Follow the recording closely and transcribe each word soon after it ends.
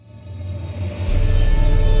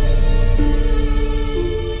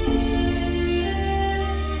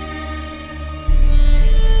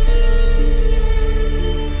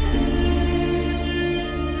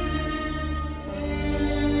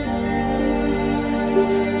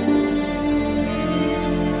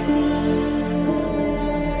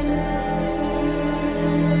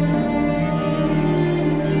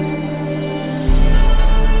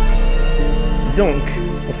donc,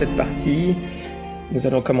 pour cette partie, nous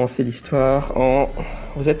allons commencer l'histoire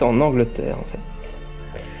Vous êtes en Angleterre, en fait.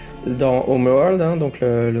 Dans Homeworld, hein, donc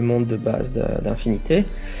le monde de base d'Infinité.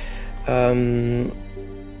 Homeline,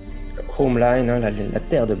 hein, la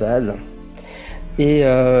terre de base. Et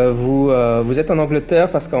vous êtes en Angleterre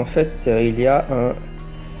parce qu'en fait, il y a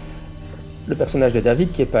le personnage de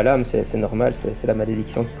David qui est pas là, mais c'est normal, c'est la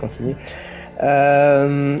malédiction qui continue.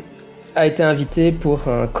 A été invité pour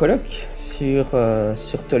un colloque sur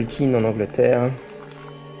Tolkien en Angleterre.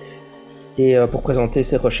 Et pour présenter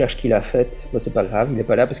ses recherches qu'il a faites. Bon, c'est pas grave, il n'est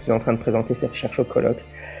pas là parce qu'il est en train de présenter ses recherches au colloque.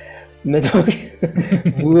 Mais donc,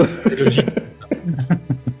 vous... C'est logique.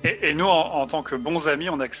 Et nous, en tant que bons amis,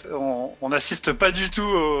 on n'assiste pas du tout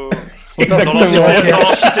Exactement. dans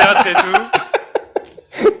l'amphithéâtre et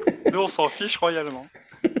tout. Nous, on s'en fiche royalement.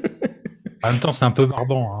 En même temps, c'est un peu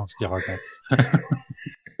barbant, hein, ce qu'il raconte.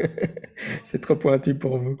 C'est trop pointu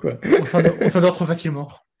pour vous, quoi. On s'endort trop facilement.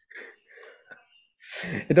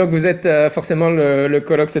 Et donc, vous êtes forcément le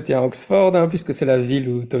colloque, c'était à Oxford, hein, puisque c'est la ville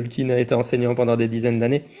où Tolkien a été enseignant pendant des dizaines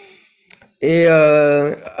d'années. Et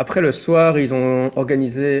après le soir, ils ont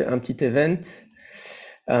organisé un petit event,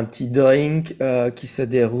 un petit drink qui se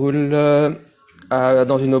déroule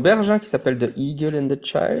dans une auberge, hein, qui s'appelle The Eagle and the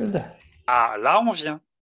Child. Ah, là, on vient.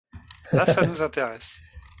 Là, ça nous intéresse.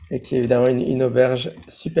 Et qui est évidemment une auberge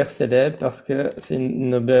super célèbre parce que c'est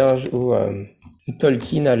une auberge où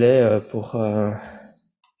Tolkien allait quand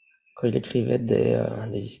il écrivait des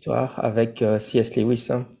histoires avec C.S. Lewis.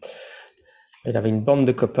 Hein. Il avait une bande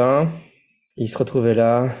de copains, et ils se retrouvaient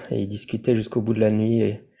là et ils discutaient jusqu'au bout de la nuit.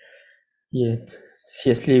 Et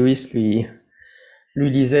C.S. Lewis lui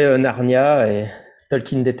lisait Narnia et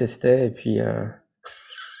Tolkien détestait. Et puis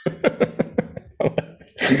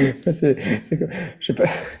je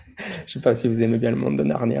sais pas si vous aimez bien le monde de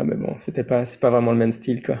Narnia, mais bon, c'est pas vraiment le même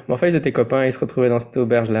style, quoi. Mais enfin, ils étaient copains, ils se retrouvaient dans cette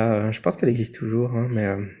auberge-là. Je pense qu'elle existe toujours, hein, mais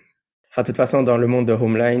enfin, de toute façon, dans le monde de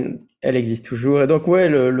Homeline, elle existe toujours. Et donc, ouais,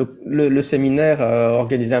 le séminaire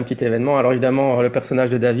organisait un petit événement. Alors évidemment, le personnage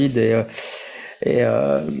de David et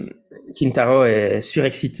Kintaro est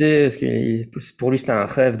surexcité parce que pour lui, c'était un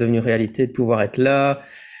rêve devenu réalité de pouvoir être là.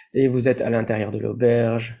 Et vous êtes à l'intérieur de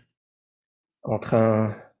l'auberge, en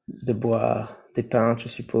train de boire des pintes, je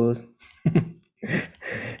suppose.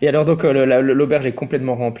 Et alors donc l'auberge est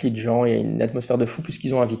complètement remplie de gens, il y a une atmosphère de fou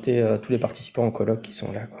puisqu'ils ont invité tous les participants au colloque qui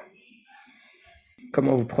sont là, quoi.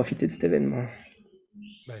 Comment vous profitez de cet événement?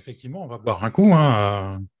 Bah, effectivement, on va boire un coup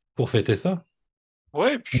pour fêter ça.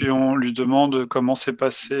 Ouais, puis on lui demande comment s'est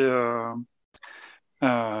passée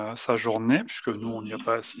sa journée, puisque nous, on n'y a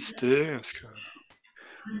pas assisté.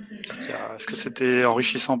 Est-ce que c'était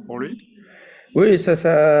enrichissant pour lui? Oui,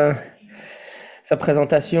 sa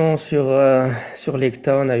présentation sur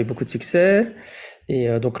Lecton a eu beaucoup de succès. Et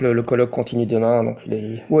donc le colloque continue demain. Donc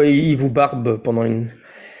il vous barbe pendant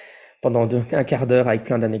un quart d'heure avec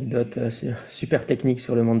plein d'anecdotes super techniques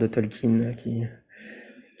sur le monde de Tolkien qui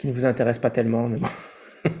ne vous intéressent pas tellement, mais bon.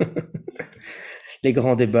 Les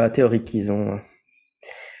grands débats théoriques qu'ils ont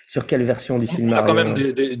sur quelle version du On a quand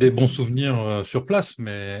Silmarillion. même des bons souvenirs sur place,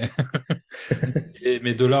 mais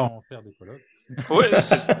mais de là à en faire des colloques.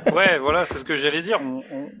 Ouais, voilà, c'est ce que j'allais dire.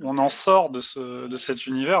 On en sort de cet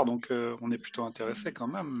univers, donc on est plutôt intéressé quand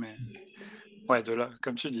même. Mais ouais, de là,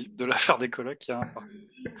 comme tu dis, de là faire des colloques, il y a un pas.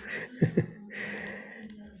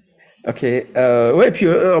 Ok, ouais, et puis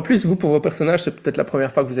en plus, vous, pour vos personnages, c'est peut-être la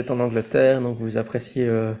première fois que vous êtes en Angleterre, donc vous appréciez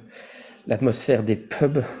l'atmosphère des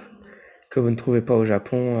pubs que vous ne trouvez pas au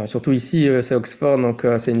Japon. Surtout ici, c'est Oxford, donc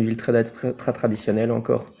c'est une ville très traditionnelle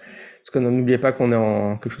encore. Parce que n'oubliez pas qu'on est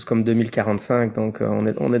en quelque chose comme 2045, donc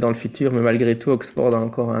on est dans le futur, mais malgré tout, Oxford a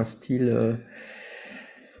encore un style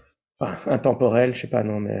intemporel, je sais pas,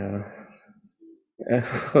 non, mais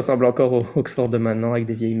ressemble encore au Oxford de maintenant, avec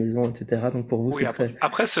des vieilles maisons, etc. Donc pour vous, Oui, c'est très...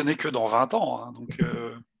 après, ce n'est que dans 20 ans, hein, donc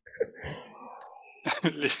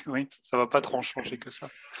oui, ça va pas trop changer que ça.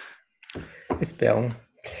 Espérons.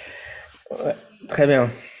 Ouais, très bien.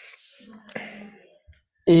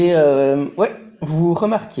 Et ouais, vous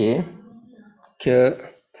remarquez que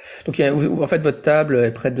donc en fait votre table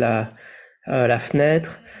est près de la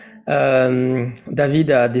fenêtre.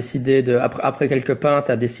 David a décidé après quelques pintes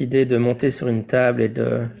a décidé de monter sur une table et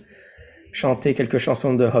de chanter quelques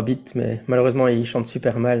chansons de Hobbit, mais malheureusement il chante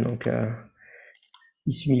super mal, donc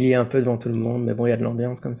il s'humilie un peu devant tout le monde, mais bon, il y a de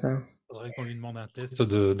l'ambiance comme ça. Faudrait qu'on lui demande un test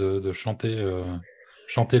de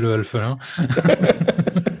chanter le elfelin.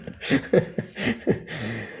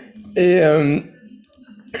 Et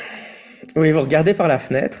oui, vous regardez par la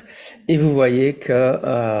fenêtre et vous voyez que,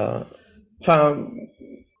 enfin,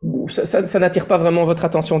 ça n'attire pas vraiment votre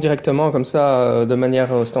attention directement comme ça, de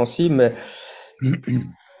manière ostensible, mais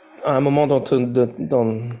à un moment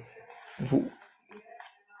vous,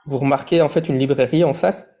 vous remarquez en fait une librairie en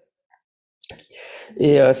face.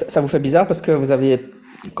 Et ça vous fait bizarre parce que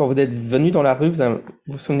quand vous êtes venu dans la rue,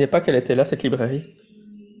 vous souveniez pas qu'elle était là, cette librairie.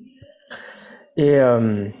 Et,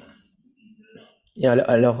 euh,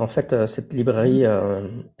 alors en fait, cette librairie,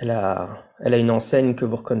 elle a une enseigne que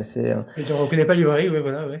vous reconnaissez. Et tu ne reconnais pas librairie, ouais,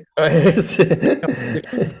 voilà, ouais. Ouais, c'est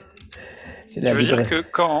Tu la veux dire librairie. que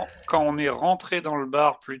quand on est rentré dans le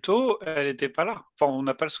bar plus tôt, elle n'était pas là. Enfin, on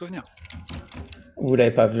n'a pas le souvenir. Vous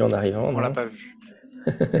l'avez pas vue en arrivant, On l'a non? pas vue.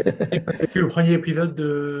 T'as vu le premier épisode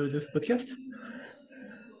de ce podcast?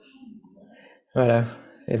 Voilà.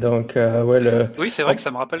 Et donc, ouais, Oui, c'est vrai que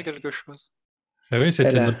ça me rappelle quelque chose. Ah oui, elle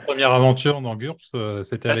c'était a- notre première aventure dans GURPS,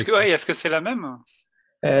 c'était Est-ce avec que, ça. ouais, est-ce que c'est la même?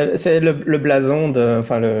 c'est le blason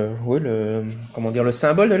enfin comment dire, le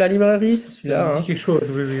symbole de la librairie, c'est Ça me celui-là, dit hein. quelque chose,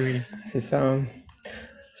 oui, oui, oui. C'est ça, hein.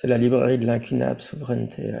 C'est la librairie de l'incunable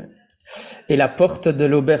souveraineté. Ouais. Et la porte de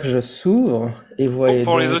l'auberge s'ouvre et vous voyez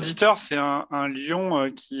Pour les donc. auditeurs, c'est un lion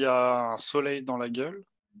qui a un soleil dans la gueule.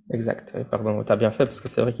 Exact, ouais, pardon, t'as bien fait parce que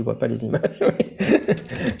c'est vrai qu'il voit pas les images. Oui.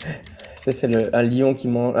 Un lion qui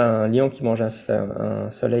mange un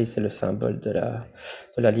soleil, c'est le symbole de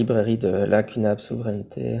la librairie de l'incunable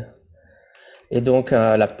souveraineté. Et donc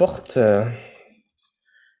la porte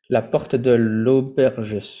de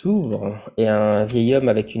l'auberge s'ouvre et un vieil homme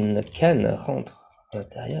avec une canne rentre à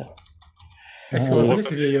l'intérieur. Est-ce que On vous Et reconnaissez ce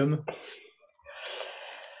reconnaît. vieil homme?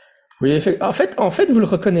 oui, en fait, vous le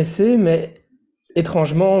reconnaissez, mais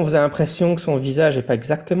étrangement, vous avez l'impression que son visage n'est pas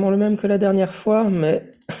exactement le même que la dernière fois, mais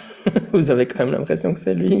vous avez quand même l'impression que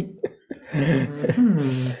c'est lui. Mhm.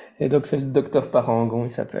 Et donc c'est le docteur Parangon,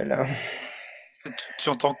 il s'appelle. Tu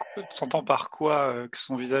entends par quoi que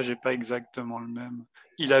son visage n'est pas exactement le même?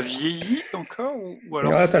 Il a vieilli encore ou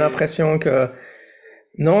alors Ouais, t'as c'est... l'impression que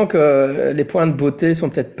non, que les points de beauté sont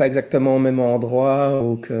peut-être pas exactement au même endroit,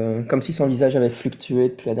 ou que comme si son visage avait fluctué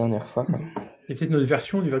depuis la dernière fois, quoi. C'est peut-être notre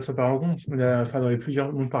version du Votre Paragon. Enfin, dans les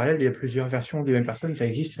plusieurs mondes parallèles, il y a plusieurs versions des mêmes personnes, ça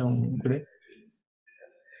existe, ça, on connaît.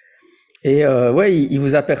 Et ouais, il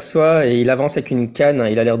vous aperçoit et il avance avec une canne, hein,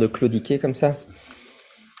 il a l'air de claudiquer comme ça.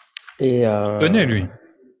 Et Il connaît, lui.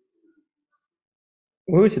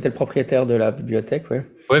 oui, c'était le propriétaire de la bibliothèque, ouais.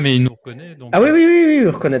 Ouais, mais il nous reconnaît, donc Ah oui, oui, oui, oui,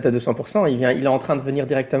 vous reconnaissez à 200%. Il est en train de venir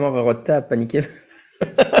directement vers votre table, paniqué.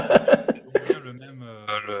 c'est donc bien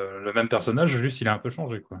le même personnage, juste il a un peu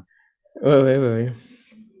changé, quoi. Ouais, ouais, ouais, ouais.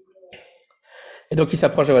 Et donc il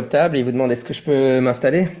s'approche de votre table et il vous demande est-ce que je peux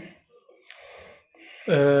m'installer?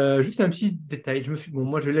 Juste un petit détail. Bon,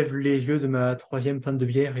 moi, je lève les yeux de ma troisième pinte de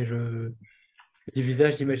bière et je du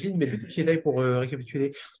visage, j'imagine, mais juste un petit détail pour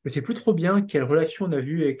récapituler. Je ne sais plus trop bien quelle relation on a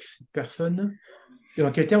vue avec cette personne et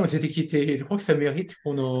dans quel terme on s'était quitté. Et je crois que ça mérite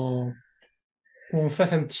qu'on fasse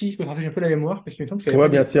qu'on se rafraîchisse un peu la mémoire, parce qu'il me semble que ça n'avait Ouais,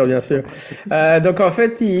 pas bien sûr, discuté. bien sûr. C'est plus. Donc en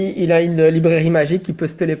fait, il a une librairie magique qui peut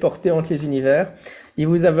se téléporter entre les univers. Il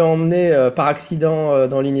vous avait emmené par accident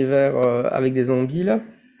dans l'univers avec des zombies là.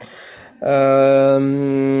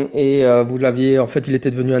 Vous l'aviez, en fait, il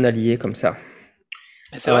était devenu un allié comme ça.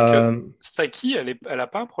 Et c'est vrai que Euh, Saki, elle a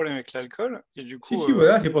pas un problème avec l'alcool et du Si, coup, si,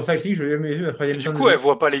 voilà, c'est pour ça que je dis que je lève mes yeux de la troisième pinte de elle bière.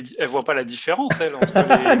 voit pas la différence elle entre les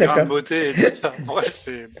grains de d'accord. beauté et tout ça. Ouais,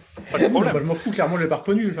 c'est pas de Ah non, moi, problème. je m'en fous, clairement, je l'ai pas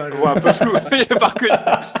reconnu. Enfin, Je vois un peu flou. Il est pas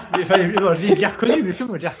reconnu. non, je l'ai reconnu, mais je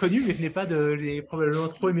l'ai reconnu, mais je n'ai pas de. Je l'ai probablement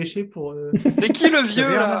trop éméché pour. T'es qui le vieux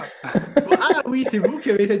J'avais un- là? Ah oui, c'est vous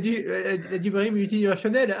qui avez la librairie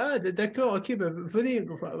multidimensionnelle. Ah, d'accord, ok, bah, venez.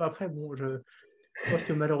 Enfin, après, bon, je pense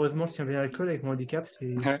que malheureusement, je tiens bien l'alcool avec mon handicap, Ouais.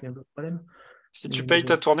 c'est un peu le problème. Si tu Mais payes bon.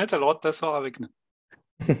 ta tournée, t'as le droit de t'asseoir avec nous.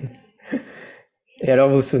 Et alors,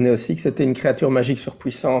 vous vous souvenez aussi que c'était une créature magique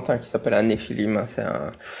surpuissante hein, qui s'appelle un Néphilim, hein.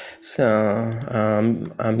 C'est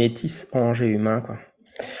un métis ange et humain, quoi.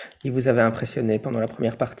 Il vous avait impressionné pendant la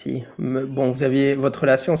première partie. Bon, votre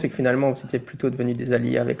relation, c'est que finalement, vous étiez plutôt devenus des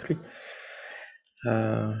alliés avec lui.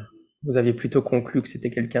 Euh, Vous aviez plutôt conclu que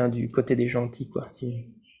c'était quelqu'un du côté des gentils, quoi.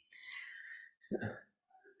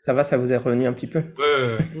 Ça va, ça vous est revenu un petit peu?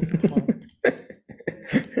 Ouais. Je comprends.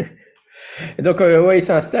 Et donc, ouais, il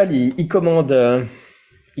s'installe, il commande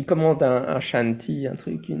un shanty, un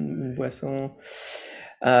truc, une boisson,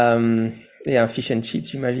 euh, et un fish and chips,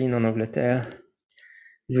 j'imagine, en Angleterre.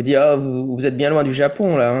 Il vous dit, ah, vous êtes bien loin du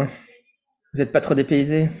Japon, là, hein. Vous n'êtes pas trop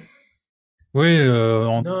dépaysé? Oui,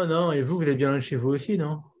 Non, non, et vous êtes bien chez vous aussi,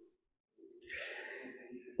 non?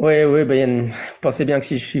 Oui, oui, Brian, vous pensez bien que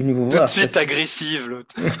si je suis venu vous Tout de voir, suite agressive,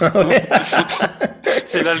 l'autre. Ouais.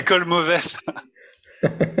 C'est l'alcool mauvais.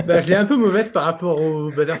 Bah, je l'ai un peu mauvaise par rapport au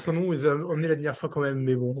bazar son nom, ils ont emmené la dernière fois quand même,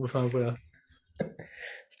 mais bon, enfin voilà.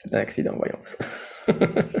 C'était un accident, voyons.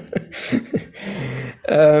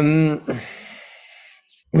 Euh,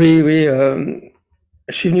 Oui, oui.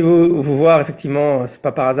 Je suis venu vous voir, effectivement. C'est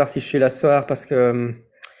pas par hasard si je suis là ce soir, parce que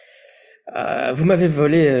vous m'avez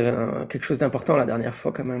volé quelque chose d'important la dernière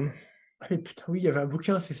fois, quand même. Ah, mais putain, oui, il y avait un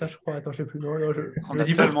bouquin, c'est ça, je crois. Attends, je sais plus. Non, non, je On le a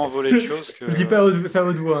dis pas. tellement volé de choses que. Je dis pas ça à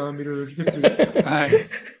haute voix, hein, mais je sais plus. Ouais.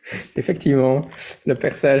 Effectivement, le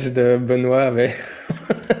personnage de Benoît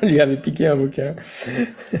lui avait piqué un bouquin.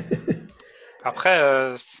 Après,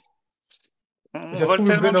 Et on ça se vole trouve,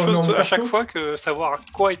 tellement de non, non, choses à chaque fois que savoir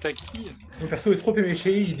quoi est à qui. mon perso est trop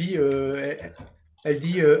éméché, il dit, elle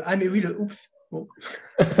dit, ah mais oui, le oups. Bon.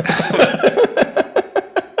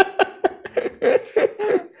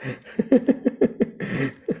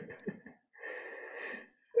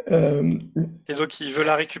 Euh, Et donc, il veut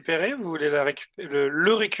la récupérer. Vous voulez la récupérer,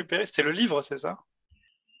 le récupérer? C'était le livre, c'est ça?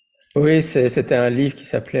 oui, c'était un livre qui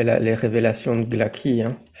s'appelait Les Révélations de Glaaki,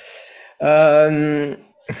 hein. Euh,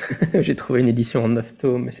 J'ai trouvé une édition en 9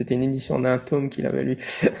 tomes, mais c'était une édition d'un tome qu'il avait lu.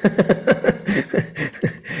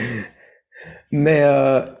 Mais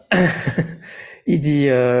il dit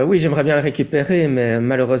oui, j'aimerais bien le récupérer, mais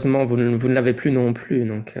malheureusement vous ne l'avez plus non plus,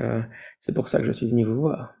 donc c'est pour ça que je suis venu vous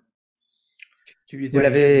voir. Tu lui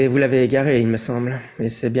étais Vous l'avez égaré, il me semble, et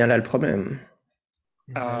c'est bien là le problème.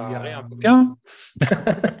 il a égaré un Bouquin.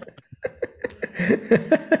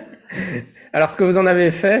 Alors ce que vous en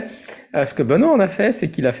avez fait, ce que Benoît en a fait, c'est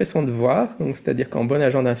qu'il a fait son devoir, donc c'est-à-dire qu'en bon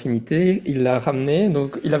agent d'infinité, il l'a ramené.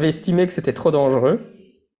 Donc il avait estimé que c'était trop dangereux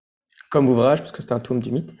comme ouvrage, parce que c'était un tome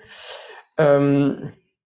du mythe. Euh,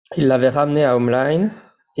 il l'avait ramené à Homeline,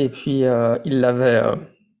 et puis il l'avait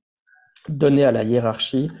donné à la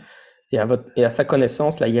hiérarchie, et à sa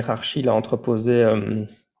connaissance, la hiérarchie l'a entreposé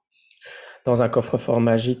dans un coffre-fort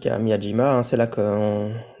magique à Miyajima, hein. C'est là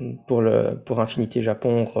que pour Infinité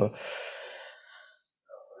Japon,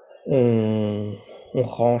 on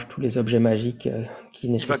range tous les objets magiques qui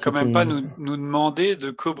Il va quand nécessitent même pas une... nous demander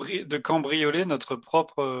de cambrioler notre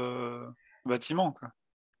propre bâtiment, quoi.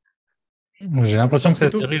 J'ai je l'impression pense que ça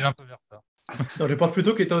se plutôt, dirige un peu vers ça. non, je pense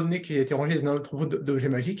plutôt qu'étant donné qu'il a été rangé dans un entrepôt d'objets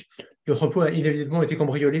magiques, l'entrepôt a inévitablement été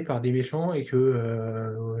cambriolé par des méchants et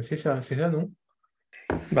que c'est ça, non?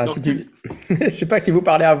 Bah, Donc, si tu... Je sais pas si vous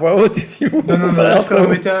parlez à voix haute ou si vous Non, non, non, parlez là, je entre parle en vous.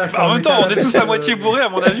 méta, je bah, parle en en même temps, méta, on là, est tous parce à que, moitié bourrés, à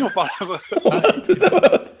mon avis, on parle. On parle tous à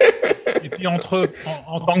voix haute. Et puis en tant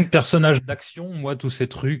que personnage d'action, moi, tous ces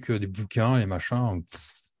trucs, des bouquins et machin,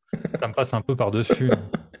 ça me passe un peu par-dessus.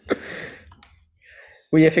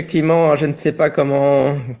 Oui, effectivement, je ne sais pas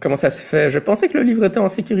comment ça se fait. Je pensais que le livre était en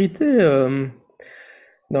sécurité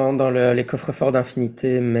dans les coffres-forts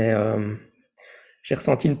d'infinité, mais j'ai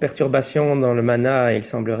ressenti une perturbation dans le mana et il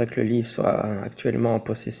semblerait que le livre soit actuellement en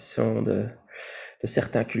possession de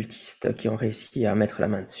certains cultistes qui ont réussi à mettre la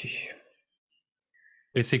main dessus.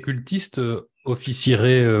 Et ces cultistes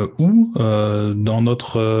officieraient où? Dans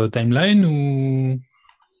notre timeline ou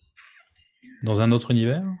dans un autre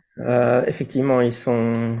univers? Effectivement,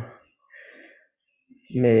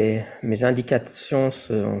 mes indications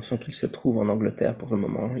sont qu'ils se trouvent en Angleterre pour le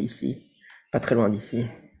moment, ici, pas très loin d'ici.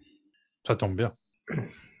 Ça tombe bien.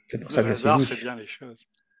 C'est pour ça Le que je suis hasard venu. fait bien les choses.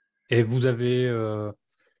 Et vous avez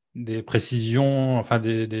des précisions, enfin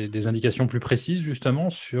des indications plus précises justement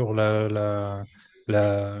sur le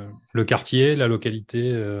quartier, la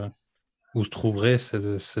localité où se trouverait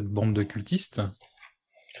cette bande de cultistes?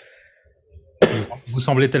 Vous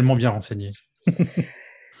semblez tellement bien renseigné.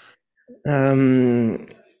 Euh,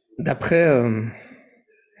 d'après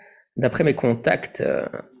d'après mes contacts,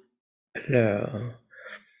 le,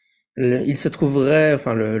 il se trouverait,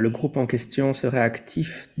 enfin le groupe en question serait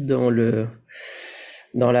actif dans la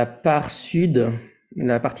la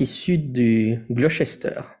partie sud du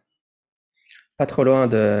Gloucester, pas trop loin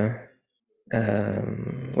ouais,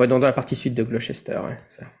 dans la partie sud de Gloucester, ouais,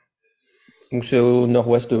 ça. Donc c'est au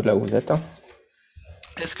nord-ouest de là où vous êtes, hein.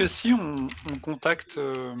 Est-ce que si on contacte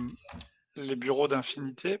les bureaux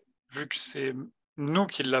d'Infinité, vu que c'est nous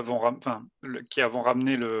qui qui avons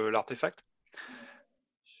ramené l'artefact,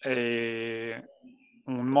 et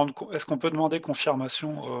est-ce qu'on peut demander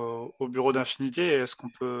confirmation au bureau d'Infinité et est-ce qu'on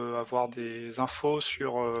peut avoir des infos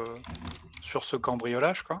sur ce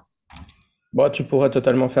cambriolage, quoi? Bon, tu pourrais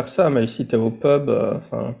totalement faire ça, mais ici t'es au pub,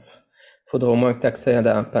 enfin, faudrait au moins que tu accèdes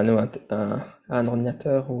à un panneau, à un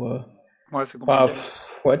ordinateur ou. Ouais, c'est Bah, compliqué.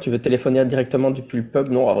 ouais, tu veux téléphoner directement depuis le pub?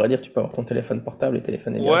 Non, à vrai dire, tu peux avoir ton téléphone portable et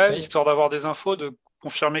téléphoner Ouais, directement. histoire d'avoir des infos, de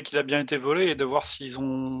confirmer qu'il a bien été volé et de voir s'ils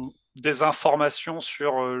ont des informations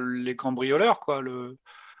sur les cambrioleurs, quoi.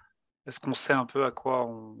 Est-ce qu'on sait un peu à quoi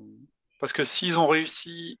on... Parce que s'ils ont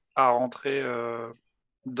réussi à rentrer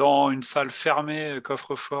dans une salle fermée,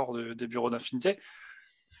 coffre-fort des bureaux d'Infinité,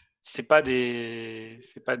 c'est pas des...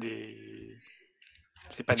 C'est pas des...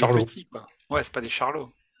 C'est pas des Charlot. petits, quoi. Ouais, c'est pas des charlots.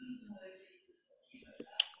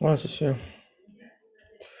 Ouais, c'est sûr.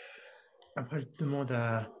 Après, je demande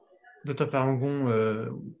à Dr Parangon,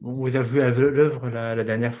 on vous a vu à l'œuvre la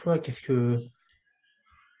dernière fois, qu'est-ce que.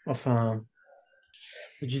 Enfin,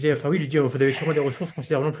 je disais, enfin oui, je dis, vous avez sûrement des ressources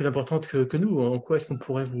considérablement plus importantes que nous. En quoi est-ce qu'on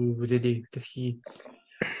pourrait vous aider? Qu'est-ce qui.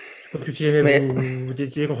 Je pense que si jamais Mais vous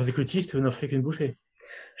décidez contre des cultistes, vous n'en ferez qu'une bouchée.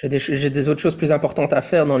 j'ai des autres choses plus importantes à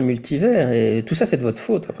faire dans le multivers, et tout ça, c'est de votre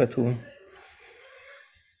faute, après tout.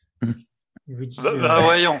 Il vous dit, Bah,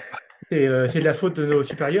 voyons. c'est de la faute de nos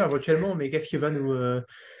supérieurs éventuellement, mais qu'est-ce qui va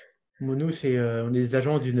nous, c'est, on est des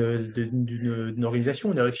agents d'une organisation,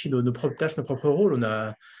 on a aussi nos propres tâches, nos propres rôles, on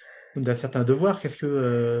a certains devoirs. Qu'est-ce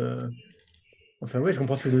que. Enfin, ouais, je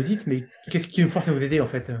comprends ce que vous nous dites, mais qu'est-ce qui nous force à vous aider en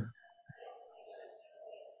fait?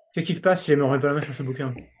 Qu'est-ce qui se passe si jamais on remet pas la main sur ce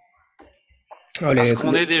bouquin? Oh, Parce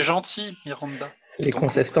qu'on est des gentils, Miranda. les,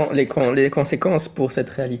 Donc, les conséquences pour cette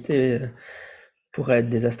réalité pourraient être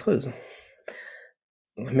désastreuses.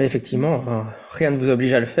 Mais effectivement, rien ne vous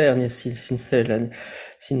oblige à le faire, si ce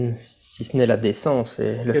n'est la décence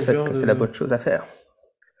et le Quel fait genre que c'est de- la bonne chose à faire.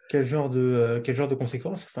 quel genre de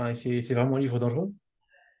conséquences? Enfin, c'est vraiment un livre dangereux?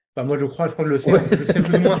 Enfin, moi, je crois que je le sais, Ouais, hein. Je sais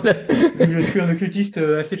plus ou moins. la- Vu que je suis un occultiste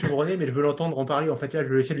assez chevronné, mais je veux l'entendre en parler. En fait, là, je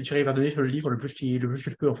vais essayer de lui tirer vers le nez sur le livre le plus que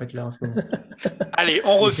je peux, en fait, là, en ce moment. allez,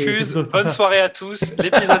 on Et c'est refuse. plutôt pour Bonne ça. soirée à tous.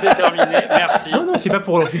 L'épisode est terminé. Merci. Non, non, c'est pas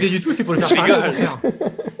pour refuser du tout, c'est pour le faire Je parler, au rigole. contraire.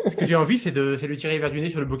 Ce que j'ai envie, c'est de lui tirer vers du nez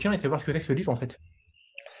sur le bouquin et de savoir ce que c'est que ce livre, en fait.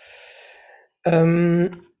 Euh,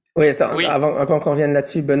 oui, attends, Oui. avant qu'on revienne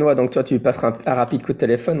là-dessus, Benoît, donc toi tu passeras un rapide coup de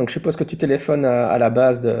téléphone, donc je suppose que tu téléphones à la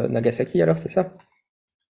base de Nagasaki alors, c'est ça?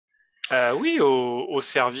 Oui, au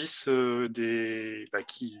service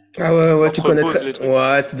qui Ah ouais, tu entrepose connaîtrais, les trucs.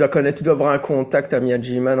 ouais, tu dois avoir un contact à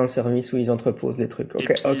Miyajima dans le service où ils entreposent des trucs.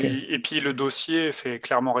 Ok, ok. Et puis le dossier fait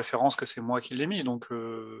clairement référence que c'est moi qui l'ai mis, donc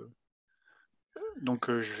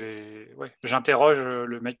j'interroge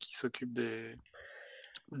le mec qui s'occupe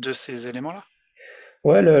de ces éléments-là.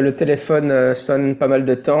 Ouais, le téléphone sonne pas mal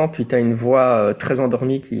de temps, puis t'as une voix très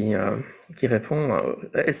endormie qui répond.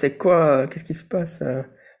 C'est quoi? Qu'est-ce qui se passe?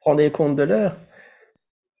 Rendez compte de l'heure?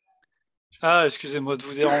 Ah, excusez-moi de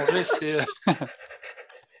vous déranger, c'est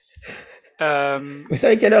euh, Vous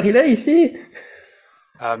savez quelle heure il est ici?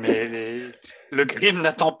 ah mais le crime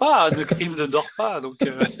n'attend pas, le crime ne dort pas, donc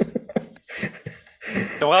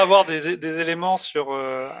j'aimerais avoir des éléments sur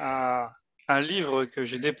un livre que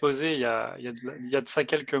j'ai déposé il y a de ça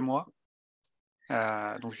quelques mois.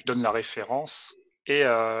 Donc je donne la référence. Et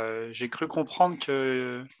j'ai cru comprendre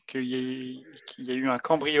qu'il y a eu un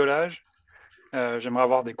cambriolage. J'aimerais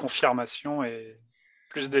avoir des confirmations et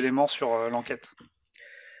plus d'éléments sur l'enquête.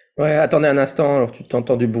 Ouais, attendez un instant, alors tu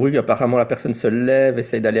t'entends du bruit, apparemment la personne se lève,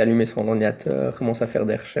 essaye d'aller allumer son ordinateur, commence à faire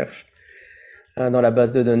des recherches dans la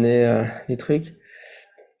base de données du truc.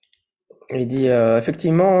 Il dit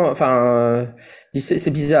effectivement, il dit,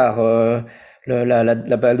 c'est bizarre,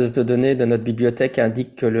 la base de données de notre bibliothèque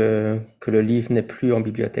indique que le livre n'est plus en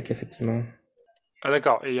bibliothèque, effectivement. Ah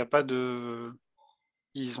d'accord, et il n'y a pas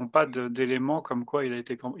ils n'ont pas d'éléments comme quoi il a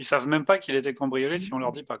été cambriolé. Ils savent même pas qu'il a été cambriolé si on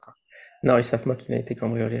leur dit pas, quoi. Non, ils savent pas qu'il a été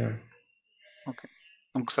cambriolé. Ouais. Ok.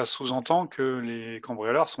 Donc ça sous-entend que les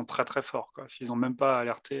cambrioleurs sont très très forts, quoi. S'ils n'ont même pas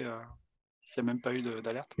alerté, s'il n'y a même pas eu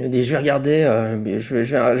d'alerte. Il dit, je vais regarder, je vais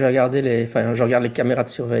regarder je regarde les caméras de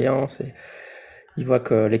surveillance et il voit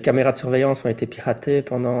que les caméras de surveillance ont été piratées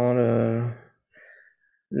pendant le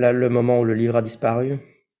moment où le livre a disparu.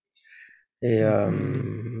 Et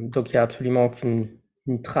donc il y a absolument aucune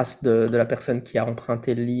une trace de la personne qui a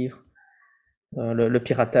emprunté le livre. Le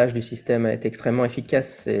piratage du système a été extrêmement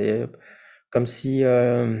efficace. C'est comme si,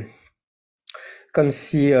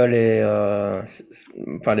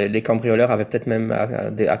 les cambrioleurs avaient peut-être même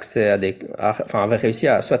accès avaient réussi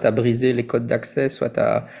soit à briser les codes d'accès,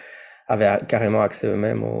 avaient carrément accès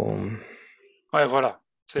eux-mêmes au. Ouais, voilà.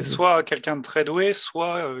 C'est soit quelqu'un de très doué,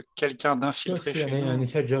 soit quelqu'un d'infiltré C'est chez un nous.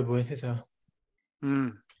 inside job, oui, c'est ça.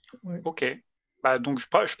 Ouais. Ok. Bah, donc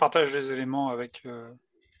je partage les éléments avec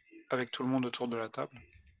tout le monde autour de la table.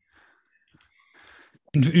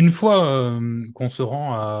 Une fois qu'on se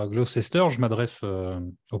rend à Gloucester, je m'adresse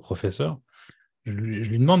au professeur. Je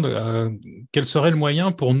lui demande quel serait le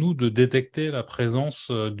moyen pour nous de détecter la présence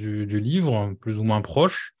du livre, plus ou moins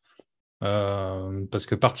proche, parce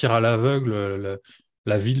que partir à l'aveugle,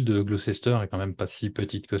 la ville de Gloucester est quand même pas si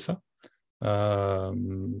petite que ça. Euh,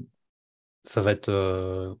 Ça va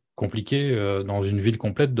être compliqué dans une ville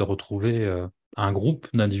complète de retrouver un groupe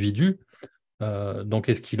d'individus. Donc,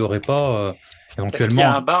 est-ce qu'il n'aurait pas Est-ce qu'il y a un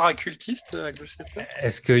éventuellement, bar occultiste à Gloucester?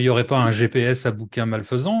 est-ce qu'il n'y aurait pas un GPS à bouquin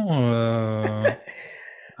malfaisant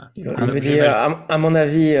Il Un veut objet dire, magique. à mon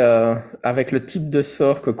avis, avec le type de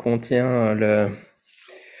sort que contient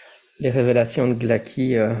les révélations de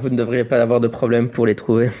Glaaki, vous ne devriez pas avoir de problème pour les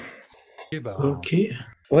trouver. Ok, bah, Ok.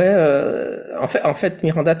 Ouais, en fait,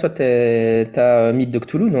 Miranda, toi, t'as Mythe de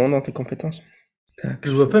Cthulhu, non, dans tes compétences? Tac,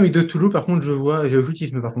 Je vois pas mes deux Toulouse, par contre, j'ai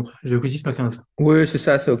occultisme, par contre. J'ai occultisme à 15. Oui, c'est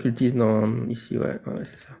ça, c'est occultisme ici, ouais,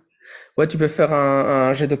 c'est ça. Ouais, tu peux faire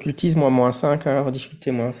un jet d'occultisme, moi, -5, alors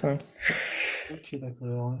difficulté -5. Ok,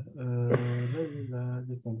 d'accord.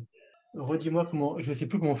 Attends. Redis-moi comment. Je sais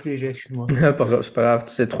plus comment on fait les jets, excuse-moi. C'est pas grave,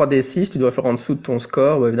 c'est 3d6, tu dois faire en dessous de ton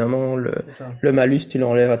score, bah, évidemment, C'est ça. le malus, tu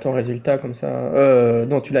l'enlèves à ton résultat, comme ça.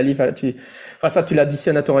 Non, tu enfin, soit tu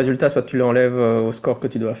l'additionnes à ton résultat, soit tu l'enlèves au score que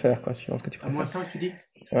tu dois faire, quoi, suivant ce que tu À moins préfères. 5, tu dis?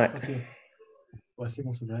 Ouais, Ok. Ouais, c'est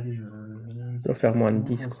bon, ça va aller. tu dois faire moins de Moins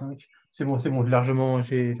 10, quoi. 5. C'est bon, largement,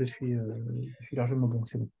 je suis largement bon,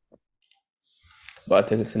 c'est bon. Bah,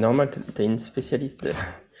 c'est normal, t'es une spécialiste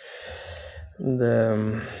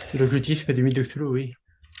de... L'occultisme et du mythe de Cthulhu, oui.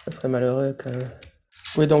 Ça serait malheureux que...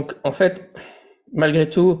 Oui, donc, en fait, malgré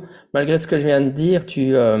tout, malgré ce que je viens de dire, tu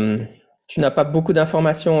n'as pas beaucoup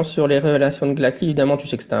d'informations sur les révélations de Glaaki. Évidemment, tu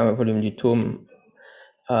sais que c'est un volume du tome.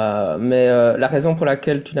 Mais la raison pour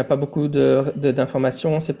laquelle tu n'as pas beaucoup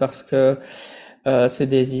d'informations, c'est parce que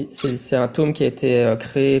c'est un tome qui a été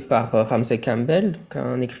créé par Ramsey Campbell, donc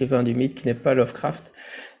un écrivain du mythe qui n'est pas Lovecraft.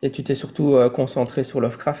 Et tu t'es surtout concentré sur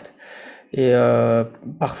Lovecraft. Et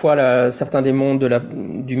parfois, certains des mondes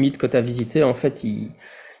du mythe que tu as visité, en fait, ils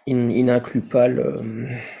n'incluent pas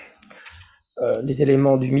les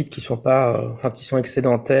éléments du mythe qui sont pas, enfin, qui sont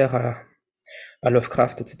excédentaires à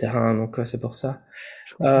Lovecraft, etc. Donc c'est pour ça.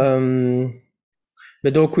 Je comprends.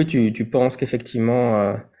 Mais donc oui, tu penses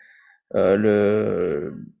qu'effectivement,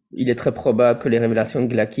 il est très probable que les révélations de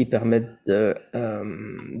Glaaki permettent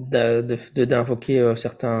d'invoquer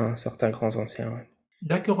certains grands anciens. Ouais.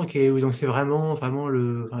 D'accord, ok, oui, donc c'est vraiment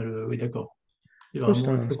oui, d'accord. C'est Oui,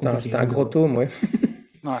 vraiment très c'est compliqué, un oui, gros d'accord. tome, ouais.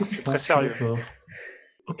 Ouais, Je c'est très comprends, je suis sérieux. d'accord.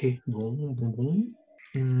 Ok, bon.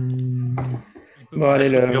 Hum, Bon, allez,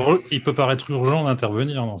 Il peut paraître urgent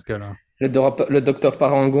d'intervenir dans ce cas-là. le docteur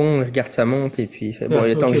Parangon, il regarde sa montre et puis il fait, bon,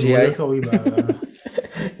 il est temps ok, que j'y bon, aille. d'accord, oui, bah.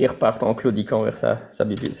 Il repart en claudiquant vers sa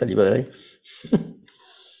librairie.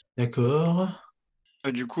 D'accord.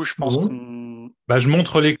 Du coup, je pense Bon. qu'on... Bah, je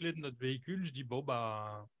montre les clés de notre véhicule, je dis bon,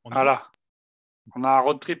 bah, on y va. Voilà, on a un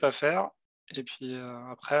road trip à faire. Et puis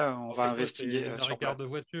après, on va C'est quoi, investiguer c'est une sur ricard place. de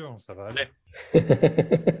voiture, ça va aller.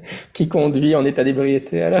 Qui conduit en état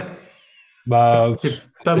d'ébriété, alors? Bah, C'est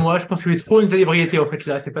pas moi, je pense que j'ai trop une d'ébriété en fait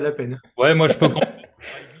là, c'est pas la peine. ouais, moi je peux conduire en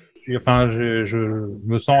driving. Enfin, je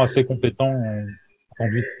me sens assez compétent en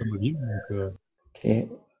conduite automobile. Donc, Ok.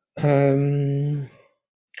 Euh,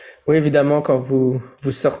 Oui, évidemment, quand vous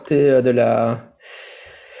sortez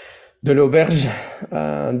de l'auberge,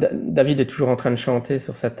 David est toujours en train de chanter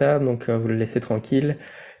sur sa table, donc vous le laissez tranquille.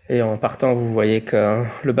 Et en partant, vous voyez que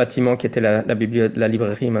le bâtiment qui était la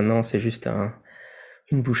librairie, maintenant, c'est juste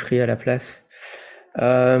une boucherie à la place.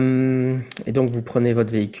 Et donc, vous prenez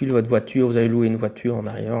votre véhicule, votre voiture, vous avez loué une voiture en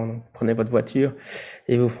arrière, donc vous prenez votre voiture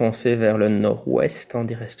et vous foncez vers le nord-ouest en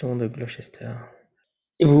direction de Gloucester.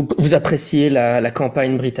 Et vous appréciez la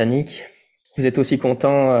campagne britannique. Vous êtes aussi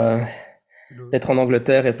content d'être en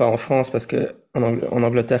Angleterre et pas en France parce que en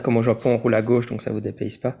Angleterre comme au Japon on roule à gauche donc ça vous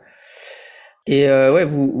dépayse pas. Et ouais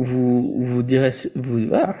vous direz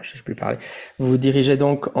je sais plus parler. Vous vous dirigez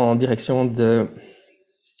donc en direction de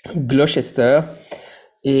Gloucester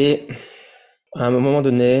et à un moment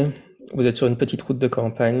donné vous êtes sur une petite route de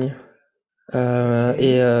campagne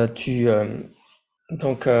et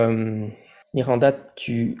donc Miranda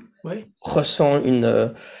tu Ouais, ressens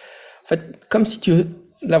en fait comme si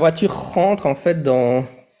la voiture rentre en fait dans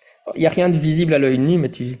il y a rien de visible à l'œil nu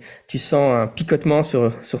mais tu sens un picotement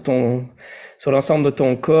sur l'ensemble de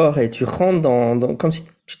ton corps et tu rentres comme si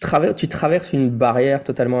tu traverses une barrière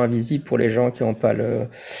totalement invisible pour les gens qui n'ont pas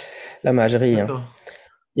la magerie hein. d'accord.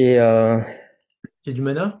 Et Il y a du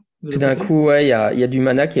mana de tout l'autre d'un côté? coup ouais il y a du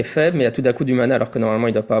mana qui est faible mais il y a tout d'un coup du mana alors que normalement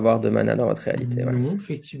il doit pas avoir de mana dans votre réalité ouais. Non,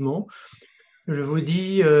 effectivement. Je vous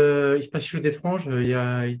dis, il se passe quelque chose d'étrange, il y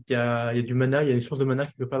a du mana, il y a une source de mana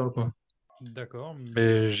qui ne peut pas dans le coin. d'accord,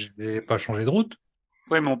 mais je vais pas changer de route.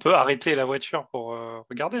 Oui, mais on peut arrêter la voiture pour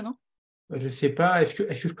regarder, non? Je sais pas, est-ce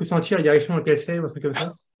que je peux sentir la direction dans laquelle c'est ou un truc comme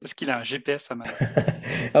ça? Est-ce qu'il a un GPS à main?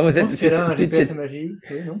 Ah, Je pense qu'elle a un GPS à magie,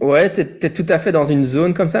 oui, non? ouais, t'es tout à fait dans une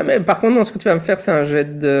zone comme ça. Mais par contre, non, ce que tu vas me faire, c'est un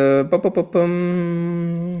jet de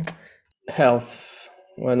health.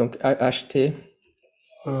 Ouais, donc HT.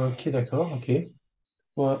 Ok, d'accord, ok.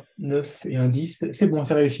 3, 9 et un 10, c'est bon,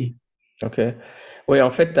 c'est réussi. Ok. Oui,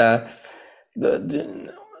 en fait, de-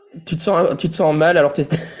 tu te sens mal, alors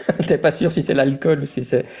t'es pas sûr si c'est l'alcool ou si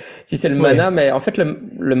c'est le Ouais, mana, mais en fait,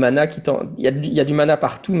 le mana il y a du mana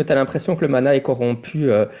partout, mais t'as l'impression que le mana est corrompu,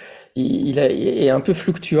 il est un peu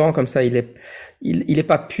fluctuant comme ça, il est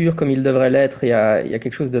pas pur comme il devrait l'être, il y a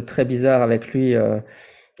quelque chose de très bizarre avec lui,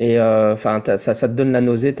 enfin, ça te donne la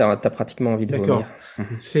nausée, t'as pratiquement envie de vomir. d'accord.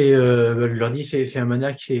 Je leur dis, c'est un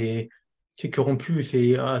mana qui est corrompu,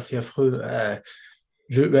 c'est affreux.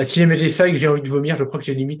 Si jamais j'ai ça et que j'ai envie de vomir, je crois que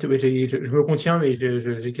j'ai limite, ouais, je me contiens, mais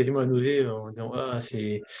j'ai quasiment la nausée en disant,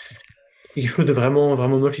 c'est quelque chose de vraiment,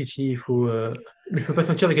 vraiment moche ici. Mais je peux pas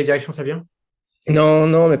sentir de quelle direction ça vient. Non,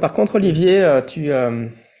 non, mais par contre, Olivier, tu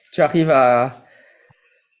arrives à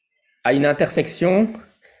une intersection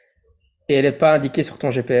et elle n'est pas indiquée sur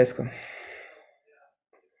ton GPS, quoi.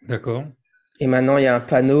 D'accord. Et maintenant, il y a un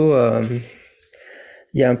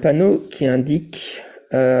panneau qui indique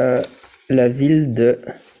la ville de.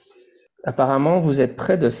 Apparemment, vous êtes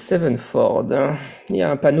près de Sevenford, hein. Il y a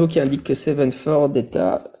un panneau qui indique que Sevenford est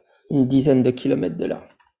à une dizaine de kilomètres de là.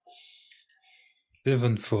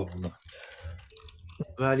 Devonford.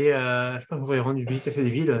 On va aller je sais pas, on va rendre visite à cette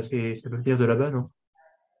ville, ça peut venir de là-bas, non?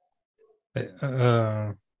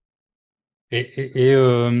 Et,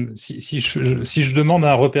 si je demande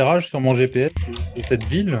un repérage sur mon GPS de cette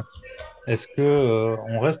ville, est-ce que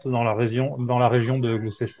on reste dans la région de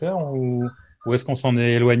Gloucester ou est-ce qu'on s'en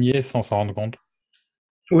est éloigné sans s'en rendre compte?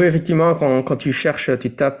 Oui, effectivement, quand tu cherches,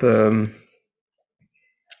 tu tapes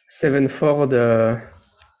Sevenford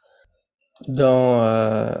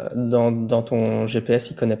dans ton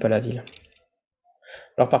GPS, il connaît pas la ville.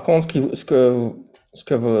 Alors par contre, ce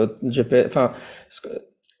que votre GPS, enfin, ce que,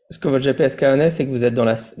 ce que votre GPS connaît, c'est que vous êtes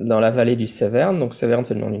dans la vallée du Severn. Donc Severn,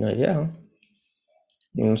 c'est le nom d'une rivière, hein.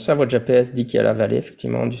 Donc ça, votre GPS dit qu'il y a la vallée,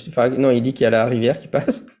 effectivement. Enfin, non, il dit qu'il y a la rivière qui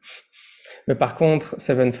passe. Mais par contre,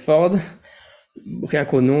 Sevenford, rien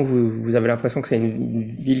qu'au nom, vous avez l'impression que c'est une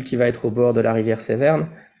ville qui va être au bord de la rivière Severn.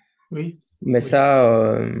 Oui, Mais oui. ça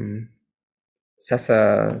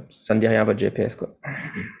ne dit rien à votre GPS, quoi.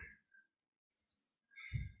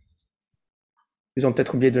 Ils ont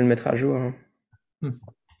peut-être oublié de le mettre à jour, hein. Hmm.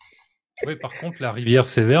 Oui, par contre, la rivière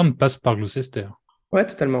Séverne passe par Gloucester. Ouais,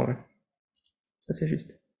 totalement, ouais. Ça, c'est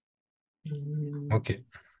juste. Ok.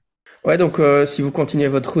 Ouais, donc si vous continuez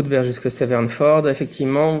votre route vers jusque Severnford,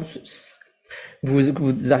 effectivement,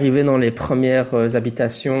 vous arrivez dans les premières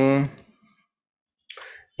habitations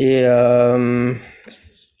et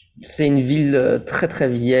c'est une ville très très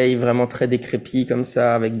vieille, vraiment très décrépite comme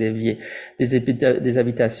ça, avec des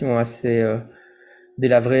habitations assez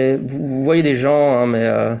délabrées. Vous voyez des gens, hein,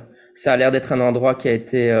 mais ça a l'air d'être un endroit qui a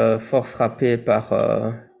été fort frappé par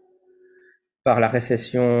la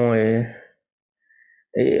récession et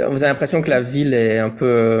vous avez l'impression que la ville est un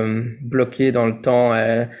peu bloquée dans le temps.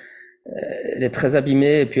 Elle est très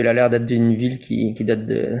abîmée et puis elle a l'air d'être d'une ville qui date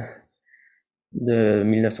de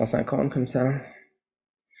 1950 comme ça.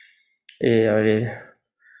 Et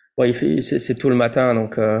ouais, c'est tôt le matin,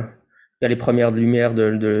 donc il y a les premières lumières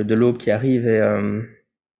de l'aube qui arrivent et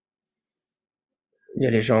il y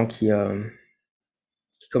a les gens qui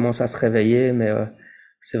commencent à se réveiller, mais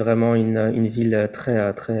c'est vraiment une ville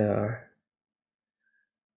très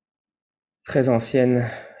ancienne.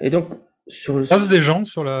 Et donc, Il passe des gens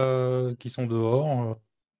qui sont dehors,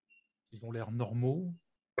 ils ont l'air normaux.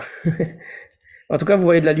 en tout cas, vous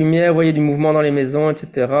voyez de la lumière, vous voyez du mouvement dans les maisons,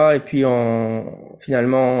 etc. Et puis,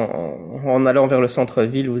 finalement, en allant vers le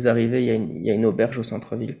centre-ville, vous arrivez, il y a une auberge au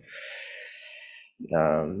centre-ville.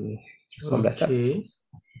 Qui ressemble à Ok. ça.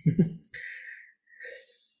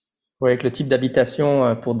 Ouais, avec le type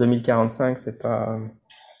d'habitation pour 2045,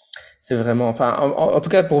 c'est vraiment, enfin, en tout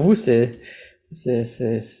cas pour vous, c'est, c'est,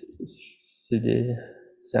 c'est des,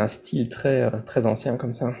 c'est un style très ancien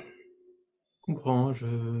comme ça. Je comprends.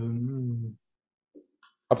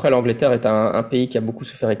 Après, l'Angleterre est un pays qui a beaucoup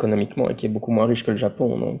souffert économiquement et qui est beaucoup moins riche que le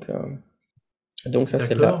Japon, donc ça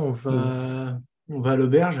c'est D'accord, là. on va à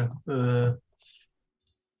l'auberge.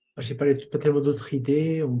 Je sais pas, pas tellement d'autres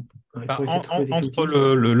idées. Il Enfin, faut essayer de trouver des entre cultistes.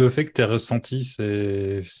 le fait que tu as ressenti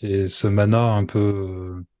c'est ce mana un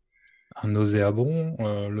peu un nauséabond,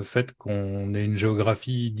 le fait qu'on ait une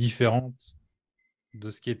géographie différente de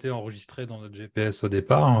ce qui était enregistré dans notre GPS au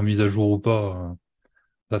départ, hein, mise à jour ou pas,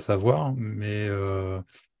 pas savoir, mais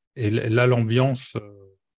et là l'ambiance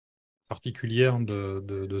particulière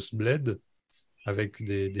de ce bled avec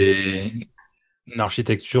une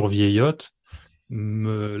architecture vieillotte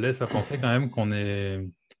me laisse à penser quand même qu'on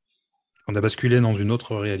a basculé dans une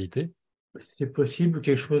autre réalité. C'est possible,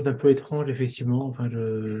 quelque chose d'un peu étrange, effectivement. Enfin,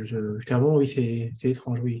 clairement, oui, c'est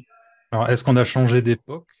étrange, oui. Alors, est-ce qu'on a changé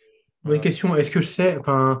d'époque? Bonne question. Est-ce que je sais,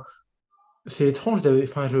 enfin, C'est étrange,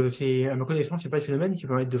 enfin, à ma connaissance, c'est pas le phénomène qui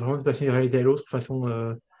permet de vraiment passer d'une réalité à l'autre de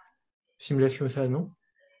façon simulation ça, non?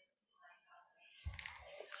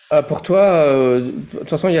 Pour toi, de toute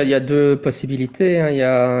façon, il y a deux possibilités,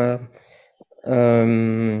 hein.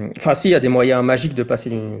 Enfin, si, il y a des moyens magiques de passer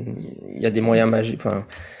il y a des moyens magiques. Enfin,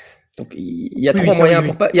 donc, il y a Oui, oui, trois ça, oui,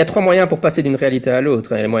 moyens oui. il y a trois moyens pour passer d'une réalité à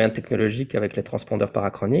l'autre. Il y a les moyens technologiques avec les transpondeurs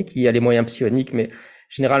parachroniques. Il y a les moyens psioniques, mais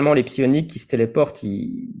généralement, les psioniques qui se téléportent,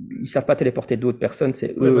 ils savent pas téléporter d'autres personnes.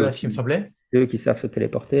 C'est Ouais, voilà ce qui me semblait. eux qui savent se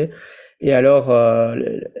téléporter. Et alors,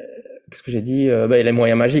 qu'est-ce que j'ai dit? Les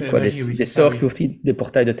moyens magiques, La quoi, magie, oui, des c'est ça, sorts oui. qui ouvrent des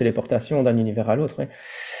portails de téléportation d'un univers à l'autre. Ouais.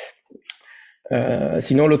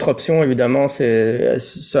 Sinon, l'autre option, évidemment, c'est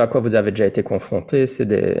ce à quoi vous avez déjà été confronté, c'est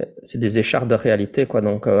des écharpes de réalité, quoi.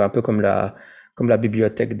 Donc, un peu comme la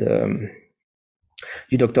bibliothèque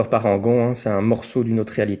du docteur Parangon, hein. C'est un morceau d'une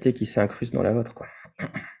autre réalité qui s'incruste dans la vôtre, quoi.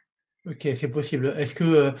 Ok, c'est possible. Est-ce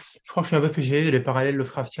que je crois que je suis un peu spécialisé les parallèles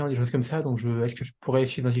Lovecraftiens, des choses comme ça, donc est-ce que je pourrais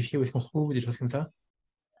essayer d'identifier où est-ce qu'on se trouve, ou des choses comme ça?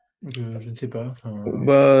 Je ne sais pas. Enfin,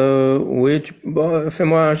 Oui,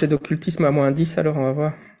 fais-moi un jet d'occultisme à -10, alors, on va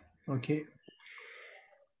voir. ok.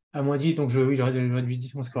 À moins 10, donc oui, j'aurais réduit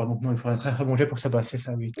 10 mon score. Donc non, il faudrait un très très bon jet pour que ça passe, c'est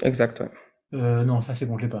ça, oui. Exact, ouais. Non, ça c'est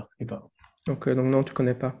bon, je l'ai pas. Je l'ai pas. Donc, non, tu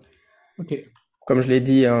connais pas. Ok, Comme je l'ai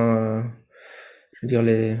dit, hein, je veux dire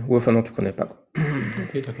ouais, enfin, non, tu connais pas, quoi.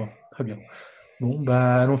 ok, d'accord. Très bien. Bon,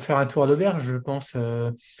 bah allons faire un tour à l'auberge, je pense.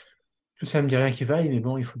 Tout ça me dit rien qui vaille, mais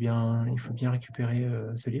bon, il faut bien récupérer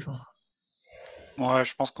ce livre. Ouais,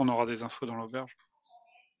 je pense qu'on aura des infos dans l'auberge.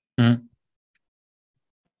 Je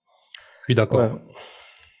suis Ouais. d'accord.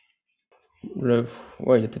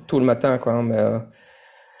 Ouais, il était tôt le matin, quoi, hein, mais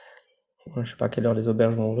ouais, je sais pas à quelle heure les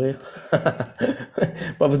auberges vont ouvrir.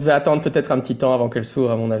 Bon, vous devez attendre peut-être un petit temps avant qu'elles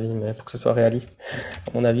s'ouvrent, à mon avis, mais pour que ce soit réaliste.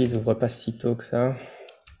 À mon avis, ils ouvrent pas si tôt que ça.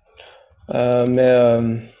 Euh, mais,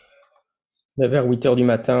 euh, mais vers 8 heures du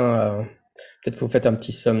matin, peut-être que vous faites un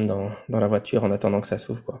petit somme dans la voiture en attendant que ça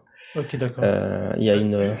s'ouvre, quoi. Ok, d'accord. Il y a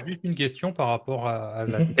une. Juste une question par rapport à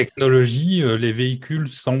la Mhm. technologie. Les véhicules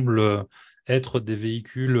semblent être des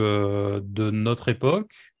véhicules de notre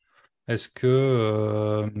époque. Est-ce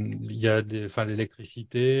que il y a enfin,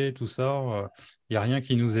 l'électricité, tout ça, il n'y a rien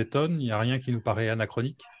qui nous étonne, il n'y a rien qui nous paraît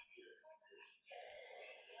anachronique?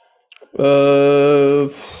 Euh,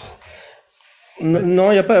 Ouais,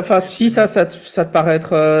 non, il y a pas. Enfin, si ça te paraît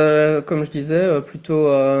être, comme je disais, plutôt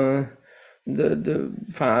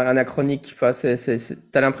enfin, anachronique. Enfin,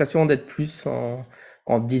 t'as l'impression d'être plus en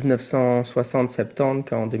 1960-70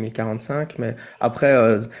 qu'en 2045. Mais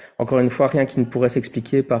après, encore une fois, rien qui ne pourrait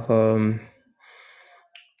s'expliquer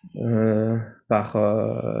euh, par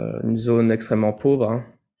une zone extrêmement pauvre, hein.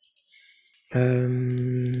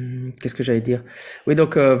 Qu'est-ce que j'allais dire? Oui,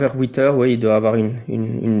 donc vers 8 heures, oui, il doit y avoir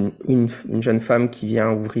une jeune femme qui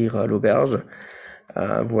vient ouvrir l'auberge.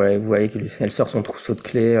 Vous voyez qu'elle sort son trousseau de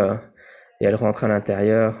clés et elle rentre à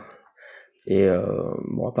l'intérieur. Et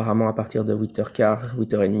bon, apparemment, à partir de 8h15,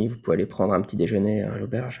 8h30, vous pouvez aller prendre un petit déjeuner à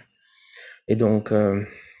l'auberge. Et donc,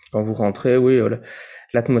 quand vous rentrez, oui,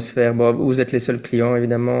 l'atmosphère, bon, vous êtes les seuls clients,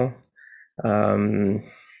 évidemment. Euh,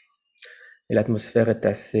 et l'atmosphère est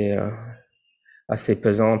assez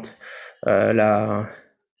pesante.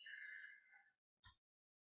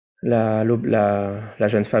 La, la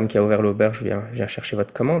jeune femme qui a ouvert l'auberge vient chercher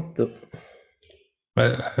votre commande.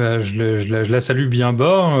 Ouais, je la salue bien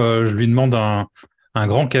bas, je lui demande un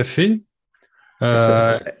grand café. Elle se,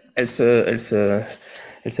 Euh, elle se, elle se,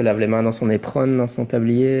 elle se lave les mains dans son éperon, dans son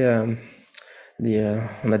tablier.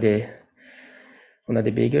 On a on a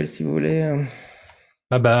des bagels si vous voulez.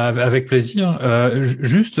 Ah bah, avec plaisir.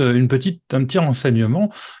 Juste un petit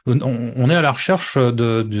renseignement. On est à la recherche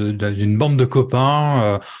d'une bande de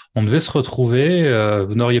copains. On devait se retrouver.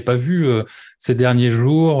 Vous n'auriez pas vu ces derniers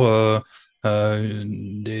jours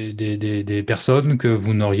des personnes que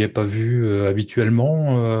vous n'auriez pas vues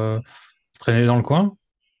habituellement traîner dans le coin?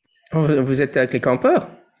 Vous êtes avec les campeurs?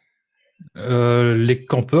 Les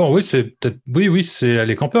campeurs, oui, c'est peut-être. Oui, oui, c'est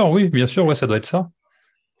les campeurs, oui, bien sûr, ouais, ça doit être ça.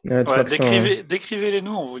 Tu vois Ouais, que son, décrivez-les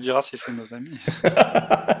nous, on vous dira si c'est nos amis.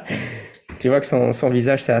 tu vois que son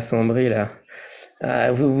visage s'est assombri là.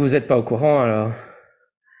 Vous êtes pas au courant alors.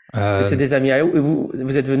 C'est Euh, des amis à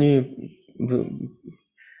vous êtes venus. vous-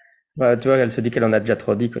 Bah, tu vois, elle se dit qu'elle en a déjà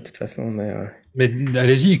trop dit, quoi, de toute façon. mais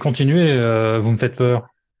allez-y, continuez, vous me faites peur.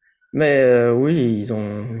 Oui, ils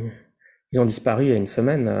ont disparu il y a une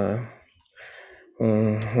semaine.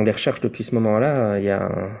 On les recherche depuis ce moment-là.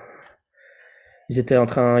 Ils étaient en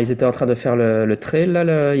train de faire le trail,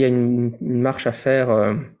 là, il y a une marche à faire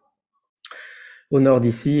au nord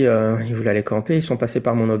d'ici. Ils voulaient aller camper. Ils sont passés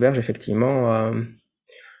par mon auberge, effectivement,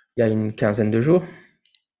 il y a une quinzaine de jours.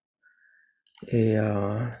 Et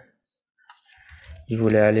ils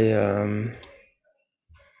voulaient aller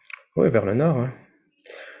ouais, vers le nord. Hein.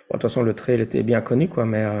 Bon, de toute façon, le trail était bien connu, quoi,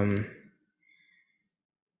 mais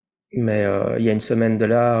il y a une semaine de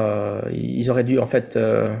là, ils auraient dû en fait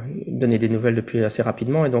donner des nouvelles depuis assez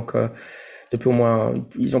rapidement, et donc depuis au moins,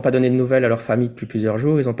 ils n'ont pas donné de nouvelles à leur famille depuis plusieurs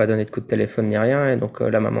jours, ils n'ont pas donné de coup de téléphone ni rien, et donc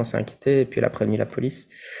la maman s'est inquiétée, et puis elle a prévenu la police.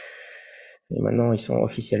 Et maintenant, ils sont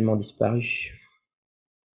officiellement disparus.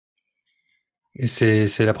 Et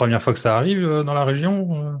c'est la première fois que ça arrive dans la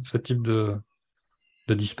région, ce type de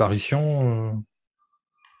disparition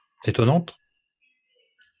étonnante?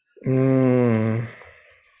 Hmm.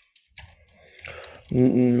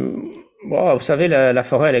 Bon, vous savez, la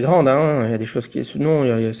forêt, elle est grande, hein. Il y a des choses qui...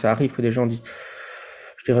 Non, ça arrive que des gens disent...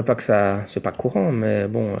 Je dirais pas que ça... C'est pas courant, mais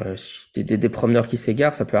bon, des promeneurs qui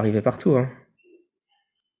s'égarent, ça peut arriver partout, hein.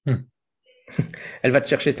 Hmm. Elle va te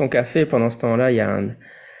chercher ton café, pendant ce temps-là, il y a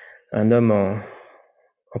un homme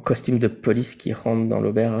en costume de police qui rentre dans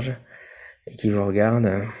l'auberge et qui vous regarde.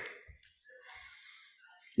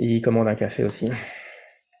 Il commande un café aussi.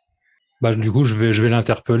 Bah, du coup, je vais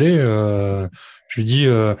l'interpeller. Je lui dis,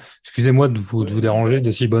 excusez-moi de vous déranger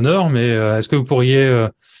de si bonne heure, mais est-ce que vous pourriez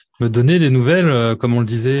me donner des nouvelles, comme on le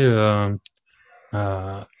disait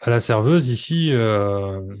à la serveuse ici,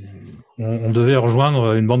 on devait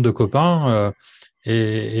rejoindre une bande de copains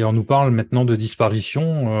et on nous parle maintenant de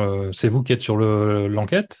disparition. C'est vous qui êtes sur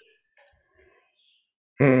l'enquête?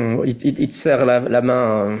 Il te serre la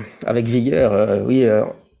main avec vigueur. Oui,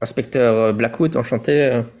 inspecteur Blackwood,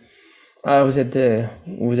 enchanté. Ah, vous êtes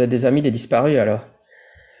des amis des disparus alors.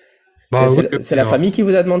 Bah oui, C'est oui, la famille qui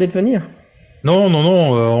vous a demandé de venir? non, non,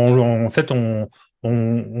 non. En fait,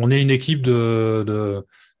 on est une équipe de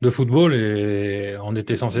football et on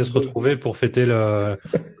était censé se retrouver pour fêter le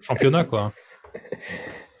championnat, quoi.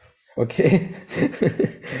 Ok.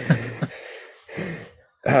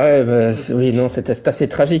 Ah ouais, bah, oui, non, c'est assez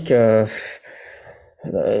tragique.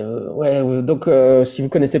 Ouais, donc si vous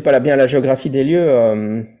connaissez pas bien la géographie des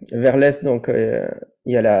lieux, vers l'est, donc il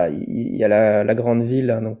y a la grande ville,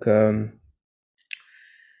 hein,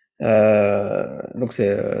 donc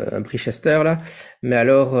c'est Brichester là. Mais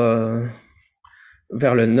alors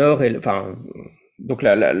vers le nord, enfin donc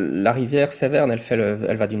la rivière Severn,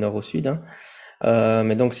 elle va du nord au sud. Hein.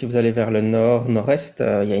 Mais donc si vous allez vers le nord, nord-est,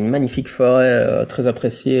 il y a une magnifique forêt très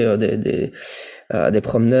appréciée des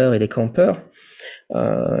promeneurs et des campeurs.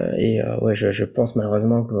 Ouais, je pense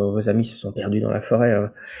malheureusement que vos amis se sont perdus dans la forêt.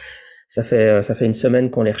 Ça fait une semaine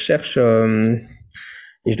qu'on les recherche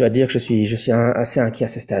et je dois dire que je suis assez inquiet à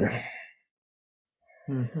ce stade.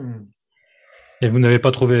 Mhm. Et vous n'avez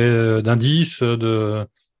pas trouvé d'indices, de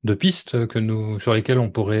pistes sur lesquelles on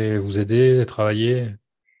pourrait vous aider, travailler?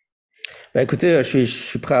 Bah écoutez, je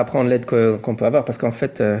suis prêt à prendre l'aide qu'on peut avoir parce qu'en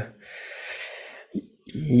fait,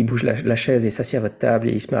 il bouge la chaise et s'assied à votre table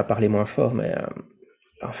et il se met à parler moins fort. Mais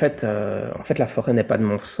en fait, la forêt n'est pas de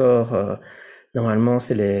mon ressort. Normalement,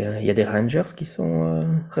 il y a des rangers qui sont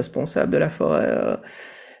responsables de la forêt.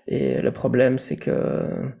 Et le problème, c'est que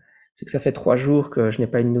ça fait 3 jours que je n'ai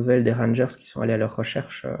pas eu de nouvelles des rangers qui sont allés à leur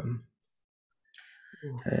recherche.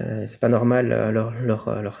 C'est pas normal.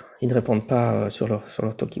 Ils ne répondent pas sur leur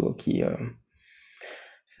talkie-walkie.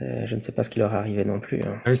 Je ne sais pas ce qui leur est arrivé non plus.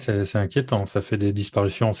 Hein. Ah oui, c'est inquiétant. Ça fait des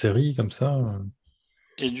disparitions en série comme ça.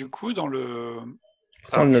 Et du coup,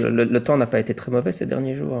 Pourtant, enfin, le temps n'a pas été très mauvais ces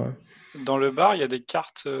derniers jours. Hein. dans le bar, il y a des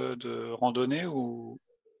cartes de randonnée où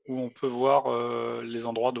on peut voir les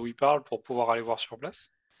endroits d'où ils parlent pour pouvoir aller voir sur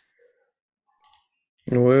place.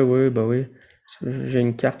 Oui, bah oui. J'ai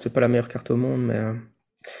une carte, c'est pas la meilleure carte au monde, mais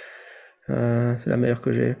c'est la meilleure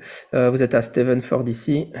que j'ai. Vous êtes à Stephenford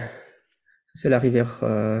ici. C'est la rivière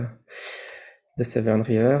de Severn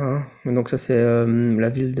River. Hein. Donc ça, c'est la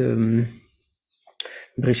ville de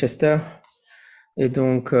Brichester. Et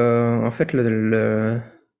donc, en fait, le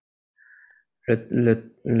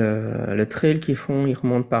trail qu'ils font, il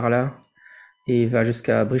remonte par là. Et il va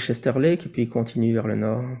jusqu'à Brichester Lake, et puis il continue vers le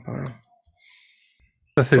nord. Par là.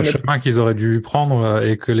 Ça, c'est le On est... chemin qu'ils auraient dû prendre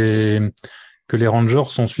et que les rangers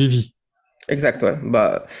sont suivis. Exact, ouais.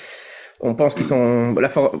 Bah, on pense qu'ils sont...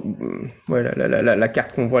 ouais, la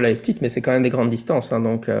carte qu'on voit là est petite, mais c'est quand même des grandes distances. Hein,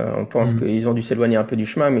 donc, on pense Mm. qu'ils ont dû s'éloigner un peu du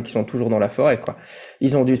chemin, mais qu'ils sont toujours dans la forêt, quoi.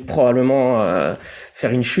 Ils ont dû probablement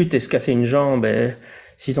faire une chute et se casser une jambe. Et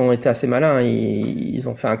s'ils ont été assez malins, ils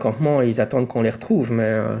ont fait un campement et ils attendent qu'on les retrouve.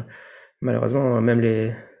 Mais malheureusement, même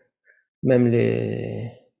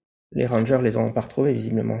les rangers les ont pas retrouvés,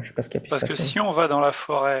 visiblement. Je sais pas ce qui a pu se Parce que passer. si on va dans la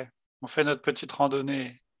forêt, on fait notre petite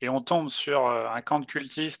randonnée et on tombe sur un camp de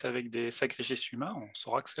cultistes avec des sacrifices humains, on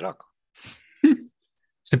saura que c'est là, quoi.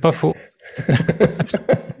 C'est pas faux.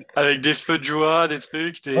 Avec des feux de joie, des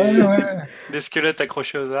trucs, des squelettes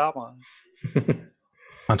accrochés aux arbres.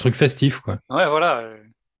 Un truc festif, quoi. Ouais, voilà.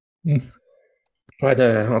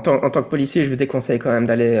 Ouais, en tant que policier, je vous déconseille quand même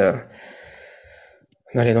d'aller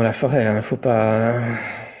dans la forêt. Hein. Faut pas.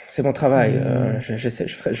 C'est mon travail. Je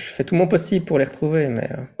fais tout mon possible pour les retrouver, mais.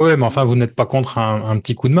 Ouais, mais enfin, vous n'êtes pas contre un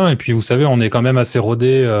petit coup de main. Et puis, vous savez, on est quand même assez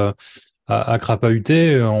rodé à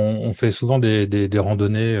crapahuter. On fait souvent des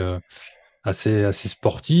randonnées assez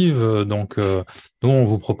sportives. Donc, nous, on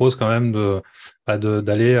vous propose quand même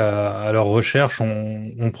d'aller à leur recherche.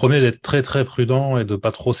 On promet d'être très, très prudent et de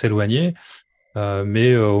pas trop s'éloigner.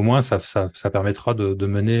 Mais au moins, ça permettra de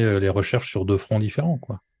mener les recherches sur 2 fronts différents,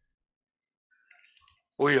 quoi.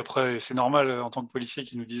 Oui, après, c'est normal en tant que policier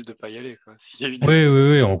qu'ils nous disent de pas y aller, quoi. S'il y a eu Oui,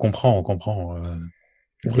 oui, oui, on comprend. Prudent.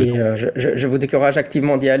 Je vous décourage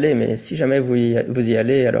activement d'y aller, mais si jamais vous y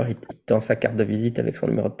allez, alors il te donne sa carte de visite avec son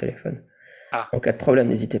numéro de téléphone. Ah. En cas de problème,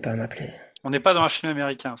 n'hésitez pas à m'appeler. On n'est pas dans un film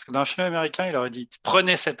américain, parce que dans un film américain, il aurait dit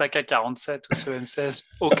prenez cet AK-47 ou ce M16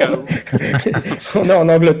 au cas où. On est en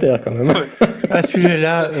Angleterre quand même. Ouais. À ce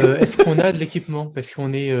sujet-là, est-ce qu'on a de l'équipement? Parce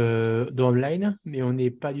qu'on est dans Homeline, mais on n'est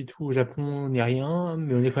pas du tout au Japon ni rien,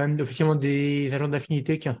 mais on est quand même officiellement des agents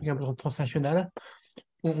d'affinité qui est un truc un peu transnational.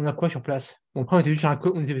 On a quoi sur place? Bon, après, on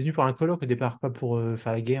était venu pour un colloque au départ, pas pour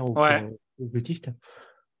faire la guerre ou pour Ouais. le blotiste.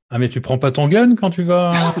 Ah, mais tu prends pas ton gun quand tu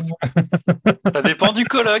vas Ça dépend du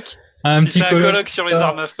colloque. à un Si petit c'est un colloque sur les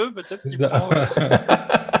armes à feu, peut-être qu'il prend.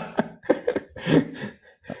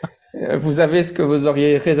 Vous avez ce que vous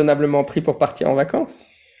auriez raisonnablement pris pour partir en vacances?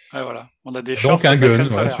 Ouais, voilà. On a des shorts Donc un avec la gun, crème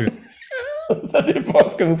voilà, solaire. Ça dépend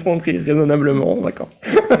ce que vous prendriez raisonnablement en vacances.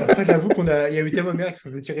 Après, j'avoue il y a eu tellement de merde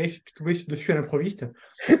que je tirais, je suis tombé dessus à l'improviste.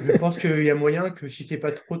 Je pense qu'il y a moyen que si c'est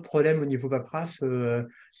pas trop de problème au niveau paperasse,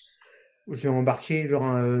 j'ai embarqué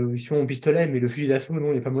sur mon pistolet, mais le fusil d'assaut, non,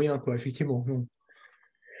 il n'y a pas moyen, quoi, effectivement. Non.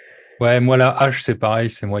 Ouais, moi la hache, c'est pareil,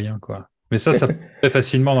 c'est moyen, quoi. Mais ça peut très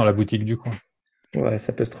facilement dans la boutique du coin. Ouais,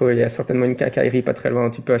 ça peut se trouver. Il y a certainement une quincaillerie pas très loin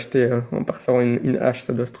où tu peux acheter en passant une hache,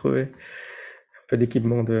 ça doit se trouver. Un peu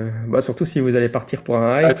d'équipement de. Bah, surtout si vous allez partir pour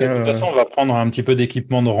un hike. De toute façon, on va prendre un petit peu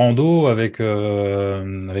d'équipement de rando avec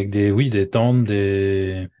des tentes,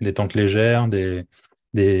 des tentes légères,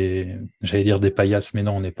 j'allais dire des paillasses, mais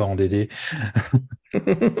non, on n'est pas en DD.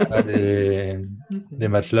 Voilà, des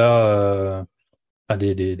matelas,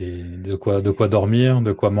 de quoi dormir,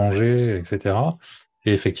 de quoi manger, etc.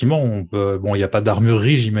 Et effectivement, bon, il n'y a pas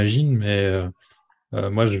d'armurerie, j'imagine, mais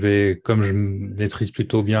moi, comme je maîtrise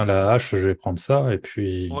plutôt bien la hache, je vais prendre ça, et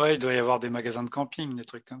puis, Ouais, il doit y avoir des magasins de camping, des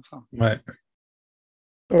trucs comme ça. ouais.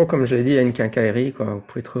 Oh, comme je l'ai dit, il y a une quincaillerie, quoi. Vous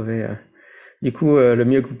pouvez trouver. Du coup, le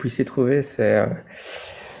mieux que vous puissiez trouver, c'est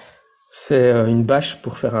une bâche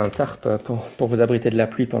pour faire un tarp, pour vous abriter de la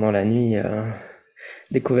pluie pendant la nuit.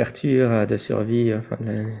 Des couvertures de survie, enfin,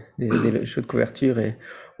 des choses de couverture. Et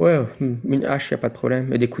ouais, une hache, il n'y a pas de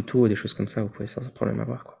problème. Et des couteaux, des choses comme ça, vous pouvez sans problème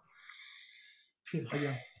avoir, quoi. C'est très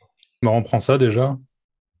bien. Bon, on prend ça déjà.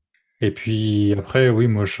 Et puis après, oui,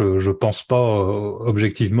 moi, je pense pas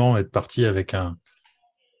objectivement être parti avec un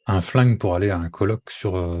flingue pour aller à un colloque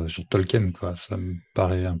sur Tolkien, quoi. Ça me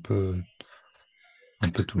paraît un peu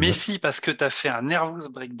tout Mais juste. si, parce que tu as fait un nervous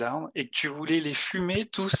breakdown et que tu voulais les fumer,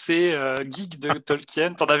 tous ces geeks de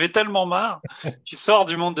Tolkien. T'en avais tellement marre. Tu sors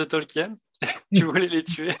du monde de Tolkien, tu voulais les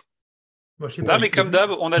tuer. Moi, je sais Non, pas, mais comme d'hab,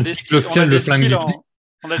 on a des Le skills, fiel, le flingue du flic.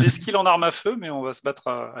 on a des skills en armes à feu, mais on va se battre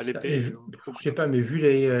à l'épée. mais et au je sais couteau. pas, mais vu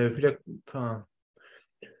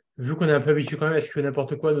qu'on est un peu habitué quand même à ce que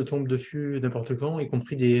n'importe quoi nous tombe dessus n'importe quand, y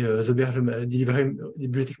compris des auberges, des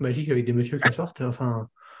bibliothèques magiques avec des messieurs qui sortent, enfin,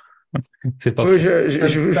 C'est pas Oui, faux.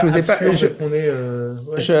 je vous ai pas. absurde qu'on est.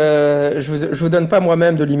 Ouais. Je vous donne pas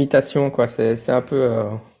moi-même de limitation, quoi. C'est un peu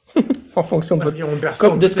en fonction de Enfin, je veux dire, mon perso,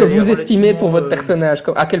 en de plus, ce que elle est vous estimez pour relativement, votre personnage,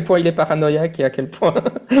 à quel point il est paranoïaque et à quel point.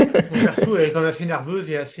 mon perso, elle est quand même assez nerveuse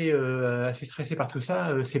et assez stressée par tout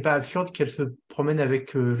ça. C'est pas absurde qu'elle se promène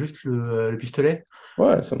avec juste le pistolet.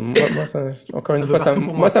 Ouais, encore une Un peu fois, partout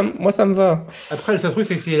pour moi. moi, ça me va. Après, le seul truc,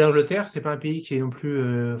 c'est que c'est l'Angleterre, c'est pas un pays qui est non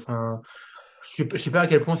plus. Enfin, je sais pas à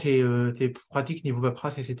quel point c'est pratique niveau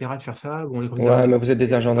paperasse, etc. de faire ça. Bon, les Ouais, mais amendements, vous êtes des je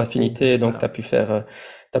sais agents pas trop. d'affinité, donc Voilà.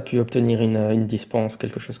 t'as pu obtenir une dispense,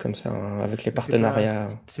 quelque chose comme ça, hein, avec les Mais partenariats.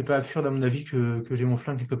 c'est pas absurde, à mon avis, que j'ai mon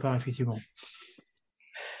flingue quelque part, effectivement.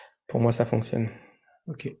 Pour moi, ça fonctionne.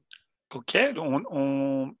 Ok. Ok,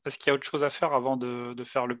 est-ce qu'il y a autre chose à faire avant de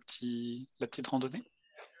faire la petite randonnée?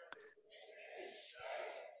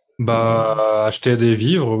 Bah, acheter des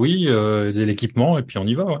vivres, oui, de l'équipement, et puis on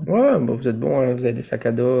y va, ouais. Ouais, bon, vous êtes bon, hein, vous avez des sacs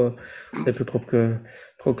à dos, vous avez pu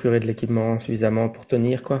procurer de l'équipement suffisamment pour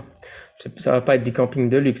tenir, quoi. Ça va pas être du camping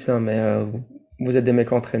de luxe, hein, mais vous êtes des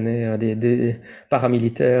mecs entraînés, des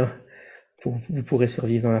paramilitaires, vous pourrez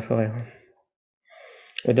survivre dans la forêt.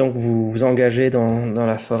 Et donc vous vous engagez dans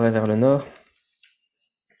la forêt vers le nord.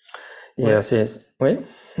 Et Ouais. oui,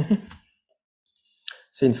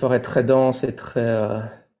 c'est une forêt très dense et très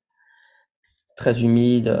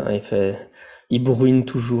humide. Il bruine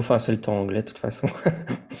toujours. Enfin, c'est le temps anglais de toute façon.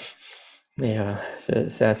 Et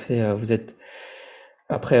c'est assez. Vous êtes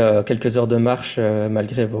après quelques heures de marche,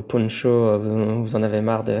 malgré vos ponchos, vous en avez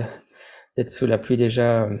marre d'être sous la pluie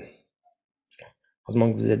déjà.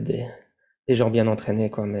 Heureusement que vous êtes des gens bien entraînés,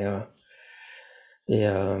 quoi. Mais et,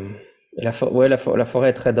 euh, et la forêt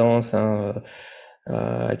est très dense, hein,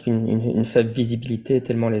 avec une faible visibilité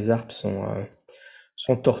tellement les arbres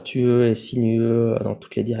sont tortueux et sinueux dans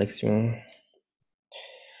toutes les directions.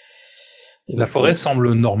 Et La vous forêt pourrez,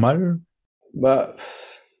 semble normale. bah,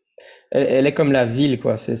 elle est comme la ville,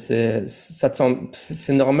 quoi. Ça te semble,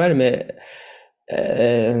 c'est normal, mais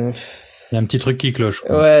euh, Il y a un petit truc qui cloche,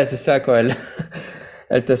 quoi. ouais, c'est ça, quoi.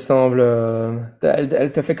 Elle te semble,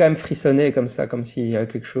 elle te fait quand même frissonner comme ça, comme s'il y a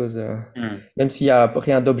quelque chose, même s'il y a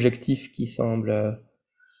rien d'objectif qui semble,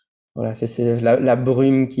 voilà, c'est la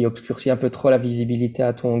brume qui obscurcit un peu trop la visibilité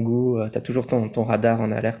à ton goût. T'as toujours ton radar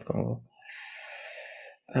en alerte, quoi.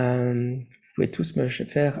 Vous pouvez tous me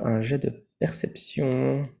faire un jet de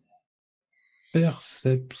perception.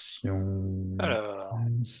 Perception. Alors,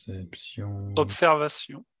 Perception.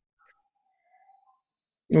 observation.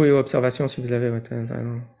 Oui, observation si vous avez. Ouais, t'as raison.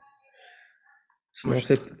 Moi, Sinon,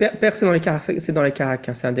 j'ai c'est dans les caracs, c'est dans les caracs,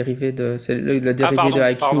 hein, c'est un dérivé c'est le dérivé de pardon,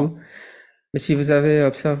 IQ. pardon. Mais si vous avez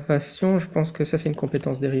observation, je pense que ça c'est une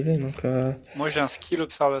compétence dérivée. Donc, Moi, j'ai un skill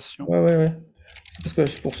observation. ouais. C'est parce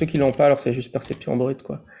que pour ceux qui l'ont pas, alors c'est juste perception brute,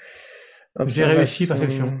 quoi. J'ai réussi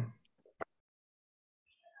perception.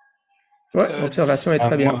 Observation. Ouais, observation 10. est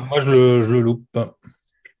très bien. Moi, je le loupe.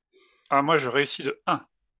 Ah, moi, je réussis de 1.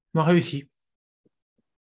 On a réussi.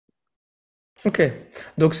 Ok.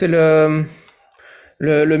 Donc c'est le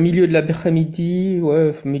milieu de l'après-midi,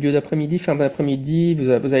 ouais, milieu d'après-midi, fin d'après-midi. Vous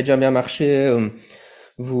avez déjà bien marché.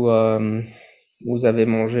 Vous, euh, vous avez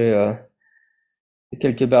mangé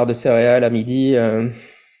quelques barres de céréales à midi.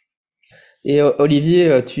 Et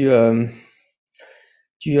Olivier, tu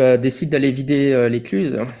décides d'aller vider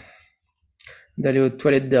l'écluse, d'aller aux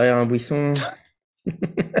toilettes derrière un buisson.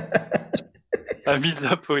 Ami de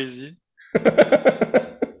la poésie.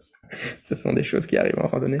 Ce sont des choses qui arrivent en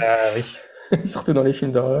randonnée, Ah oui. surtout dans les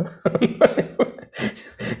films d'horreur.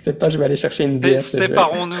 C'est pas je vais aller chercher une bière, c'est je vais...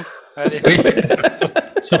 Séparons-nous. Allez, Oui,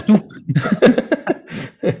 surtout.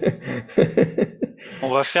 on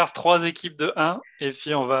va faire 3 équipes de 1 et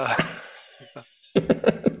puis on va.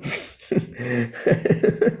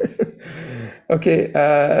 Ok, ouais,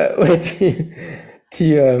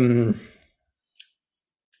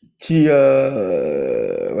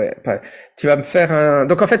 ouais, tu vas me faire un.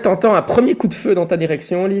 Donc en fait, t'entends un premier coup de feu dans ta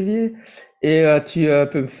direction, Olivier, et tu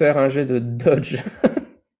peux me faire un jet de dodge.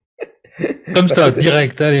 Comme Parce que ça,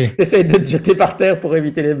 direct, allez. t'essayes de te jeter par terre pour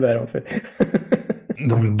éviter les balles, en fait.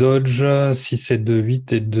 Donc dodge, si c'est de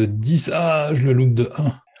 8 et de 10, ah, je le loupe de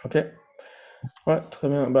 1. Ok. Ouais, très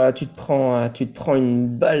bien. Bah, tu te prends une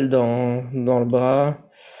balle dans le bras.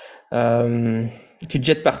 Tu te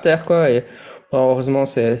jettes par terre, quoi. Et bon, heureusement,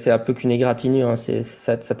 c'est un peu qu'une égratignure, hein,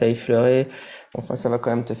 ça t'a effleuré. Enfin, ça va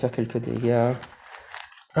quand même te faire quelques dégâts.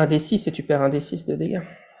 Un d 6 et tu perds un d 6 de dégâts.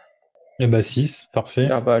 Et bah 6, parfait.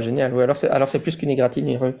 Ah bah génial. Ouais, alors c'est plus qu'une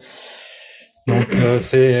égratignure. Donc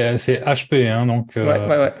c'est HP, hein, donc,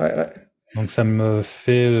 Ouais. donc ça me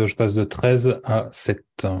fait, je passe de 13 à 7.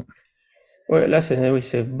 Ouais, là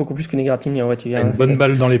c'est beaucoup plus qu'une égratignure. Ouais, Une bonne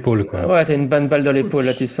balle dans l'épaule, quoi. Ouais, t'as une bonne balle dans l'épaule.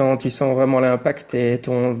 Là, tu sens vraiment l'impact et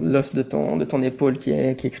l'os de ton épaule qui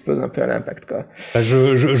explose un peu à l'impact, quoi. Bah,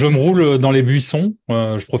 je me roule dans les buissons,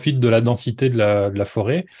 je profite de la densité de la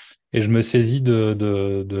forêt et je me saisis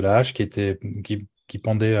de la hache qui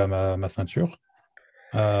pendait à ma ceinture,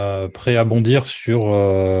 prêt à bondir sur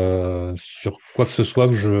quoi que ce soit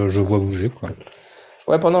que je vois bouger, quoi.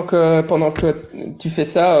 Ouais, pendant que tu fais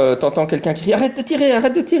ça, t'entends quelqu'un qui crie arrête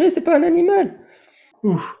de tirer, c'est pas un animal.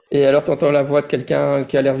 Ouf. Et alors t'entends la voix de quelqu'un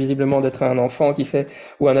qui a l'air visiblement d'être un enfant qui fait,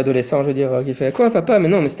 ou un adolescent, je veux dire, qui fait quoi, papa? Mais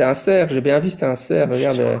non, mais c'était un cerf, j'ai bien vu, c'était un cerf,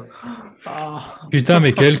 regarde. Ah. Putain,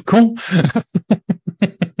 mais quel con!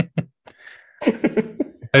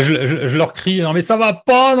 Je leur crie, non mais ça va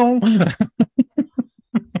pas, non?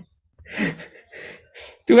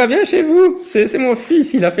 Tout va bien chez vous? C'est mon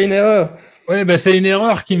fils, il a fait une erreur. Ouais, ben c'est une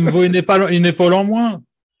erreur qui me vaut une épaule en moins.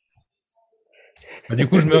 Bah, du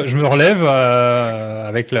coup, je me relève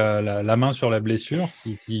avec la main sur la blessure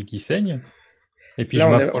qui saigne. Et puis,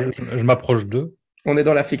 Là, je m'approche d'eux. On est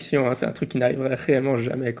dans la fiction, hein, c'est un truc qui n'arriverait réellement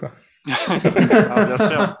jamais, quoi. Ah, bien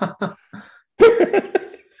sûr.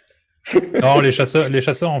 Non, les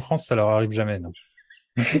chasseurs en France, ça leur arrive jamais. Non,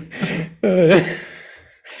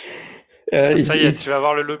 Euh, Ça y est, tu vas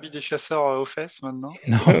avoir le lobby des chasseurs aux fesses maintenant.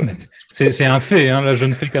 non, mais c'est un fait. Hein. Là, je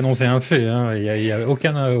ne fais qu'annoncer un fait. Hein. Il y a Ouais,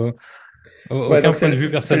 aucun donc point de vue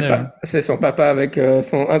personnel. Hein. c'est son papa avec un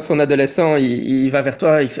de son adolescent, il va vers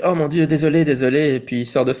toi, il fait oh mon Dieu, désolé, désolé, et puis il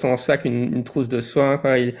sort de son sac une trousse de soins,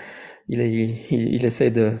 quoi. Il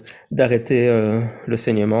essaie d'arrêter le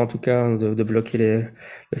saignement, en tout cas, de bloquer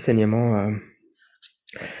le saignement.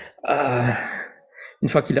 Ah, une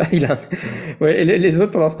fois ouais, et les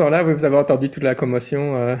autres pendant ce temps-là, vous avez entendu toute la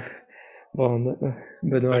commotion. Bon,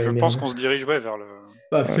 Benoît Je et pense Myriam. qu'on se dirige vers le.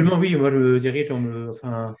 Bah, absolument, oui, moi je me dirige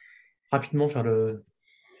enfin, rapidement vers la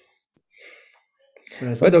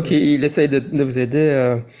Ouais, zone, donc quoi. il essaye de vous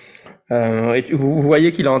aider. Vous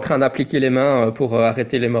voyez qu'il est en train d'appliquer les mains pour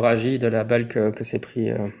arrêter l'hémorragie de la balle que s'est pris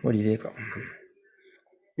Olivier, quoi.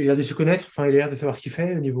 Il a l'air de se connaître, enfin, il a l'air de savoir ce qu'il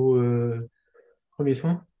fait au niveau premier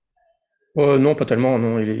soin. Non, pas tellement,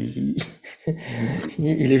 non. Il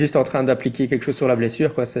est juste en train d'appliquer quelque chose sur la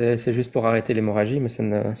blessure, quoi. C'est juste pour arrêter l'hémorragie, mais ça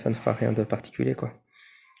ne fera rien de particulier, quoi.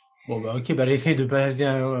 Bon, bah, ok, bah, j'essaye de passer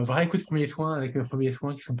un vrai coup de premier soin avec mes premiers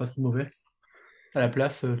soins qui sont pas trop mauvais. À la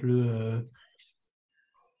place, je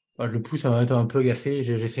le pousse à être un peu agacé,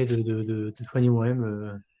 j'essaie de soigner moi-même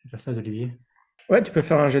le personnage d'Olivier. Ouais, tu peux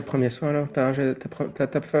faire un jet de premier soin, alors. T'as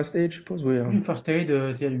ta first aid, je suppose, oui, hein. Une first aid,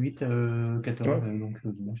 TL8, 14, Ouais. donc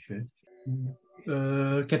bon, je fais.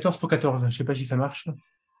 14 pour 14, je sais pas si ça marche.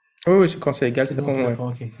 Oui, oui, quand c'est égal, C'est c'est bon, ok, bon, ouais. d'accord,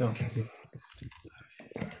 ok, ça marche. Ok.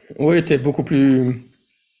 Oui, t'es beaucoup plus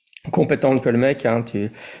compétente que le mec, hein. De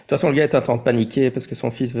toute façon, le gars est en train de paniquer parce que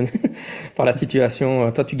son fils venait par la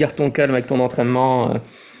situation. Toi, tu gardes ton calme avec ton entraînement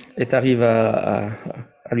et t'arrives à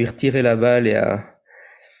lui retirer la balle et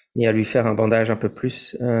à lui faire un bandage un peu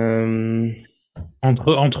plus.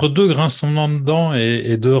 Entre deux grincements de dents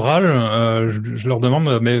et deux râles, je leur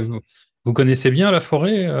demande, mais vous connaissez bien la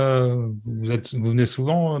forêt vous venez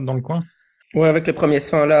souvent dans le coin? Ouais, avec les premiers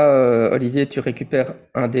soins là, Olivier, tu récupères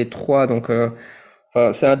un des trois, donc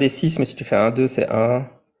enfin, c'est un des six, mais si tu fais un 2 c'est un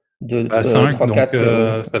 2 Bah, 5, 3 donc 4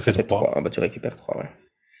 c'est ça ça fait fait 3. 3. Ah, bah, tu récupères 3, ouais.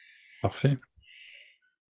 Parfait.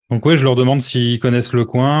 Donc oui, je leur demande s'ils connaissent le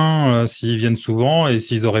coin, s'ils viennent souvent et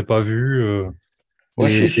s'ils n'auraient pas vu Ouais,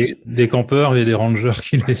 des campeurs et des rangers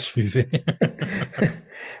qui les suivaient.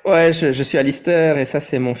 ouais, je suis Alistair et ça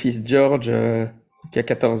c'est mon fils George qui a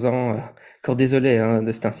 14 ans. Encore désolé hein,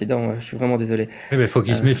 de cet incident, je suis vraiment désolé. Eh ben, faut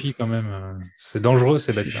qu'ils se Euh, méfient quand même. C'est dangereux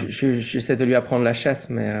ces bêtes-là. J'essaie de lui apprendre la chasse,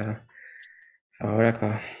 mais enfin, voilà quoi.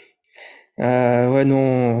 Ouais,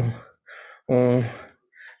 non, on,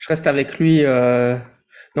 je reste avec lui.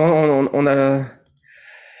 Non, on a.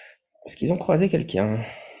 Est-ce qu'ils ont croisé quelqu'un?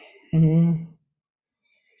 Mhm.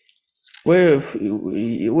 Ouais,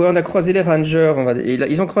 ouais, on a croisé les rangers.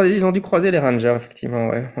 Ils ont dû croiser les rangers, effectivement.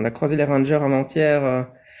 Ouais, on a croisé les rangers avant-hier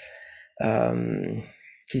euh,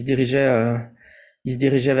 qui se dirigeaient, ils se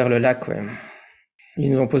dirigeaient vers le lac. Ouais.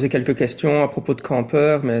 Ils nous ont posé quelques questions à propos de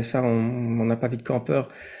campeurs, mais ça, on n'a pas vu de campeurs.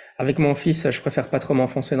 Avec mon fils, je préfère pas trop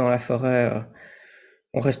m'enfoncer dans la forêt.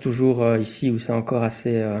 On reste toujours ici où c'est encore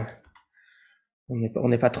assez. On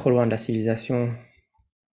n'est pas trop loin de la civilisation.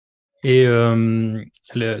 Et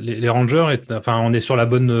les rangers, enfin, on est sur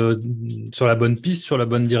sur la bonne piste, sur la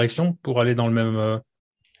bonne direction pour aller dans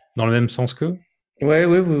le même sens qu'eux. Ouais,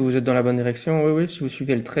 oui, vous êtes dans la bonne direction. Oui, oui, si vous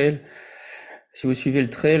suivez le trail. Si vous suivez le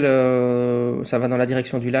trail, ça va dans la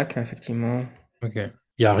direction du lac, hein, effectivement. Ok.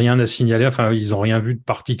 Il n'y a rien à signaler. Enfin, ils n'ont rien vu de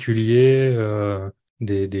particulier.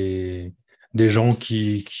 Des, des gens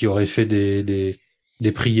qui auraient fait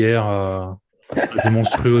des prières à des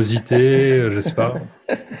monstruosités, je sais pas.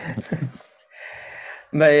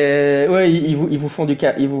 Mais ouais, ils vous font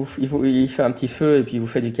il fait un petit feu et puis il vous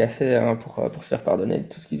fait du café hein, pour se faire pardonner de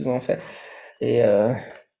tout ce qu'ils vous ont fait. Et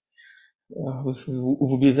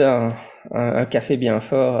vous buvez un café bien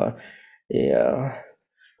fort et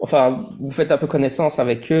enfin vous faites un peu connaissance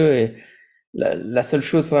avec eux et la seule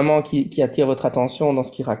chose vraiment qui attire votre attention dans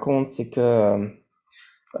ce qu'ils racontent, c'est que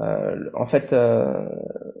en fait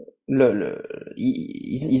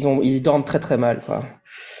ils dorment très très mal quoi.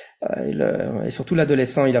 Et surtout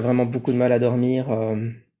l'adolescent, il a vraiment beaucoup de mal à dormir.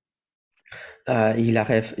 Il a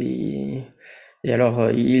rêve. Et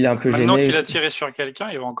alors, il est un peu Maintenant gêné. qu'il a tiré sur quelqu'un,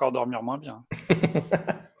 il va encore dormir moins bien.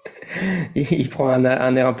 Il prend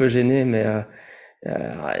un air un peu gêné, mais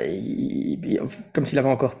comme s'il avait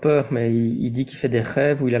encore peur, mais il dit qu'il fait des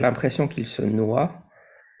rêves où il a l'impression qu'il se noie.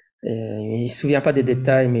 Et, il se souvient pas des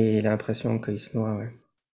détails, mais il a l'impression qu'il se noie. Ouais.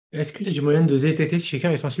 Est-ce que j'ai moyen de détecter si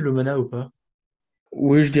quelqu'un est sensible au mana ou pas?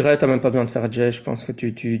 Oui, je dirais, t'as même pas besoin de faire jet. Je pense que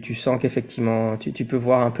tu sens qu'effectivement, tu peux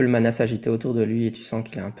voir un peu le mana s'agiter autour de lui et tu sens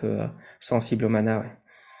qu'il est un peu sensible au mana. Ouais.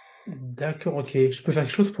 D'accord, ok. Je peux faire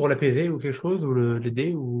quelque chose pour l'apaiser ou quelque chose, ou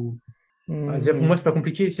l'aider, ou... Ah, déjà, pour moi, Hmm. c'est pas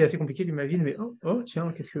compliqué, c'est assez compliqué, j'imagine, mais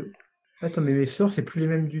tiens, qu'est-ce que... Attends, mais mes sorts, c'est plus les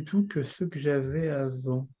mêmes du tout que ceux que j'avais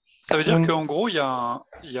avant. Ça veut dire Hmm. qu'en gros, il y a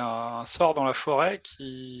un sort dans la forêt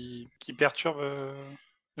qui perturbe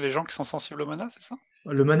les gens qui sont sensibles au mana, c'est ça?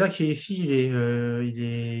 Le mana qui est ici, il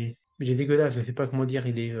est dégueulasse, je sais pas comment dire,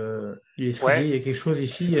 il est souillé, Ouais, il y a quelque chose C'est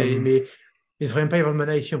ici, comme. mais il ne devrait même pas y avoir de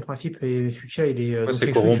mana ici en principe, et celui qu'il y a, Ouais, donc c'est il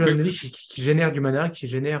y a celui que corrompu. ennemie qui génère du mana, qui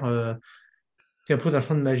impose un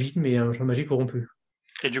champ de magie, mais un champ de magie corrompu.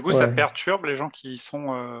 et du coup, ça Ouais. perturbe les gens qui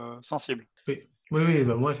sont sensibles. Oui, oui, oui,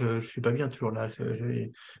 bah moi je suis pas bien toujours là.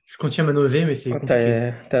 Je contiens ma nausée, mais c'est Ah,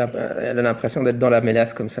 compliqué. elle a l'impression d'être dans la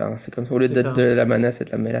mélasse comme ça. Hein. C'est comme au lieu C'est d'être de ça. la mana, c'est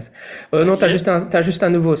de la mélasse. Ah, Non, t'as juste un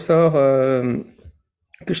nouveau sort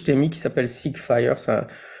que je t'ai mis qui s'appelle Seek Fire. Ça,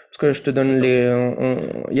 parce que je te donne il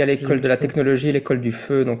y a J'ai l'école le de la feu. technologie, et l'école du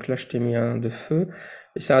feu. Donc là, je t'ai mis un de feu.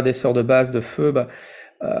 Et c'est un des sorts de base de feu. Bah,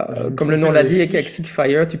 J'ai mis le comme feu le nom que dans l'a les dit, et qu'avec fiches. Seek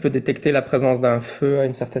Fire, tu peux détecter la présence d'un feu à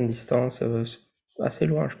une certaine distance, assez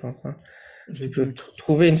loin, je pense. Hein. J'ai Tu peux du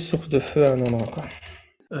trouver une source de feu à un endroit, quoi.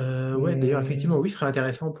 Ouais, d'ailleurs, Hmm. effectivement, oui, ce serait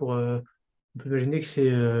intéressant pour. On peut imaginer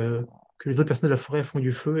que les autres personnes de la forêt font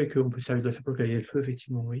du feu et qu'on peut servir de ça pour localiser le feu,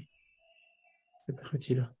 effectivement, oui. Ça peut être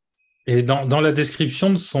utile. Et dans la description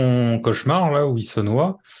de son cauchemar, là où il se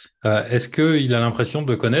noie, est-ce qu'il a l'impression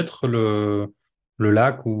de connaître le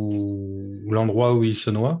lac ou l'endroit où il se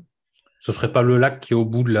noie? Ce serait pas le lac qui est au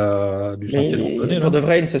bout du sentier de Mais randonnée, pour là? de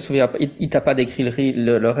vrai, il ne se souvient pas. Il t'a pas décrit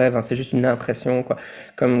le rêve, hein, c'est juste une impression, quoi.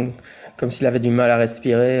 Comme, comme s'il avait du mal à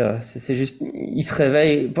respirer. C'est juste, il se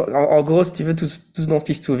réveille. En gros, si tu veux, tout ce dont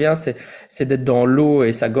il se souvient, c'est d'être dans l'eau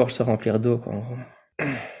et sa gorge se remplir d'eau, quoi. En gros.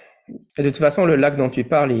 Et de toute façon, le lac dont tu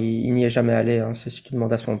parles, il n'y est jamais allé. Hein. Si tu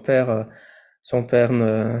demandes à son père,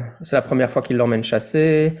 c'est la première fois qu'il l'emmène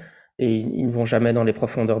chasser et ils ne vont jamais dans les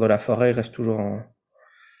profondeurs de la forêt. Ils restent toujours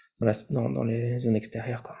dans les zones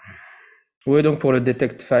extérieures, quoi. Oui, donc pour le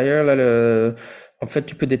Detect Fire, là, en fait,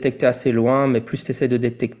 tu peux détecter assez loin, mais plus tu essaies de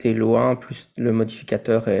détecter loin, plus le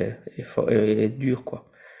modificateur est dur, quoi.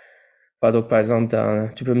 Enfin, donc, par exemple,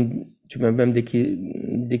 tu peux même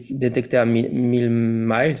détecter à 1000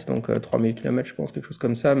 miles, donc 3000 km, je pense, quelque chose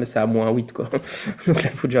comme ça, mais c'est à -8, quoi. Donc là,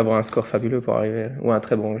 il faut déjà avoir un score fabuleux pour arriver, ou un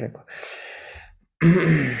très bon jet, quoi.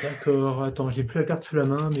 D'accord, attends, j'ai plus la carte sous la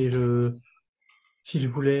main, mais si je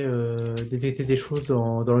voulais détecter des choses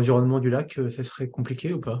dans l'environnement du lac, ça serait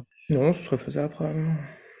compliqué ou pas? Non, ce serait faisable, probablement.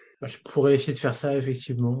 Bah, je pourrais essayer de faire ça,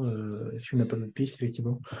 effectivement, si on n'a pas d'autre piste,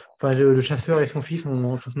 effectivement. Enfin, le chasseur et son fils,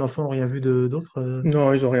 son enfant, n'ont rien vu d'autre.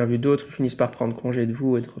 Non, ils ont rien vu d'autre, ils finissent par prendre congé de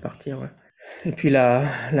vous et de repartir, ouais. Et puis la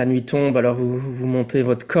nuit tombe, alors vous montez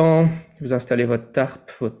votre camp, vous installez votre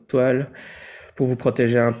tarpe, votre toile, pour vous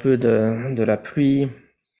protéger un peu de la pluie.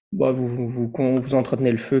 Bon, vous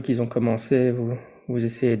entretenez le feu qu'ils ont commencé, vous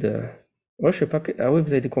essayez de... Ouais, je sais pas... Ah oui,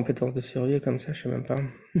 vous avez des compétences de survie comme ça, je sais même pas.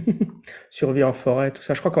 Survie en forêt, tout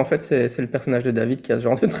ça. Je crois qu'en fait, c'est le personnage de David qui a ce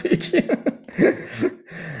genre de truc.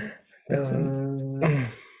 Personne. Euh,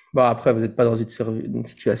 Bon, après, vous n'êtes pas dans une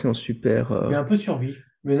situation super... il y a un peu de survie,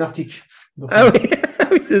 mais en Arctique. Donc Ah non. oui, ah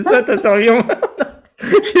oui, c'est ça, ta survie en...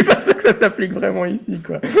 Je suis pas sûr que ça s'applique vraiment ici,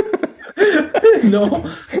 quoi. Non.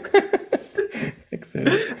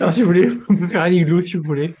 Excellent. Alors, si vous voulez, on peut faire un igloo si vous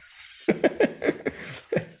voulez.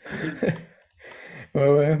 Ouais,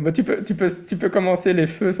 ouais. Bah, tu peux commencer les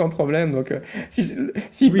feux sans problème. Donc, s'il Oui,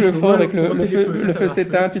 je pleut peux fort et que commencer des feux, le ça feu marche, oui.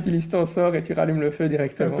 s'éteint, tu utilises ton sort et tu rallumes le feu Un coup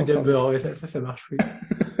directement. d'Amber, ouais, ça marche, oui.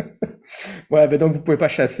 Ouais, bah donc vous pouvez pas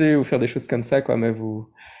chasser ou faire des choses comme ça, quoi, mais vous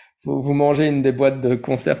mangez une des boîtes de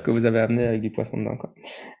conserve que vous avez amenées avec du poisson dedans, quoi.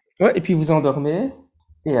 Ouais, et puis vous endormez.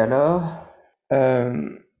 Et alors, euh,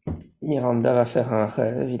 Miranda va faire un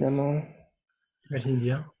rêve, évidemment. J'imagine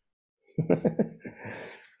bien.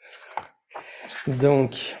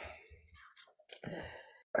 Donc,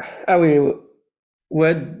 ah oui,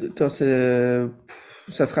 ouais, attends,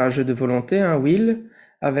 ça sera un jeu de volonté, un will,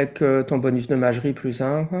 avec ton bonus de magerie plus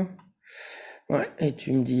un, quoi. Ouais, et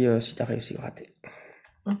tu me dis si t'as réussi ou raté.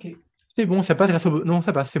 Ok. C'est bon, ça passe grâce au... Non,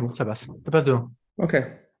 ça passe, c'est bon, ça passe. Ça passe de 1. Ok.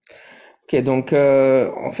 Ok, donc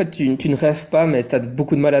en fait, tu ne rêves pas, mais t'as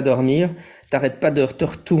beaucoup de mal à dormir. T'arrêtes pas de te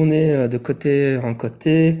retourner de côté en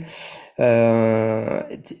côté.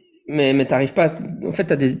 Mais t'arrives pas. En fait,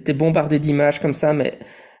 t'es bombardé d'images comme ça,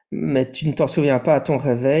 mais tu ne t'en souviens pas à ton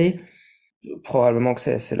réveil. Probablement que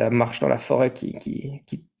c'est la marche dans la forêt qui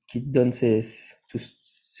te donne ces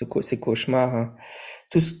cauchemars. Hein.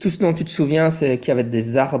 Tout ce dont tu te souviens, c'est qu'il y avait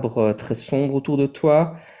des arbres très sombres autour de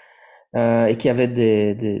toi. et qu'il y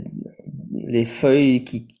avait les feuilles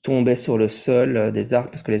qui tombaient sur le sol des arbres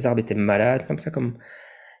parce que les arbres étaient malades, comme ça, comme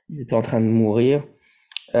ils étaient en train de mourir.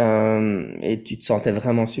 Et tu te sentais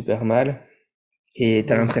vraiment super mal. Et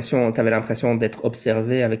t'avais l'impression d'être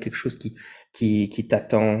observé avec quelque chose qui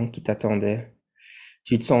t'attendait.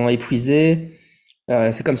 Tu te sens épuisé.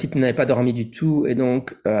 C'est comme si tu n'avais pas dormi du tout. Et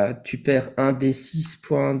donc, tu perds un des 6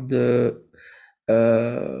 points de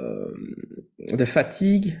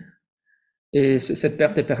fatigue. Et cette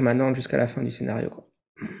perte est permanente jusqu'à la fin du scénario, quoi.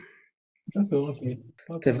 D'accord, ok.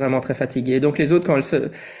 T'es vraiment très fatigué. Donc les autres,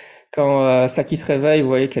 quand Saki se réveille, vous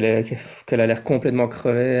voyez qu'elle a l'air complètement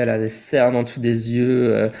crevée, elle a des cernes en dessous des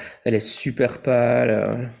yeux, elle est super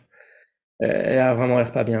pâle, elle a vraiment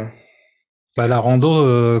l'air pas bien. Bah, la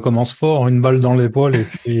rando commence fort, une balle dans l'épaule et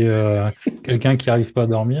puis quelqu'un qui arrive pas à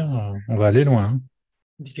dormir, on va aller loin. Hein.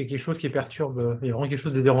 Il y a quelque chose qui perturbe, il y a vraiment quelque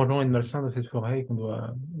chose de dérangeant et de malsain dans cette forêt et on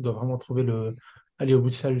doit vraiment aller au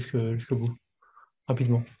bout de ça jusqu'au bout,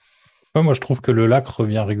 rapidement. Ouais, moi, je trouve que le lac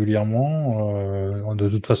revient régulièrement. De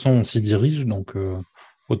toute façon, on s'y dirige, donc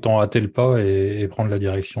autant hâter le pas et prendre la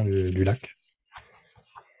direction du lac.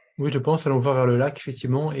 Oui, je pense, allons voir vers le lac,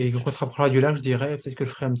 effectivement, et quand on se rapprochera du lac, je dirais, peut-être que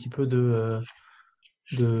je ferai un petit peu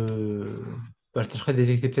je tâcherai de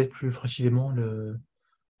détecter peut-être plus précisément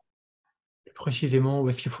où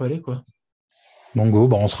est-ce qu'il faut aller, quoi. Donc, go,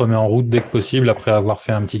 bah, on se remet en route dès que possible, après avoir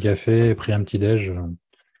fait un petit café et pris un petit déj.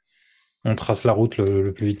 On trace la route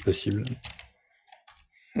le plus vite possible.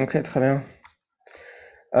 Ok, très bien.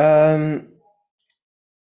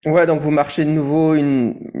 Ouais, donc vous marchez de nouveau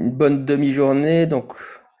une bonne demi-journée,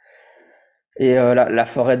 et la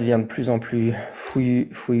forêt devient de plus en plus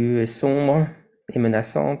fouillue et sombre et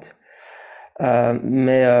menaçante.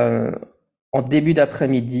 Mais en début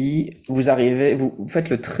d'après-midi, vous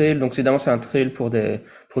faites le trail. Donc évidemment c'est un trail pour des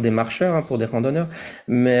marcheurs, hein, pour des randonneurs,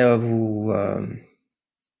 mais vous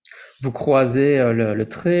croisez le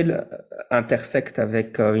trail intersecte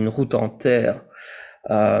avec une route en terre.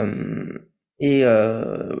 Euh, et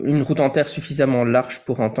une route en terre suffisamment large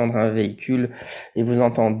pour entendre un véhicule, et vous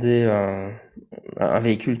entendez un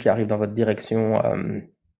véhicule qui arrive dans votre direction.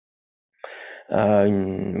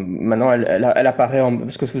 Maintenant, elle apparaît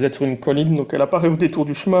parce que vous êtes sur une colline, donc elle apparaît au détour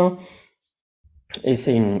du chemin, et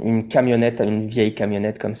c'est une camionnette, une vieille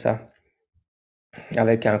camionnette comme ça,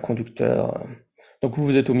 avec un conducteur. Donc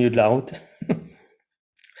vous êtes au milieu de la route,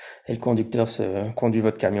 et le conducteur conduit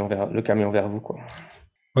le camion vers vous, quoi.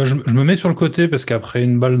 Ouais, je me mets sur le côté parce qu'après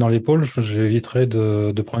une balle dans l'épaule, j'éviterai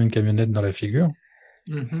de prendre une camionnette dans la figure.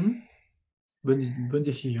 Mhm. Bonne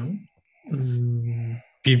décision. Hum.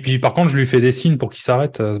 Puis par contre, je lui fais des signes pour qu'il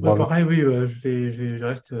s'arrête, ce Ouais, brave. pareil, oui, je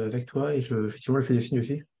reste avec toi et effectivement, je fais des signes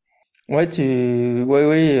aussi. Ouais, ouais,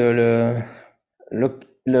 oui,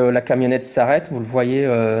 la camionnette s'arrête, vous le voyez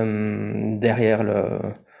derrière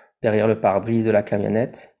le pare-brise de la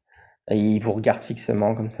camionnette, et il vous regarde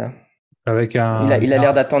fixement comme ça. Avec Il a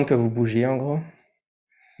l'air d'attendre que vous bougiez, en gros.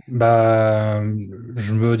 bah,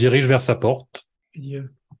 je me dirige vers sa porte.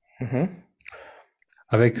 Mhm.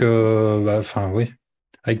 Avec, enfin, oui,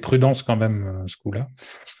 avec prudence quand même, ce coup-là.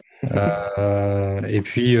 Et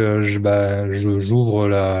puis, j'ouvre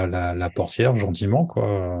la portière gentiment,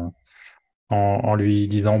 quoi, en lui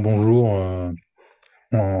disant bonjour.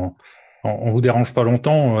 On vous dérange pas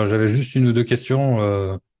longtemps. J'avais juste une ou deux questions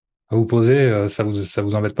à vous poser. Ça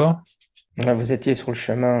vous embête pas? Ouais, vous étiez sur le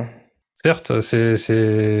chemin. Certes,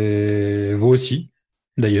 c'est vous aussi,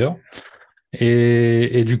 d'ailleurs.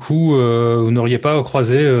 Et du coup, vous n'auriez pas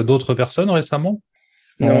croisé d'autres personnes récemment?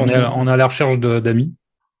 Non, On est à la recherche d'amis.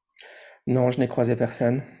 non, je n'ai croisé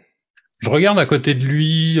personne. Je regarde à côté de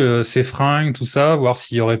lui, ses fringues, tout ça, voir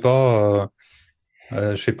s'il y aurait pas,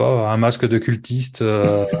 je sais pas, un masque de cultiste,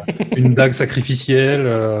 une dague sacrificielle,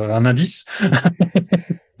 un indice.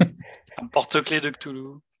 Un porte-clés de Cthulhu.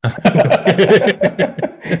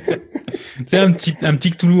 C'est un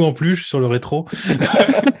petit Cthulhu en plus sur le rétro.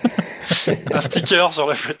 Un sticker sur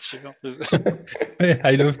la voiture.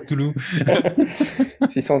 I love Cthulhu.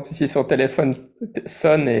 Si son téléphone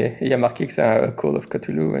sonne et il y a marqué que c'est un Call of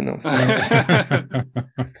Cthulhu, ouais, non.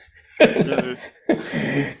 Bien vu.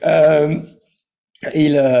 Euh,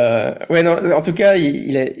 ouais, non, en tout cas,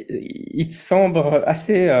 il te semble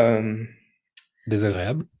assez,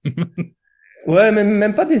 Désagréable. ouais,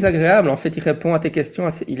 même pas désagréable. En fait, il répond à tes questions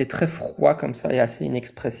il est très froid comme ça et assez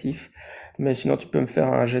inexpressif. Mais sinon, tu peux me faire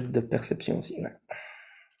un jet de perception aussi. Ouais.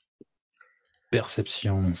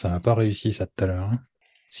 Perception, ça n'a pas réussi ça tout à l'heure. Hein.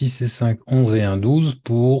 6 et 5, 11 et 1, 12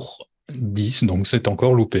 pour 10, donc c'est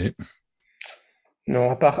encore loupé. Non,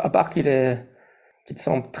 à part qu'il te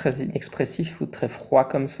semble très inexpressif ou très froid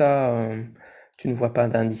comme ça, Tu ne vois pas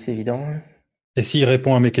d'indice évident. Et s'il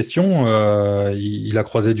répond à mes questions, il a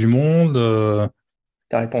croisé du monde,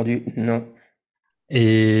 Tu as répondu non.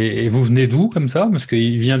 et vous venez d'où comme ça? Parce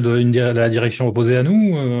qu'il vient de la direction opposée à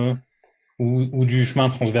nous, ou du chemin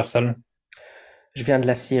transversal? Je viens de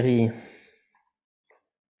la Syrie.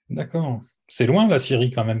 D'accord. C'est loin la Syrie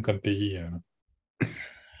quand même comme pays.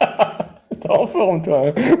 T'es en forme, toi.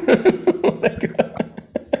 Hein. D'accord.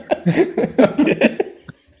 Ok.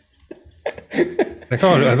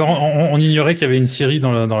 D'accord. On ignorait qu'il y avait une Syrie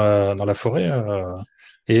dans la forêt.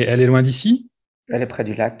 Et elle est loin d'ici? Elle est près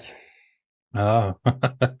du lac. Ah,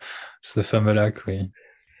 ce fameux lac, oui.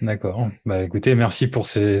 D'accord. Bah écoutez, merci pour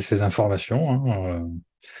ces informations. Hein.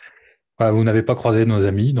 Bah, vous n'avez pas croisé nos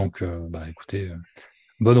amis, donc bah écoutez,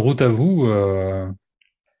 bonne route à vous.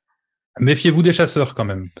 Méfiez-vous des chasseurs quand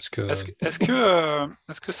même, parce que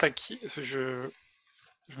Est-ce que Saki,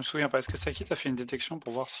 je me souviens pas, est-ce que Saki t'a fait une détection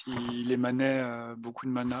pour voir s'il émanait beaucoup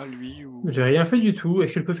de mana, lui, ou J'ai rien fait du tout.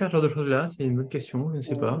 Est-ce qu'elle peut faire ce genre de choses-là? C'est une bonne question, je ne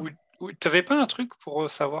sais pas. T'avais pas un truc pour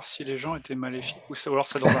savoir si les gens étaient maléfiques, ou alors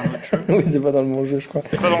c'est dans un autre jeu? Oui, c'est pas dans le bon jeu, je crois.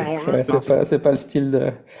 C'est pas dans le bon jeu? Ouais, c'est pas le style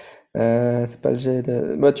de. C'est pas le jet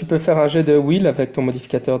de. Bah, tu peux faire un jet de will avec ton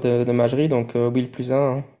modificateur de magerie, donc will plus 1.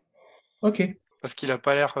 Hein. Ok, Parce qu'il a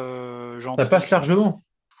pas l'air ça gentil. passe largement.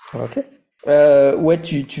 Ok. Ouais,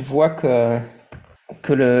 tu vois que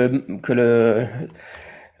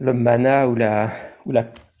le mana ou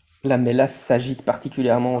la mélasse s'agite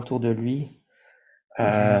particulièrement autour de lui,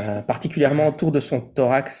 particulièrement autour de son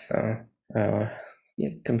thorax. Hein.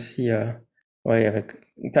 Comme si, ouais,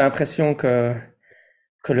 t'as l'impression que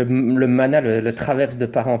le mana le traverse de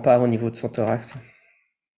part en part au niveau de son thorax.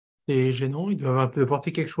 C'est gênant, il doit avoir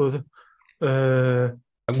porter quelque chose. Euh,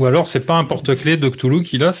 ou alors c'est pas un porte-clés de Cthulhu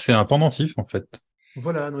qu'il a, c'est un pendentif en fait.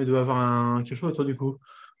 voilà, non, il doit avoir quelque chose autour du cou.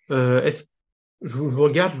 Est-ce je vous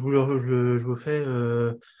regarde, je vous fais.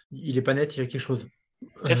 Il est pas net, il y a quelque chose.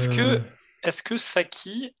 Euh, Est-ce que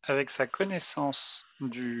Saki, avec sa connaissance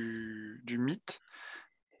du mythe,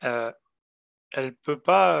 elle peut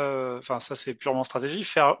pas, enfin ça c'est purement stratégie,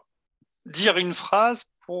 dire une phrase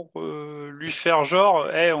pour lui faire genre,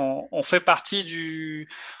 hey, on fait partie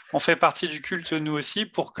on fait partie du culte nous aussi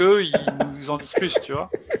pour qu'il nous en dise plus, tu vois?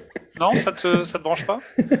 Non, ça te branche pas?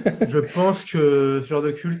 je pense que ce genre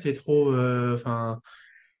de culte est trop.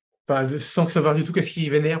 Sans que savoir du tout qu'est-ce qui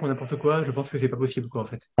vénère ou n'importe quoi, je pense que c'est pas possible, quoi, en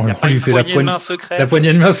fait. Il n'y a On pas lui une fait poignée de main la secrète.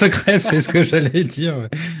 poignée de main secrète, c'est ce que j'allais dire. Ouais.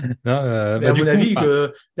 Non, Mais bah, à du mon coup, avis,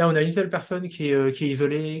 là, on a une seule personne qui est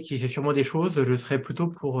isolée, qui sait sûrement des choses. Je serais plutôt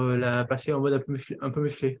pour la passer en mode un peu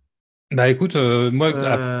musclé. bah écoute, moi,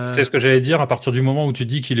 Euh, c'est ce que j'allais dire. À partir du moment où tu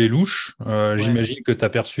dis qu'il est louche, ouais. j'imagine que tu as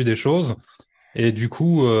perçu des choses. Et du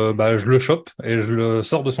coup, bah, je le chope et je le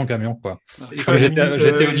sors de son camion, quoi. Et Comme puis à la limite,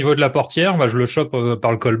 j'étais au niveau de la portière, bah, je le chope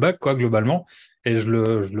par le callback, quoi, globalement, et je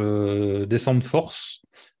le descends de force.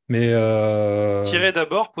 Mais Tirer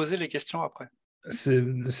d'abord, poser les questions après.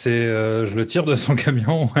 je le tire de son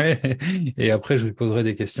camion, ouais, et après je lui poserai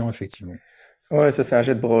des questions, effectivement. Ouais, ça c'est un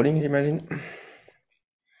jet de brawling, j'imagine.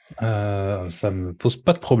 Ça me pose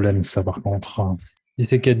pas de problème, ça, par contre. Si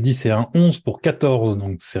c'est 4-10, c'est un 11 pour 14,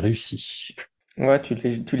 donc c'est réussi. Ouais, tu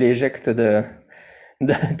l'éjectes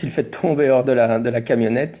tu le fais tomber hors de la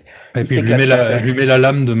camionnette. Et Il puis s'éclate par je terre. lui mets la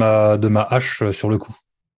lame de ma hache sur le cou.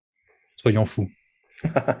 Soyons fous.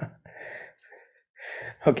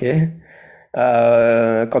 Ok.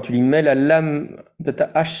 Quand tu lui mets la lame de ta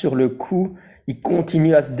hache sur le cou, il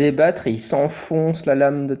continue à se débattre et il s'enfonce la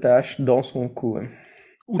lame de ta hache dans son cou. Ouais.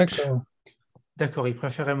 ouch. D'accord. D'accord, il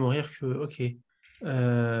préférait mourir que. Ok.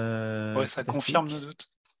 Ouais, ça confirme nos Fantastique. doutes.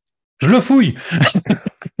 Je le fouille!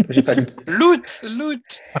 J'ai pas dit, Loot! Loot!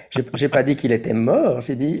 j'ai pas dit qu'il était mort.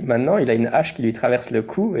 J'ai dit maintenant il a une hache qui lui traverse le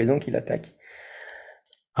cou et donc il attaque.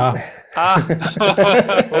 Ah, Ah!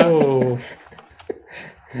 Oh,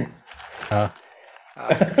 ah. Ah.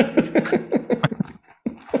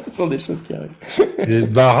 Ce sont des choses qui arrivent. Et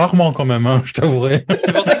bah, rarement quand même, hein, je t'avouerai.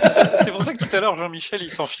 C'est pour ça que tout à l'heure, Jean-Michel, il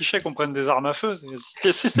s'en fichait qu'on prenne des armes à feu.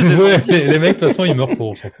 Si c'est des Ouais, zombies, les mecs, de toute façon, ils meurent pour,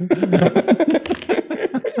 on s'en fout.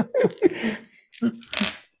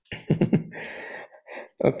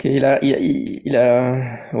 Ok, ouais, il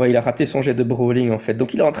a raté son jet de brawling en fait.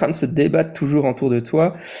 Donc il est en train de se débattre toujours autour de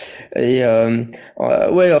toi. Et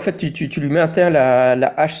ouais, en fait, tu lui maintiens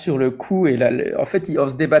la hache sur le cou et en fait, en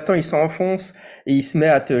se débattant, il s'enfonce et il se met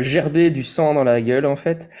à te gerber du sang dans la gueule en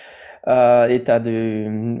fait. Et t'as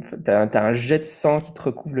un jet de sang qui te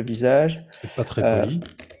recouvre le visage. C'est pas très Euh, poli.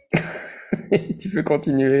 Et tu peux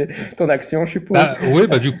continuer ton action, je suppose. Oui,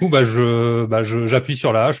 du coup, j'appuie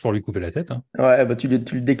sur la hache pour lui couper la tête. Hein. Ouais, tu le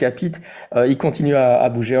décapites. Il continue à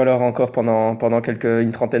bouger alors encore pendant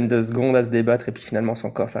une trentaine de secondes à se débattre et puis finalement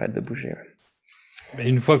son corps s'arrête de bouger. Mais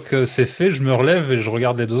une fois que c'est fait, je me relève et je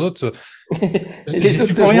regarde les deux autres. Et les autres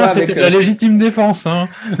J'y te peux rien, voient c'était avec, de la légitime défense. Hein.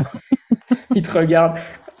 ils te regardent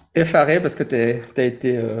effaré parce que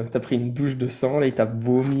t'as pris une douche de sang là, et t'as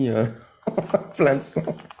vomi plein de sang.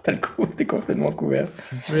 T'es complètement couvert.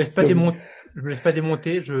 Je me laisse pas je me laisse pas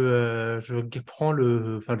démonter, je prends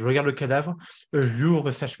je regarde le cadavre, je lui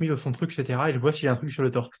ouvre sa chemise ou son truc, etc. et je vois s'il a un truc sur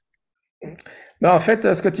le torse. En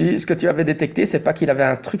fait, ce que tu avais détecté, c'est pas qu'il avait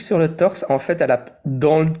un truc sur le torse. En fait,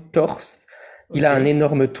 dans le torse, il a Ok. un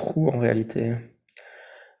énorme trou en réalité.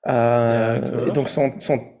 Et donc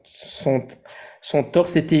D'accord. son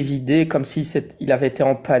torse était vidé comme si il avait été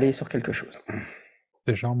empalé sur quelque chose.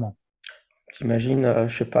 C'est charmant. J'imagine,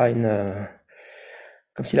 je sais pas,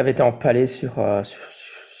 comme s'il avait été empalé sur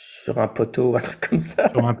un poteau ou un truc comme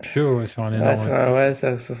ça. Sur un pieu, ouais, sur un Ouais, énorme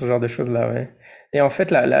pieu. sur ce genre de choses-là, ouais. Et en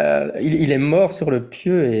fait, il est mort sur le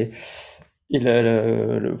pieu et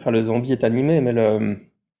enfin, le zombie est animé, mais le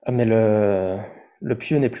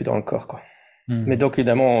pieu n'est plus dans le corps, quoi. Mais donc,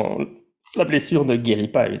 évidemment, la blessure ne guérit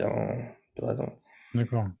pas, évidemment. De raison.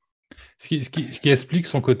 D'accord. Ce qui explique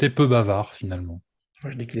son côté peu bavard, finalement.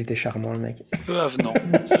 Moi, je dis qu'il était charmant, le mec. Peu avenant,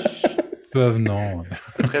 Peu avenant. Ouais.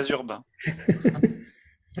 très urbain.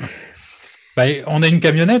 On a une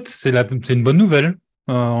camionnette, c'est une bonne nouvelle.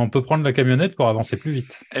 On peut prendre la camionnette pour avancer plus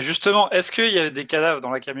vite. Et justement, est-ce qu'il y a des cadavres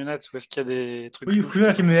dans la camionnette ou est-ce qu'il y a des trucs Oui, louches fouiller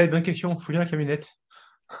la camionnette, bonne question, fouiller la camionnette.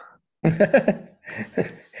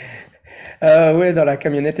 Ouais, dans la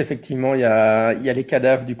camionnette, effectivement, il y a les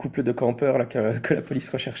cadavres du couple de campeurs là, que la police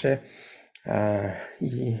recherchait. Euh,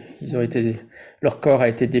 ils ont leur corps a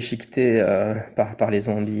été déchiqueté par les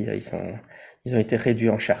zombies. Ils ont été réduits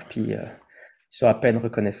en charpie. Ils sont à peine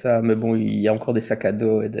reconnaissables, mais bon, il y a encore des sacs à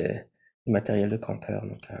dos et du matériel de campeur.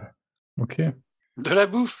 Donc, Ok. De la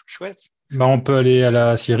bouffe, chouette. On peut aller à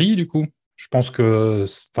la Syrie, du coup. Je pense que,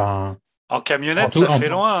 enfin, En camionnette, ça fait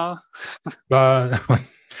loin. Hein.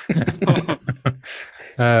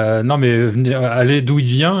 Non, mais aller d'où il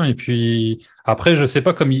vient, et puis après, je sais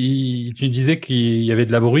pas, comme tu disais qu'il y avait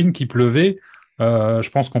de la bruine, qu'il pleuvait, je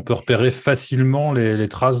pense qu'on peut repérer facilement les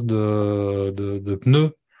traces de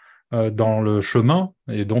pneus dans le chemin,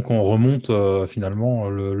 et donc on remonte finalement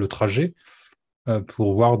le trajet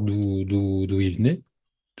pour voir d'où il venait.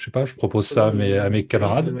 Je sais pas, je propose ça à mes Syrie, ça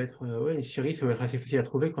camarades. doit être, ouais, Syrie, ça doit être assez facile à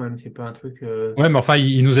trouver quand même, c'est pas un truc. Ouais, mais enfin,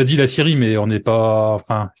 il nous a dit la Syrie, mais on n'est pas.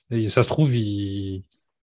 Enfin, ça se trouve, il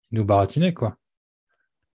nous baratinait, quoi.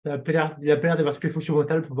 Il a pas l'air d'avoir toutes les fonctions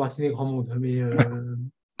mentales pour partiner grand monde, mais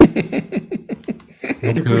Donc,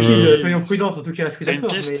 c'est possible, soyons prudents, en tout cas, je suis C'est une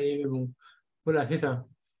d'accord, piste. mais bon, voilà, c'est ça.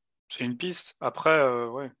 C'est une piste. Après,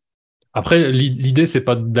 ouais. après, l'idée, c'est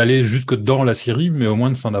pas d'aller jusque dans la Syrie, mais au moins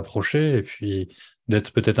de s'en approcher et puis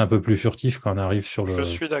d'être peut-être un peu plus furtif quand on arrive Je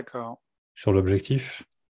suis d'accord. sur l'objectif.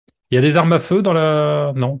 Il y a des armes à feu dans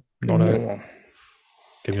la. Non, dans la non,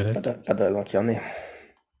 camionnette. pas de raison qu'il y en ait.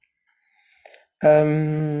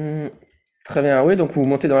 Très bien, oui, donc vous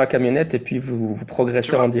montez dans la camionnette et puis vous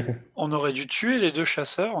progressez en direct. On aurait dû tuer les deux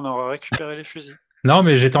chasseurs, on aurait récupéré les fusils. Non,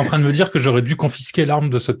 mais j'étais en train de me dire que j'aurais dû confisquer l'arme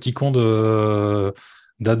de ce petit con De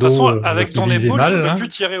d'ado toute façon, avec qui ton visait épaule, tu mal. peux Hein. plus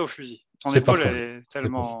tirer au fusil. Ton C'est pas épaule, faux. elle est C'est pas faux.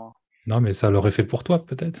 tellement. Non, mais ça l'aurait fait pour toi,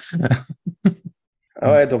 peut-être.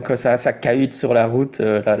 Ah ouais, donc ça cahute sur la route,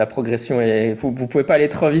 la progression est... Vous pouvez pas aller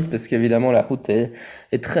trop vite parce qu'évidemment la route est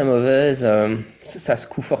très mauvaise, ça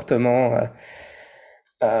secoue fortement.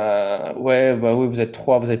 Ouais, bah oui, vous êtes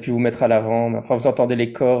trois, vous avez pu vous mettre à l'avant, mais après vous entendez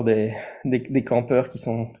les corps des campeurs qui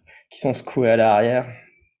sont secoués à l'arrière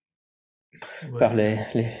par Ouais.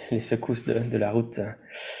 les secousses de la route.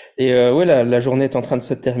 Et ouais, la journée est en train de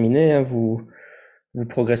se terminer, hein, vous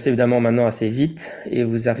progressez évidemment maintenant assez vite et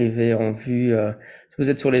vous arrivez en vue. Vous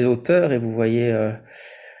êtes sur les hauteurs et vous voyez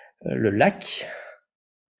le lac,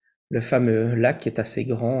 le fameux lac qui est assez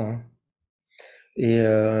grand. Hein. Et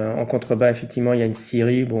en contrebas, effectivement, il y a une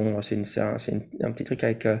scierie. Bon, c'est un petit truc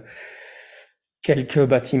avec quelques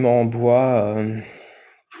bâtiments en bois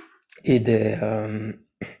et des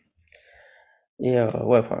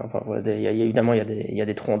ouais, enfin voilà, évidemment il y a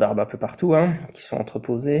des troncs d'arbres un peu partout hein, qui sont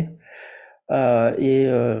entreposés. Et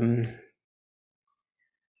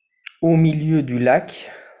au milieu du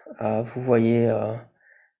lac, vous voyez,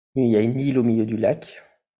 il y a une île au milieu du lac,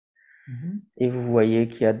 et vous voyez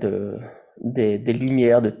qu'il y a des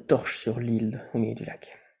lumières de torches sur l'île au milieu du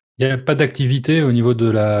lac. Il n'y a pas d'activité au niveau de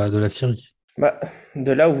la Syrie. Bah,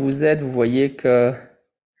 de là où vous êtes, vous voyez que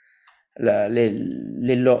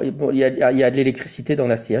bon, il y a de l'électricité dans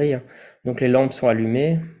la série, hein. Donc les lampes sont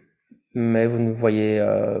allumées, mais vous ne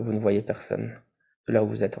voyez personne de là où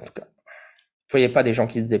vous êtes en tout cas. Vous voyez pas des gens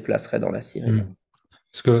qui se déplaceraient dans la série.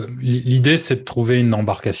 Parce que l'idée, c'est de trouver une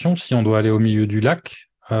embarcation. Si on doit aller au milieu du lac,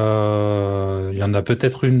 il y en a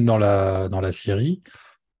peut-être une dans la série.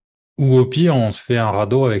 Ou au pire, on se fait un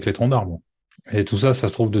radeau avec les troncs d'arbres. Et tout ça, ça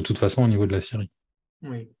se trouve de toute façon au niveau de la série.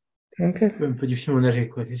 Oui. Ok. C'est un peu difficile à nager,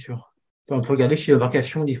 quoi, c'est sûr. Enfin, on peut regarder chez les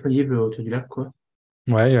embarcations disponibles autour du lac, quoi.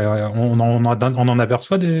 Ouais, on en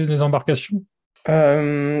aperçoit des embarcations.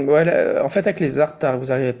 Ouais, en fait, avec les arbres, vous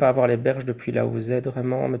n'arrivez pas à voir les berges depuis là où vous êtes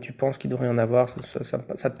vraiment, mais tu penses qu'il devrait y en avoir,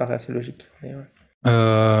 ça te paraît assez logique. Mais ouais.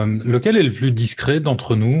 Lequel est le plus discret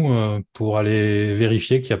d'entre nous pour aller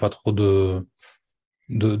vérifier qu'il n'y a pas trop de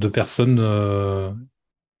personnes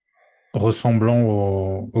ressemblant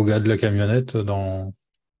au gars de la camionnette dans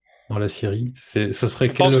la série? Ce serait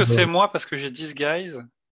Je pense quel... que c'est moi parce que j'ai disguise,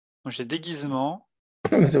 donc j'ai déguisement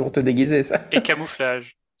Mais c'est pour te déguiser, ça. et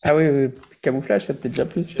camouflage. Ah oui, oui, camouflage, c'est peut-être déjà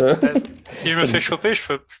plus. J'ai 13. Si je me fais choper, je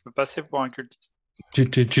peux passer pour un cultiste. Tu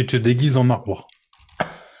te déguises en arbre.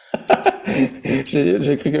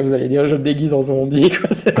 J'ai cru que vous alliez dire je me déguise en zombie, quoi.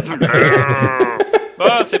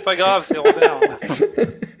 Oh, c'est pas grave, c'est Robert.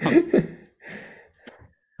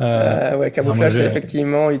 Ouais, Non, moi, camouflage, c'est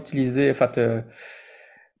effectivement utilisé. Enfin,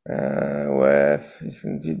 ouais,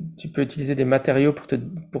 tu peux utiliser des matériaux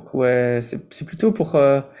ouais, c'est plutôt pour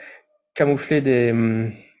camoufler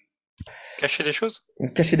Cacher des choses?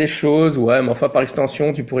 cacher des choses, ouais, mais enfin, par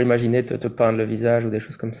extension, tu pourrais imaginer te peindre le visage ou des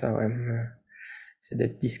choses comme ça, ouais. C'est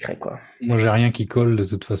d'être discret, quoi. moi, j'ai rien qui colle de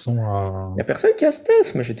toute façon. Il y a personne qui a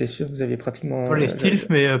stealth, mais j'étais sûr que vous aviez pratiquement. Pour les stealth,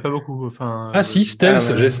 mais pas beaucoup. Enfin, Ah si,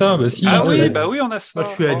 stealth, j'ai ça. Bah si. Ah oui, ouais. bah oui, on a ça. Moi,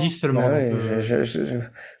 je suis à 10 seulement. Bah Donc, ouais,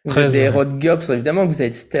 vous 13. êtes des héros de GURPS, évidemment que vous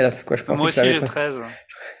êtes stealth, quoi. Je pensais Moi que ça aussi, allait j'ai pas. 13.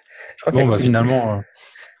 Je crois Bon, bah qu'active. finalement,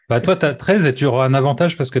 toi, t'as 13 et tu auras un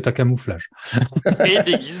avantage parce que t'as camouflage. Et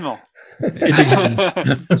déguisement. Et déguisement.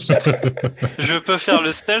 Je peux faire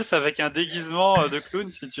le stealth avec un déguisement de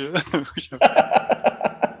clown si tu veux.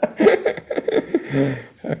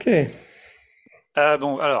 Ok.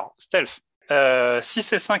 Bon, alors, stealth. Si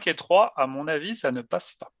c'est 5 et 3, à mon avis, ça ne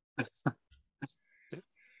passe pas.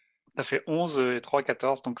 Ça fait 11 et 3,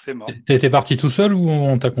 14, donc c'est mort. T'étais parti tout seul ou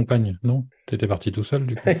on t'accompagne? Non? T'étais parti tout seul,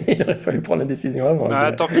 du coup? Il aurait fallu prendre la décision avant, je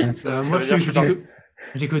dirais. Tant pis. Ça moi, veut dire que je suis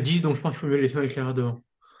j'ai que 10, donc je pense qu'il faut mieux laisser l'éclaireur devant.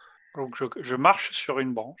 Donc je marche sur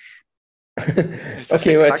une branche. Et ça Ok,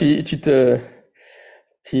 fait ouais, crac.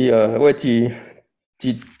 ouais,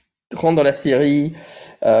 tu rentres dans la série,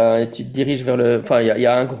 et tu te diriges vers enfin, il y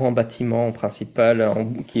a un grand bâtiment principal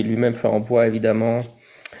qui est lui-même fait en bois, évidemment.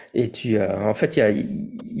 Et en fait, il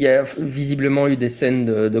y a visiblement eu des scènes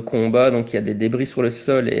de combat, donc il y a des débris sur le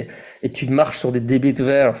sol et tu marches sur des débris de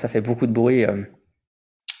verre, alors ça fait beaucoup de bruit.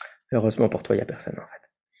 Heureusement pour toi, il y a personne en fait.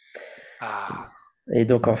 Ah. Et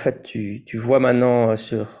donc en fait, tu vois maintenant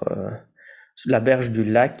sur la berge du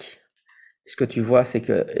lac, ce que tu vois, c'est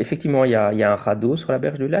que effectivement, il y a un radeau sur la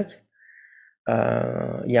berge du lac.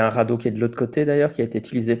 Il y a un radeau qui est de l'autre côté d'ailleurs, qui a été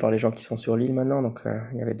utilisé par les gens qui sont sur l'île maintenant. Donc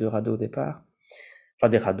il y avait 2 radeaux au départ. Enfin,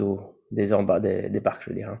 des radeaux, des barques, je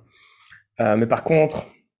veux dire, hein. Mais par contre,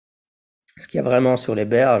 ce qu'il y a vraiment sur les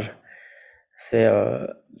berges, c'est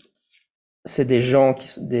des gens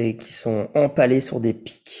qui sont empalés sur des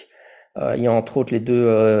pics. Il y a entre autres les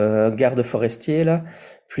 2 gardes forestiers là,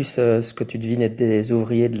 plus ce que tu devines être des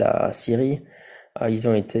ouvriers de la Syrie. Ils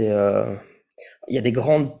ont été. Il y a des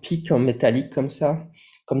grandes piques en métallique comme ça,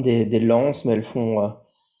 comme des lances, mais elles font.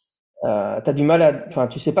 T'as du mal à. Enfin,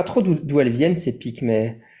 tu sais pas trop d'où elles viennent ces piques,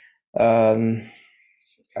 mais euh,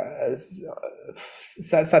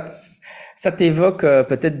 ça t'évoque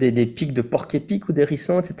peut-être des pics de porc-épic ou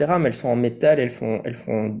d'hérisson, etc. Mais elles sont en métal, elles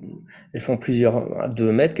font plusieurs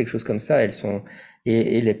 2 mètres, quelque chose comme ça.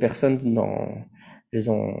 Et les personnes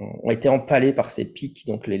ont été empalées par ces pics,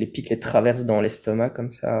 donc les pics les traversent dans l'estomac comme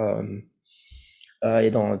ça.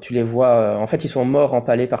 Et tu les vois, en fait, ils sont morts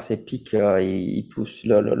empalés par ces pics. Et ils poussent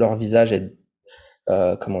leur visage est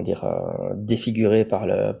comment dire, défiguré par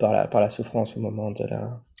la souffrance au moment de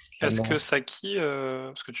la Est-ce mort. que Saki,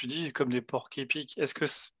 parce que tu dis comme des porcs épiques, est-ce que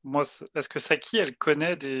Saki, elle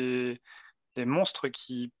connaît des monstres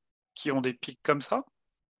qui ont des pics comme ça?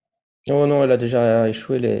 Oh non, elle a déjà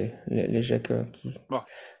échoué les jets Bon.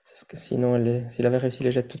 sinon, s'il avait réussi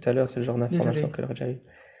les jets tout à l'heure, c'est le genre d'information Désolé. qu'elle aurait déjà eu.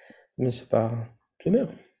 Mais c'est pas. C'est bien.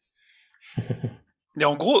 Et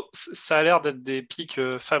en gros, ça a l'air d'être des pics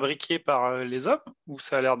fabriqués par les hommes ou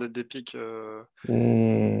ça a l'air d'être des pics.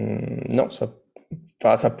 Non,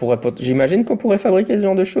 enfin, ça pourrait pas. J'imagine qu'on pourrait fabriquer ce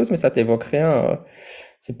genre de choses, mais ça t'évoque rien.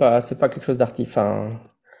 C'est pas quelque chose d'artificiel. Enfin,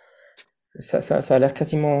 Ça a l'air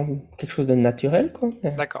quasiment quelque chose de naturel, quoi.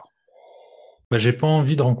 D'accord. Bah, j'ai pas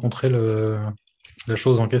envie de rencontrer la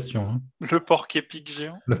chose en question, hein. Le porc-épic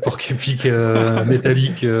géant. Le porc-épic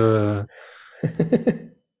métallique, le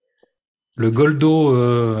goldo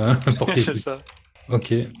C'est porc-épic. ça.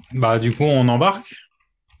 Ok. Bah, du coup, on embarque.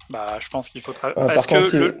 Bah, je pense qu'il faut travailler. Par Est-ce que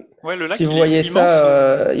contre, le lac, si vous il est voyez immense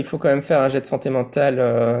ça, il faut quand même faire un jet de santé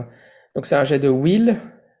mentale. Donc c'est un jet de will.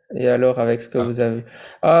 Et alors avec ce que Ah. vous avez...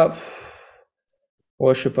 Ah,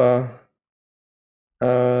 ouais, je sais pas.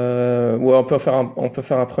 Ouais, on peut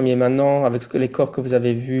faire un premier maintenant avec les corps que vous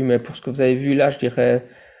avez vus. Mais pour ce que vous avez vu là, je dirais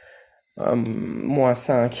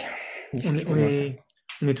 -5. On Difficulté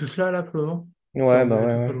 -5. est tous là pour le moment? Ouais, On bah est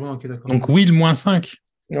ouais, tous ouais. rejoints, ok, d'accord. Donc, Will, -5.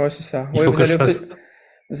 Ouais, c'est ça. Il Oui, faut que je fasse.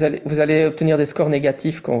 vous allez obtenir des scores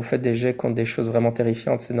négatifs quand vous faites des jets contre des choses vraiment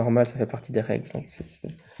terrifiantes. C'est normal, ça fait partie des règles. Donc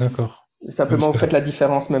D'accord. simplement, vous faites la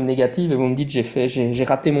différence même négative et vous me dites j'ai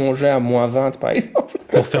raté mon jet à -20 par exemple.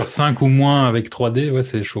 Pour faire 5 ou moins avec 3D, ouais,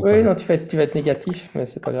 c'est chaud. Oui, Quand non, tu vas être négatif, mais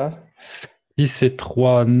c'est pas grave. 10 et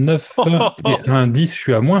 3, 9. Et 1, 10, je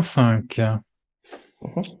suis à -5.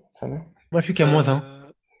 Ça va. Moi, je suis qu'à -1.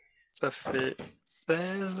 Ça fait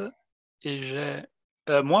 16 et j'ai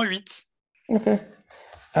 -8. Ok.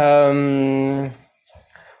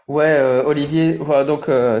 Ouais, Olivier, voilà, donc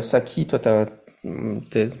Saki, toi,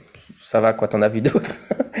 ça va quoi, t'en as vu d'autres.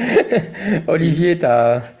 Olivier,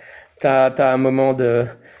 t'as un moment de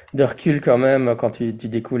recul quand même quand tu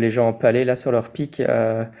découvres les gens empalés là sur leur pic.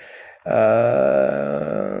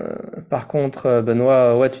 Par contre,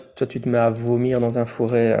 Benoît, ouais, toi, tu te mets à vomir dans un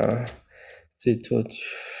fourré. Tu sais, toi,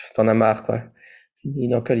 t'en as marre, quoi. Tu te dis,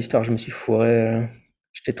 dans quelle histoire je me suis fourré.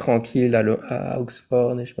 J'étais tranquille à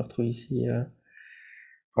Oxford et je me retrouve ici.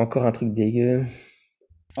 Encore un truc dégueu.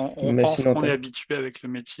 On Mais pense sinon, qu'on est habitué avec le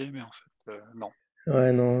métier, mais en fait, non.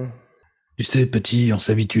 ouais, non. Tu sais, petit, on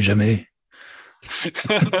s'habitue jamais.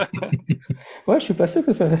 Ouais, je suis pas sûr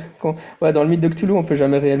que ça. Ouais, dans le mythe de Cthulhu, on peut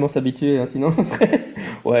jamais réellement s'habituer, hein, sinon on serait.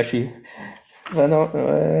 Ouais, je suis. Bah non,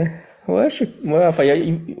 ouais. Ouais, ouais, enfin,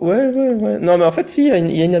 ouais. Non, mais en fait, si,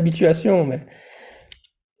 il y a une habituation, mais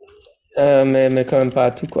quand même pas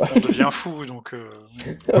à tout, quoi. On devient fou, donc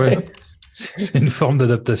Ouais. C'est une forme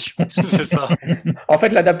d'adaptation. c'est ça. En fait,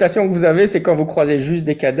 l'adaptation que vous avez, c'est quand vous croisez juste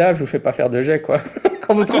des cadavres, je vous fais pas faire de jet, quoi.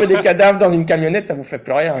 Quand vous trouvez des cadavres dans une camionnette, ça vous fait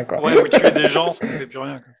plus rien, quoi. Ouais, ou tuer des gens, ça ne fait plus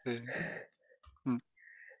rien. Quoi.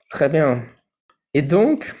 Très bien. Et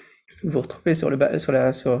donc, vous vous retrouvez sur la barque,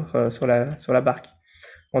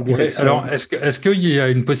 en Ouais, direction. alors, est-ce qu'il y a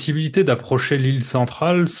une possibilité d'approcher l'île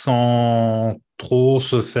centrale sans trop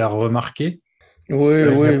se faire remarquer? Oui, Il y a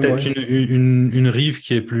oui, peut-être oui. une rive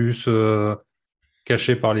qui est plus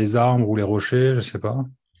cachée par les arbres ou les rochers, je sais pas.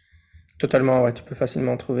 Totalement, ouais, tu peux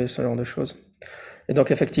facilement trouver ce genre de choses. Et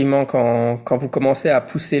donc, effectivement, quand vous commencez à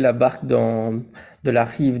pousser la barque de la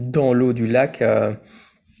rive dans l'eau du lac,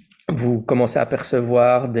 vous commencez à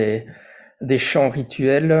percevoir des chants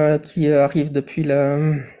rituels qui arrivent depuis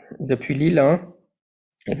l'île, hein.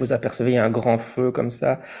 Et vous apercevez, il y a un grand feu comme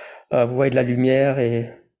ça. Vous voyez de la lumière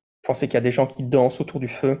et pensez qu'il y a des gens qui dansent autour du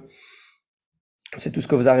feu. C'est tout ce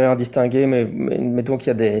que vous arrivez à distinguer, mais donc il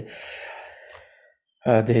y a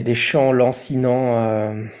des chants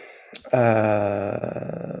lancinants,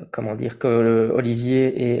 comment dire, que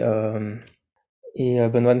Olivier et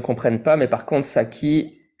Benoît ne comprennent pas, mais par contre,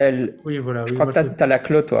 Saki, elle, Oui, voilà. je Oui, crois moi, que t'as la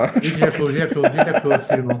cloche, toi, hein. Oui, Je j'ai pense la que cloche, j'ai la cloche, j'ai la cloche,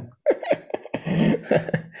 absolument.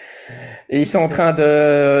 Et ils sont en train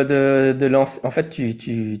de lancer. En fait,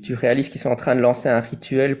 tu réalises qu'ils sont en train de lancer un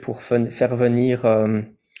rituel pour faire venir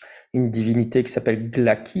une divinité qui s'appelle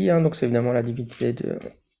Glaki, hein, donc c'est évidemment la divinité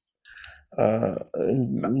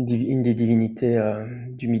une des divinités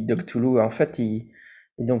du mythe de Cthulhu. En fait,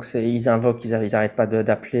 donc ils invoquent, ils arrêtent pas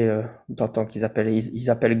d'appeler, t'entends ils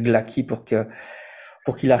appellent Glaki pour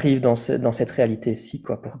qu'il arrive dans cette réalité-ci,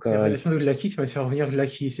 quoi, pour La que. relation de Glaki, ça m'a fait revenir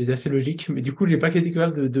Glaki, c'est assez logique, mais du coup, j'ai pas été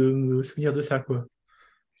capable de me souvenir de ça, quoi.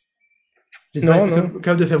 J'ai pas Non, été non.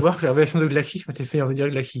 capable de savoir que la relation de Glaki, ça m'a fait revenir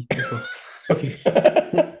Glaki. D'accord. Ok.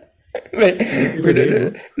 Mais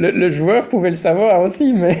Désolé, bon. le joueur pouvait le savoir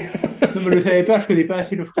aussi, mais. Non, mais je le savais pas, je connais pas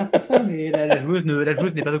assez le frère pour ça, mais la joueuse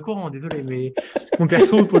n'est pas au courant, désolé, mais mon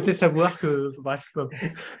perso peut peut-être savoir que. Bref, peu importe.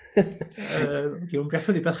 Ok, mon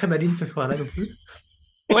perso n'est pas très maligne ce soir-là non plus.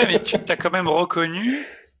 Ouais, mais tu as quand même reconnu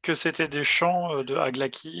que c'était des chants de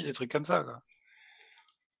Aglaki, des trucs comme ça, quoi.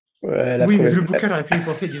 Ouais, elle a Oui, mais trouvé. le bouquin, j'aurais pu y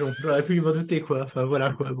penser, disons. J'aurais pu m'en douter, quoi. Enfin,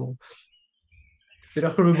 voilà, quoi, bon. C'est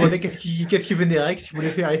alors que je me demandais qu'est-ce qu'il vénérait, qu'est-ce qu'il voulait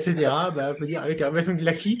faire, etc. Bah, je veux dire, avec la relation de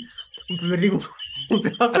Glaki, on peut mettre les groupes. On peut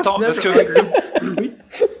avoir un Attends, parce personnage que- Oui.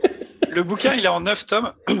 Le bouquin, il est en 9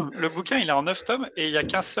 tomes. Le bouquin, il est en 9 tomes et il n'y a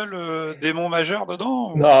qu'un seul démon majeur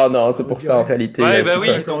dedans. Non, c'est On pour dirait. ça en réalité. Ouais, bah tu oui.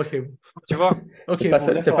 peux- D'accord, ok. Tu vois. Ok, C'est pas, bon,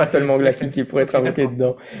 c'est d'accord, pas ok, seulement make Glacky sense. qui pourrait Ok, être invoqué d'accord.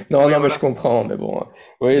 dedans. Non, Oui, mais voilà. je comprends, mais bon.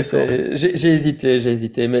 Oui, D'accord. j'ai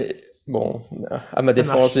hésité, mais bon, à ma Ça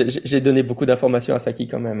défense, marche. j'ai donné beaucoup d'informations à Saki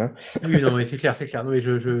quand même, hein. Oui, non, mais c'est clair, c'est clair. Non, mais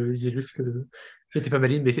je disais juste que j'étais pas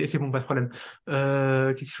maligne, mais c'est bon, pas de problème.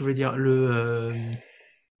 Qu'est-ce que je voulais dire?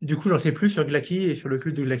 Du coup, j'en sais plus sur Glacky et sur le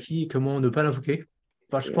culte de Glacky et comment ne pas l'invoquer.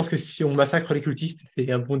 Enfin, je pense que si on massacre les cultistes,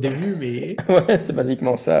 c'est un bon début, mais Ouais, c'est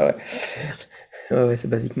basiquement ça, ouais. Ouais, c'est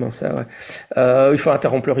basiquement ça, ouais. Il faut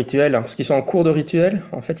interrompre le rituel, hein, parce qu'ils sont en cours de rituel.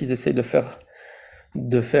 En fait, ils essayent de faire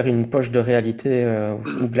une poche de réalité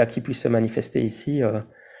où Glacky puisse se manifester ici.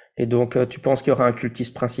 Et donc, tu penses qu'il y aura un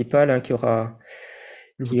cultiste principal, hein,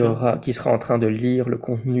 le bouquin. qui sera en train de lire le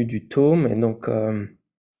contenu du tome, et donc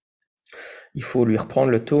il faut lui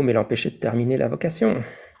reprendre le tome et l'empêcher de terminer l'invocation.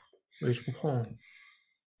 Oui, je comprends.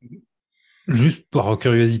 Juste par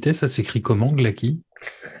curiosité, ça s'écrit comment, Glacky?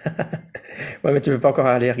 Ouais, mais tu peux pas encore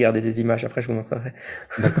aller regarder des images, après je vous montrerai.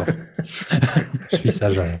 D'accord. Je suis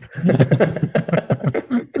sage alors.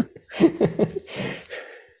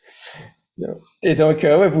 Et donc,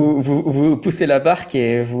 ouais, vous poussez la barque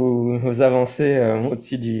et vous avancez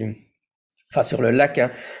au-dessus enfin sur le lac,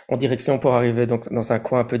 hein, en direction pour arriver donc dans un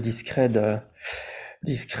coin un peu discret de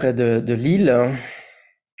l'île. Hein.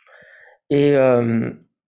 Et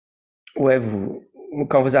ouais,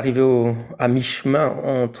 quand vous arrivez à mi-chemin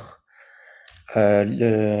entre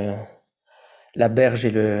euh, la berge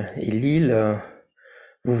et l'île,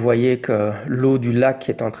 vous voyez que l'eau du lac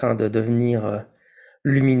est en train de devenir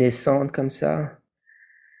luminescente comme ça,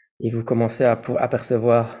 et vous commencez à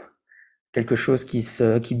apercevoir quelque chose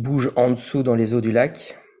qui bouge en dessous dans les eaux du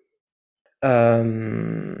lac.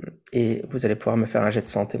 Euh, et vous allez pouvoir me faire un jet de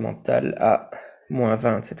santé mentale à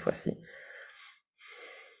 -20 cette fois-ci.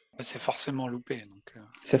 C'est forcément loupé. Donc,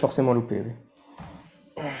 C'est forcément loupé,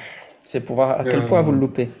 oui. C'est pour voir à quel point vous le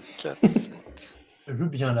loupez. 4, 7. Je veux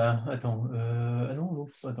bien là. Attends. Ah non, non,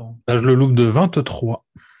 attends. Là, je le loupe de 23.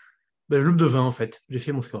 Ben, je loupe de 20 en fait. J'ai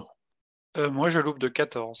fait mon score. Moi, je loupe de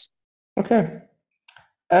 14. Ok.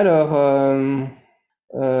 Alors,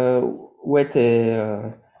 euh, ouais,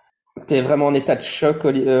 t'es vraiment en état de choc,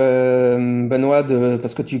 Benoît,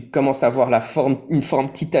 parce que tu commences à voir une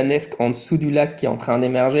forme titanesque en dessous du lac qui est en train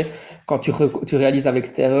d'émerger. Quand tu réalises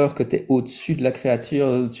avec terreur que t'es au-dessus de la créature,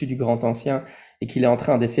 au-dessus du grand ancien, et qu'il est en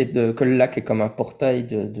train que le lac est comme un portail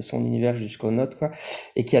de son univers jusqu'au nôtre, quoi,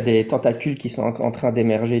 et qu'il y a des tentacules qui sont en train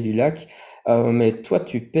d'émerger du lac. Mais toi,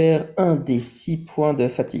 tu perds un des 6 points de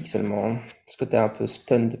fatigue seulement, hein, parce que t'es un peu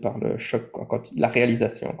stunned par le choc, quoi, la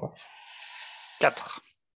réalisation, quoi. 4.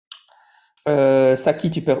 Saki,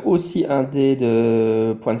 tu perds aussi un dé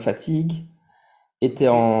de points de fatigue et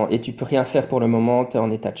tu peux rien faire pour le moment, tu es en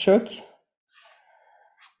état de choc.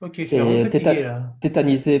 Ok, je suis vraiment T'es fatigué là.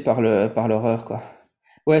 tétanisé par l'horreur, quoi.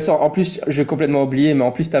 Ouais, en plus, j'ai complètement oublié, mais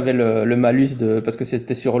en plus, t'avais le malus parce que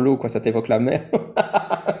c'était sur l'eau, quoi, ça t'évoque la mer.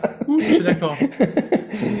 Oups, d'accord.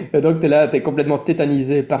 Et donc, t'es complètement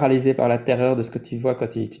tétanisé, paralysé par la terreur de ce que tu vois quand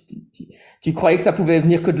tu croyais que ça pouvait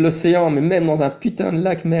venir que de l'océan, mais même dans un putain de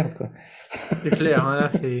lac, merde, quoi. C'est clair, hein, là,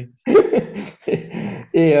 c'est.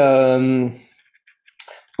 Et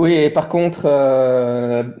oui, et par contre,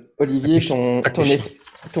 Olivier,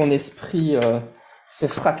 ton esprit se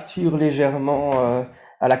fracture légèrement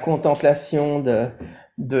à la contemplation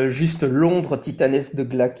de juste l'ombre titanesque de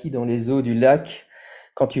Glacky dans les eaux du lac.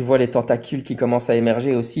 Quand tu vois les tentacules qui commencent à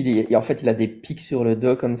émerger aussi, en fait, il a des pics sur le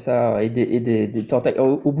dos comme ça, et des tentacules.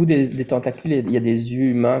 Au bout des tentacules, il y a des yeux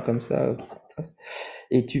humains comme ça qui se tracent.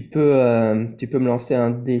 Et tu peux me lancer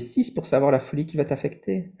un D6 pour savoir la folie qui va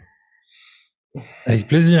t'affecter. Avec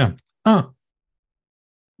plaisir. 1.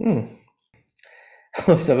 Hmm.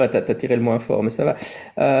 Ça va, t'as tiré le moins fort, mais ça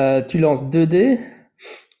va. Tu lances 2 dés,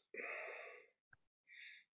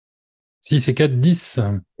 6 et 4, 10.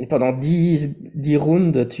 et pendant 10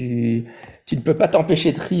 rounds, tu ne peux pas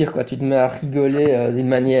t'empêcher de rire, quoi. Tu te mets à rigoler d'une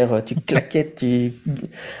manière, tu claquettes, tu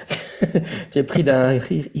es pris d'un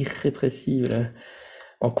rire irrépressible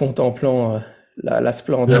en contemplant la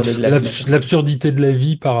splendeur de Glacky. L'absurdité de la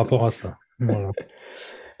vie par rapport à ça. Voilà.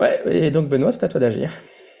 Ouais, et donc Benoît, c'est à toi d'agir.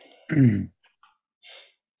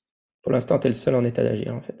 Pour l'instant, t'es le seul en état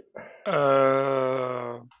d'agir, en fait.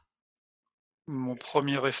 Mon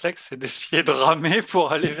premier réflexe, c'est d'essayer de ramer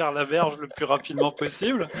pour aller vers la berge le plus rapidement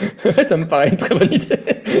possible. Ça me paraît une très bonne idée.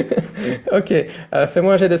 Ok,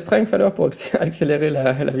 fais-moi un jet de strength alors pour accélérer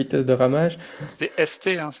la vitesse de ramage. C'est ST,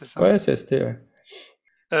 hein, c'est ça? Ouais, c'est ST,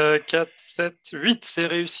 ouais. 4, 7, 8, c'est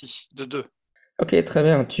réussi, de 2. Ok, très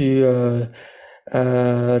bien.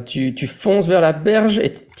 Tu fonces vers la berge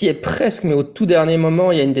et t'y es presque, mais au tout dernier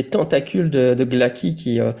moment, il y a une des tentacules de Glaaki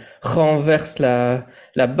qui renverse la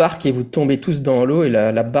barque et vous tombez tous dans l'eau et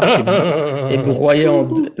la barque est broyée en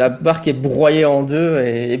deux, la barque est broyée en deux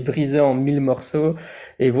et brisée en 1000 morceaux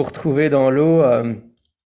et vous retrouvez dans l'eau.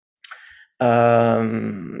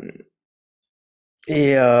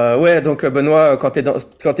 Ouais, donc Benoît, quand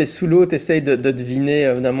t'es sous l'eau, t'essayes de deviner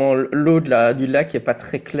évidemment l'eau du lac est pas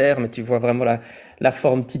très claire, mais tu vois vraiment la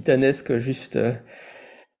forme titanesque juste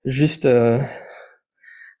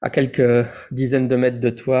à quelques dizaines de mètres de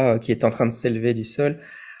toi qui est en train de s'élever du sol.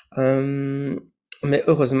 Mais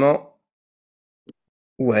heureusement,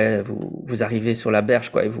 ouais, vous arrivez sur la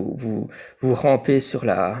berge quoi, et vous rampez sur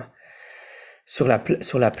la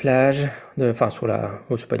plage, enfin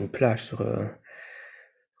oh, c'est pas une plage, sur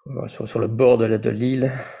le bord de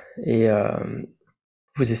l'île et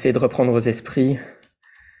vous essayez de reprendre vos esprits.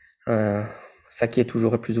 Saki est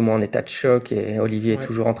toujours plus ou moins en état de choc et Olivier est Ouais.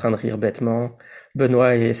 toujours en train de rire bêtement.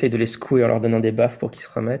 Benoît essaye de les secouer en leur donnant des baffes pour qu'ils se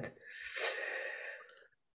remettent.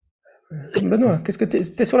 Benoît, qu'est-ce que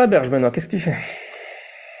t'es sur la berge, Benoît, qu'est-ce que tu fais?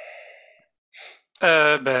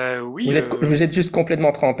 Oui. Vous êtes juste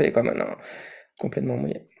complètement trempé comme maintenant, complètement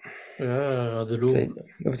mouillé. De l'eau. Et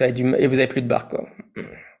vous avez plus de barque quoi.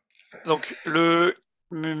 Donc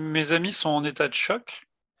mes amis sont en état de choc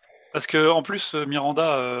parce que en plus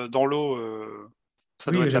Miranda dans l'eau, ça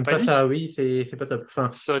Oui, doit mais être la j'aime pas panique. ça, oui, c'est pas top. Enfin,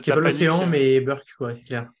 Ça doit être c'est la pas panique. l'océan, mais Burke, quoi, c'est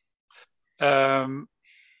clair.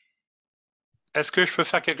 Est-ce que je peux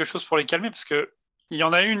faire quelque chose pour les calmer? Parce que il y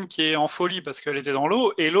en a une qui est en folie parce qu'elle était dans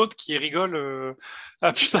l'eau et l'autre qui rigole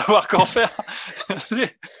à plus savoir qu'en faire.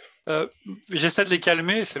 J'essaie de les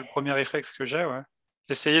calmer, c'est le premier réflexe que j'ai, ouais.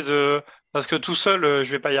 D'essayer parce que tout seul,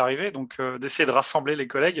 je vais pas y arriver, donc d'essayer de rassembler les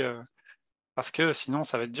collègues parce que sinon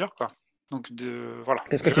ça va être dur, quoi. Donc voilà.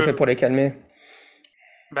 Qu'est-ce que tu fais pour les calmer?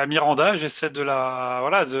 Miranda, j'essaie de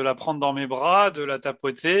la prendre dans mes bras, de la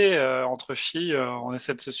tapoter entre filles, on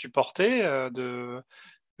essaie de se supporter,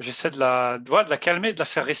 j'essaie de la calmer, de la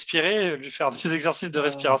faire respirer, de lui faire des exercices de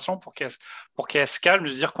respiration pour qu'elle se calme, de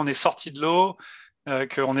dire qu'on est sorti de l'eau,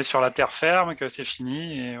 qu'on est sur la terre ferme, que c'est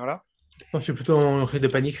fini, et voilà. Je suis plutôt en crise de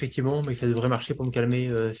panique, effectivement, mais ça devrait marcher pour me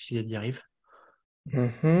calmer si elle y arrive.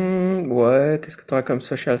 Ouais, qu'est-ce que tu auras comme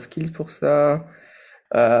social skill pour ça?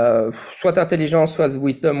 Soit intelligence, soit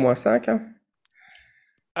wisdom -5. Hein.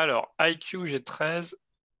 Alors, IQ, j'ai 13,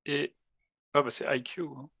 et... c'est IQ,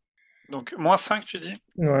 hein. Donc, -5, tu dis?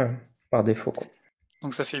 Ouais, par défaut, quoi.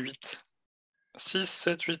 Donc, ça fait 8. 6,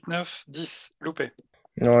 7, 8, 9, 10. Loupé.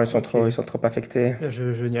 Non, Ok. ils sont trop affectés.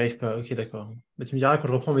 Je n'y arrive pas, ok, d'accord. Bah, tu me diras quand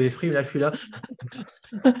je reprends mes esprits, mais là, je suis là.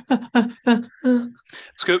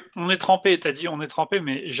 Parce que on est trempé, t'as dit on est trempé,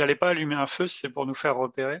 mais j'allais pas allumer un feu si c'est pour nous faire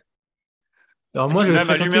repérer. Alors Et moi, puis je même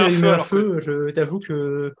serais allumer tenté un d'allumer feu un alors que... feu. Je t'avoue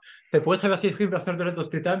que ça pourrait traverser l'esprit de personnage de là dans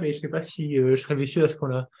cet état, mais je sais pas si je serais vicieux à ce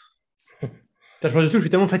point-là. Enfin, je pense surtout que je suis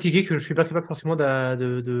tellement fatigué que je suis pas capable forcément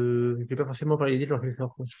je vais pas forcément parler d'idée de leur faire,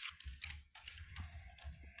 quoi.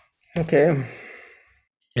 Ok.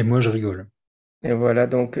 Et moi, je rigole. Et voilà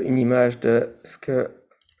donc une image de ce que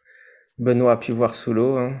Benoît a pu voir sous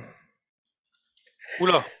l'eau. Hein.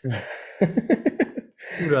 Oula.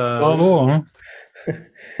 Oula. Bravo, hein.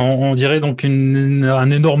 On dirait donc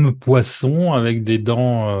un énorme poisson avec des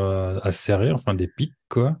dents acérées, enfin des pics,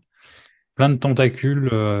 quoi. Plein de tentacules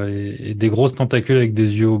et des grosses tentacules avec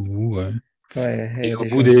des yeux au bout. Ouais. Ouais, Et et au des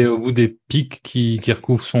bout gens. au bout des pics qui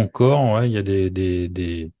recouvrent son corps, ouais, il y a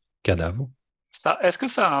des cadavres. Est-ce que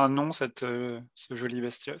ça a un nom, cette jolie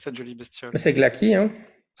bestiole? Mais c'est Glaaki, hein.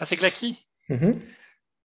 Ah, c'est Glaaki? Mhm.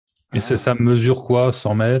 Et ça mesure quoi?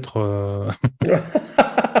 100 mètres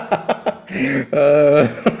Euh,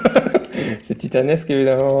 c'est titanesque,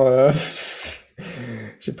 évidemment.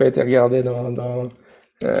 J'ai pas été regardé dans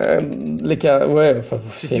les cas. Ouais, enfin,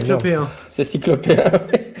 C'est énorme. cyclopéen. C'est cyclopéen.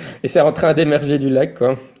 Ouais. Et c'est en train d'émerger du lac,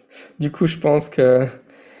 quoi. Du coup, je pense que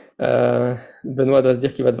Benoît doit se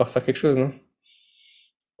dire qu'il va devoir faire quelque chose, non?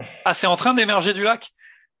 Ah, c'est en train d'émerger du lac?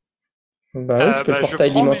 Bah oui, parce que le Je portail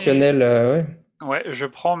prends dimensionnel, ouais. je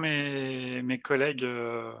prends mes collègues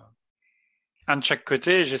un de chaque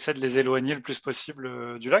côté et j'essaie de les éloigner le plus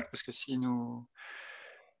possible du lac parce que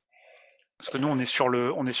parce que nous on est sur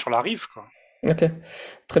la rive, quoi. Ok,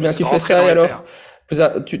 très bien, J'essaie tu de fais rentrer ça dans et les alors,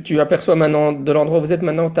 terres. tu aperçois maintenant, de l'endroit où vous êtes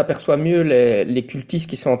maintenant, tu aperçois mieux les cultistes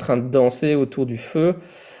qui sont en train de danser autour du feu.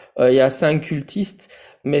 Il y a 5 cultistes,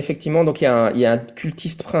 mais effectivement, donc il y a un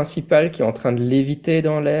cultiste principal qui est en train de léviter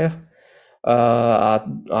dans l'air à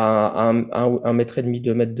 1 mètre et demi,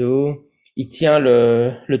 2 mètres de haut. Il tient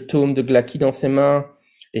le tome de Glaaki dans ses mains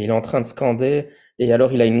et il est en train de scander. Et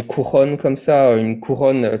alors, il a une couronne comme ça, une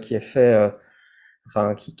couronne qui est faite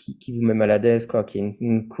enfin, qui vous met maladaise, quoi, qui est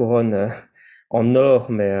une couronne en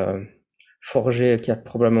or, mais forgée, qui a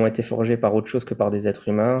probablement été forgée par autre chose que par des êtres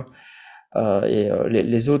humains.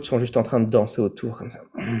 Les autres sont juste en train de danser autour, comme ça.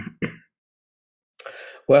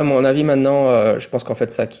 Ouais, à mon avis, maintenant, je pense qu'en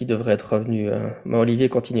fait, Saki devrait être revenu. Mais Olivier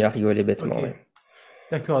continue à rigoler bêtement, Ok. ouais.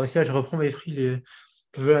 D'accord, avec ça, je reprends mes esprits.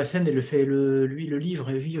 Je veux la scène et lui, le livre,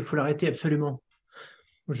 et lui, il faut l'arrêter absolument.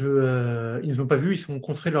 Ils ne l'ont pas vu, ils sont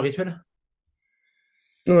concentrés de leur rituel?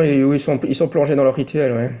 Non, oui, ils sont plongés dans leur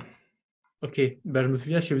rituel, ouais. Ok, bah, je me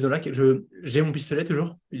souviens, je suis vu dans le lac. J'ai mon pistolet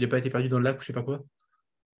toujours. Il n'a pas été perdu dans le lac ou je sais pas quoi.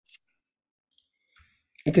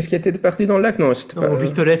 Qu'est-ce qui a été perdu dans le lac? Non, c'était Non, pas. mon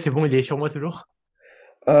pistolet, c'est bon, il est sur moi toujours.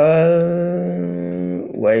 Ouais,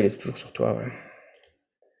 il est toujours sur toi, ouais.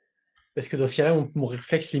 Parce que dans ce cas-là, mon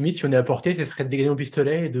réflexe limite, si on est à portée, ce serait de dégainer mon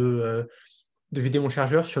pistolet et de vider mon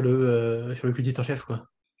chargeur sur le cultiste en chef, quoi.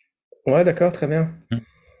 Ouais, d'accord, très bien. Mm.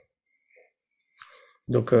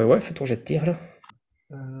 Donc, ouais, fais ton jet de tir, là.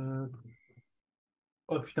 Euh,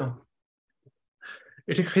 Oh putain.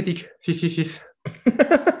 Échec critique. 6.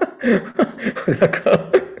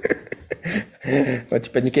 D'accord. Ouais, tu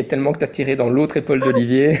paniquais tellement que t'as tiré dans l'autre épaule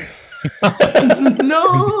d'Olivier.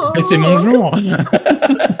 Non! Mais c'est mon jour.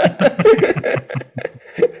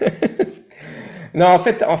 Non, en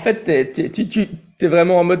fait, t'es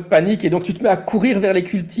vraiment en mode panique et donc tu te mets à courir vers les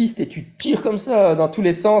cultistes et tu tires comme ça dans tous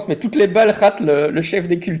les sens, mais toutes les balles ratent le chef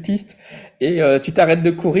des cultistes et tu t'arrêtes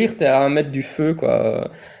de courir, t'es à 1 mètre du feu,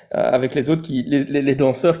 quoi, avec les autres les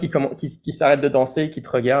danseurs qui s'arrêtent de danser, qui te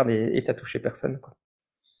regardent et t'as touché personne, quoi.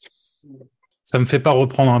 Ça me fait pas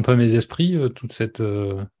reprendre un peu mes esprits, toute cette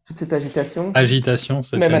Toute cette agitation. agitation,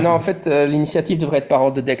 Mais maintenant, en fait, l'initiative devrait être par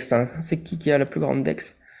ordre de Dex, hein. C'est qui a la plus grande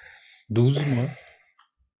Dex? 12, moi.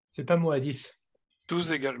 C'est pas moi à 10.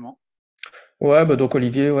 12 également. Ouais, bah donc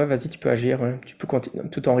Olivier, ouais, vas-y, tu peux agir, ouais. Tu peux continuer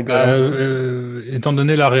tout en rigolant. Étant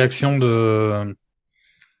donné la réaction de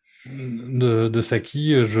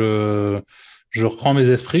Saki, je reprends mes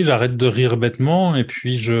esprits, j'arrête de rire bêtement, et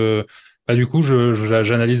puis du coup,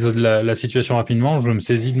 j'analyse la situation rapidement, je me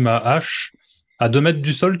saisis de ma hache. À 2 mètres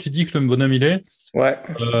du sol, tu dis que le bonhomme il est. Ouais.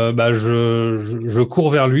 Je cours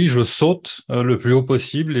vers lui, je saute le plus haut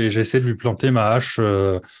possible et j'essaie de lui planter ma hache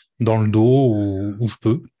dans le dos où je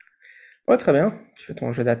peux. Ouais, très bien. Tu fais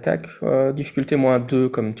ton jeu d'attaque. Difficulté -2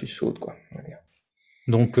 comme tu sautes, quoi, on va dire.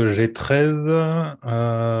 Donc j'ai 13,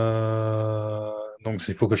 donc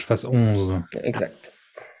il faut que je fasse 11. Exact.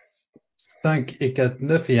 5 et 4,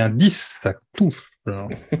 9 et un 10, ça touche. Alors.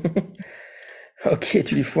 Ok,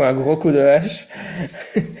 tu lui fous un gros coup de hache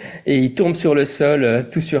et il tombe sur le sol,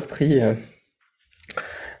 tout surpris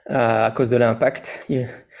à cause de l'impact.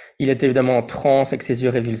 Il était évidemment en transe avec ses yeux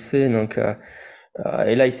révulsés, donc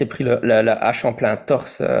et là il s'est pris la hache en plein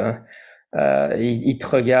torse. Il te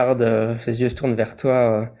regarde, ses yeux se tournent vers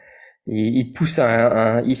toi. Il pousse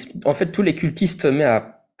en fait, tous les cultistes se mettent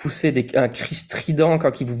à pousser un cri strident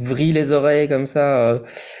quand il vous vrille les oreilles comme ça.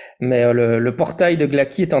 Mais le portail de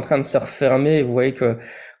Glaaki est en train de se refermer. Et vous voyez que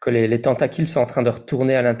les tentacules sont en train de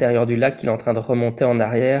retourner à l'intérieur du lac, qu'il est en train de remonter en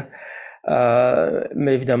arrière.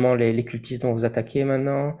 Mais évidemment, les cultistes vont vous attaquer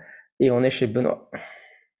maintenant. Et on est chez Benoît.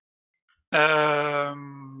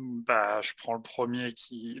 Je prends le premier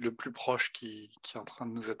le plus proche qui est en train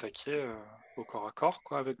de nous attaquer au corps à corps,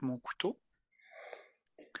 quoi, avec mon couteau.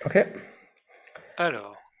 Ok.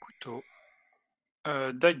 Alors, couteau.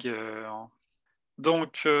 Dagger.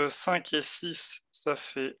 Donc 5 et 6, ça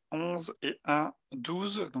fait 11 et 1,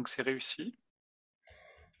 12, donc c'est réussi.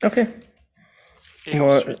 Ok. Et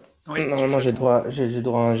Moi, ensuite, oui, normalement, j'ai droit à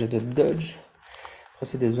un jet de dodge. Après,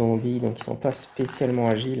 c'est des zombies, donc ils sont pas spécialement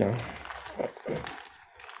agiles, hein.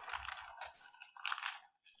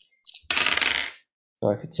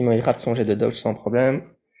 Ouais, effectivement, il rate son jet de dodge sans problème.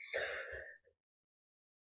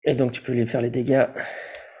 Et donc, tu peux lui faire les dégâts.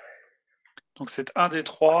 Donc c'est 1 des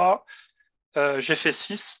 3. J'ai fait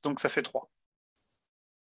 6, donc ça fait 3.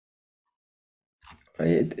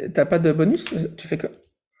 Et t'as pas de bonus? Tu fais que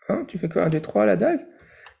 1? Tu fais que 1 des 3 à la dague?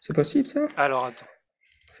 C'est possible, ça? Alors attends.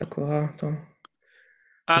 Sakura, attends.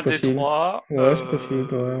 1 C'est des possible. 3. Ouais, c'est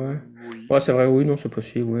possible, ouais. Oui. Ouais, c'est vrai, oui, non, c'est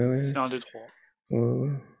possible, ouais. C'est 1 des 3. Ouais.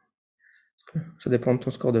 Ça dépend de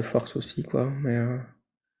ton score de force aussi, quoi. Mais,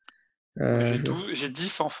 J'ai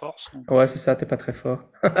 10 en force. Donc... ouais, c'est ça, t'es pas très fort.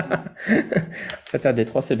 En fait, un des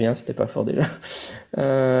 3, c'est bien si t'es pas fort déjà.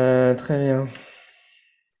 Très bien.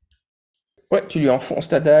 Ouais, tu lui enfonces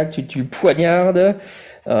ta dague, tu le poignardes.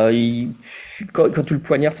 Quand tu le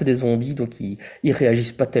poignardes, c'est des zombies, donc ils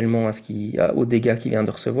réagissent pas tellement aux dégâts qu'il vient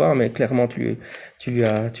de recevoir, mais clairement, tu lui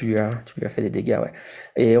as fait des dégâts, ouais.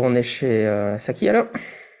 Et on est chez Saki, alors?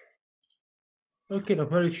 Ok,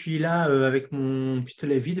 donc moi je suis là avec mon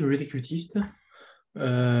pistolet vide, le jet des cultistes.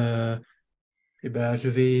 Euh, et ben je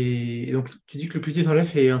vais. Et donc tu dis que le cultiste en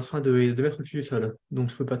chef est en train de mettre au-dessus du sol. Donc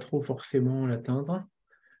je peux pas trop forcément l'atteindre.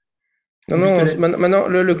 Non, Mon non, pistolet. maintenant,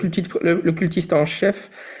 le cultiste en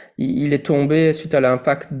chef, il est tombé suite à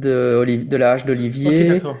l'impact de la hache Ok, d'Olivier.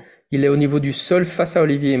 d'accord. Il est au niveau du sol face à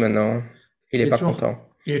Olivier maintenant. Il Il est est pas toujours, content.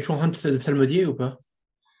 il est toujours en train de psalmodier ou pas?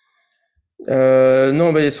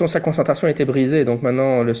 Non, mais sa concentration était brisée, donc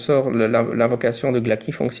maintenant le sort, l'invocation de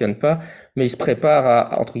Glaaki fonctionne pas, mais il se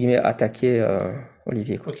prépare entre guillemets, attaquer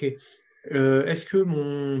Olivier, quoi. Ok. Est-ce que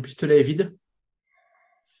mon pistolet est vide?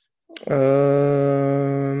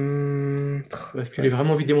 Est-ce que j'ai Ouais.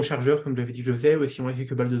 vraiment vidé mon chargeur comme j'avais dit que je faisais, ou est-ce qu'il me reste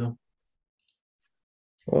quelques balles dedans?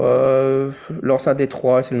 Euh, Lance un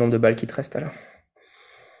D3, c'est le nombre de balles qui te reste alors.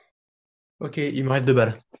 Ok, il me reste 2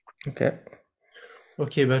 balles. Ok.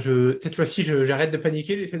 Ok, bah cette fois-ci, j'arrête de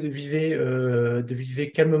paniquer, j'essaie de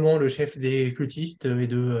viser calmement le chef des cultistes et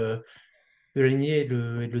de l'aligner et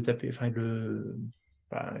de le taper, enfin,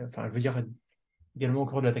 je veux dire également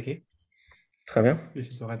encore de l'attaquer. Très bien.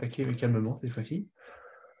 J'essaie de le réattaquer, mais calmement cette fois-ci.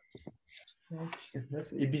 4, 9.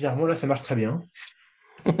 Et bizarrement, là, ça marche très bien.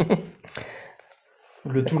 Je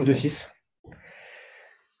le touche de 6.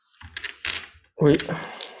 Oui.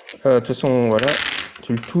 De toute façon, voilà.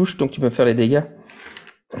 Tu le touches, donc tu peux faire les dégâts.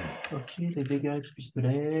 Ok, les dégâts du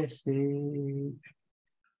pistolet, c'est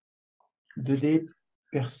 2D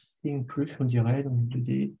piercing plus, on dirait. Donc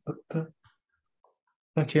 2D, hop.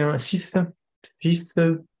 5 et 1, 6. 6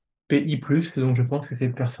 PI plus, donc je pense que c'est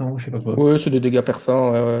perçant, je sais pas quoi. Oui, c'est des dégâts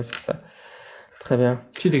perçants, ouais, ouais, c'est ça. Très bien.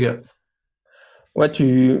 6 dégâts. Ouais,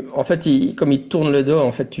 en fait, comme il tourne le dos,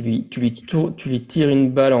 en fait, tu lui tires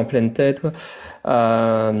une balle en pleine tête.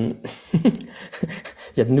 Euh,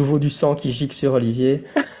 Il y a de nouveau du sang qui gicle sur Olivier.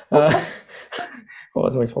 Euh,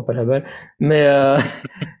 Heureusement, il se prend pas la balle. Mais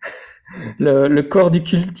le corps du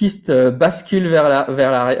cultiste bascule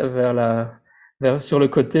sur le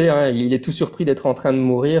côté, hein. Il est tout surpris d'être en train de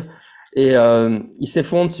mourir et il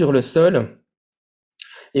s'effondre sur le sol.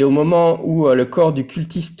 Et au moment où le corps du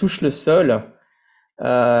cultiste touche le sol,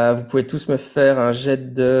 vous pouvez tous me faire un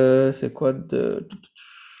jet de... C'est quoi de...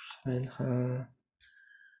 Ça va être,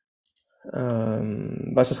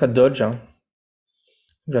 bah, ce serait dodge, hein.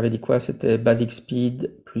 J'avais dit quoi? C'était basic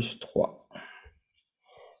speed plus 3.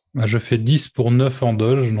 Bah, je fais 10 pour 9 en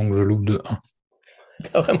dodge, donc je loupe de 1.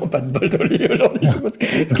 T'as vraiment pas de bol dans lui aujourd'hui, je pense.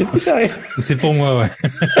 Qu'est-ce qui t'arrive? C'est pour moi, ouais.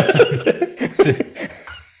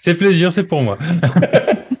 C'est plaisir, c'est pour moi.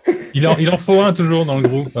 Il en faut un toujours dans le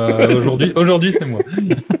groupe. Aujourd'hui, c'est moi.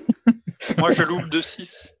 Moi, je loupe de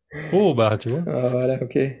 6. Oh, bah, tu vois. Ah, voilà,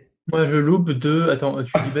 ok. Moi, je loupe de. Attends,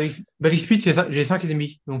 tu dis basic speed, j'ai 5 et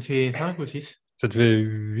demi. Donc c'est 5 ou 6? Ça te fait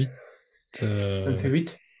 8. Ça me fait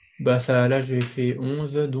 8. Bah, ça, là, j'ai fait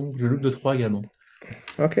 11, donc je loupe de 3 également.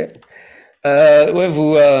 Ok.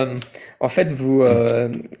 Ouais, en fait,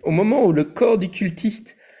 au moment où le corps du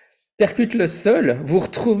cultiste percute le sol, vous vous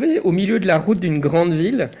retrouvez au milieu de la route d'une grande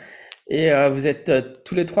ville et vous êtes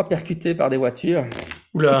tous les trois percutés par des voitures.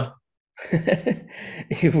 Oula!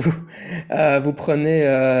 Et vous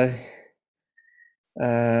prenez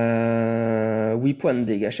 8 points de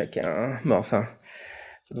dégâts chacun, hein. Mais enfin,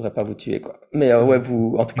 ça devrait pas vous tuer, quoi. Mais ouais,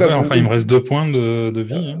 en tout cas, Ouais, enfin, il me reste 2 points de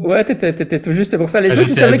vie. Hein. Ouais, t'étais tout juste, c'est pour ça. Les Ah, autres, tu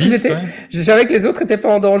j'étais à savais qu'ils 10, étaient. ouais. Je savais que les autres étaient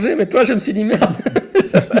pas en danger, mais toi, je me suis dit, merde,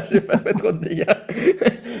 ça va, j'ai pas fait trop de dégâts.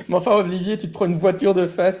 Mais enfin, Olivier, tu te prends une voiture de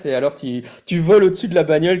face et alors tu voles au-dessus de la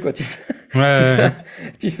bagnole, quoi. Ouais.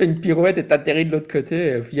 Tu fais une pirouette et t'atterris de l'autre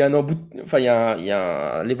côté. Et puis il y a un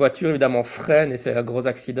enfin, les voitures, évidemment, freinent et c'est un gros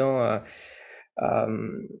accident.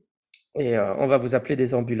 Et on va vous appeler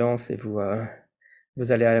des ambulances et vous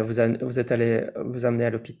êtes allé vous amener à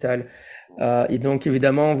l'hôpital. Et donc,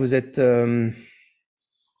 évidemment, vous êtes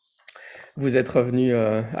revenu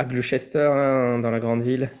à Gloucester, hein, dans la grande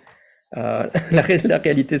ville. La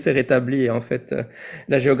réalité s'est rétablie et en fait,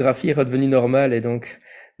 la géographie est redevenue normale et donc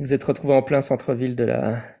vous êtes retrouvé en plein centre-ville de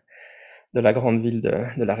la grande ville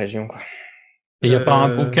de la région, quoi. Et il n'y a pas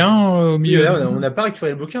un bouquin au Oui, milieu là, on n'a pas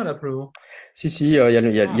récupéré le bouquin, là, pour le moment. Si, il y a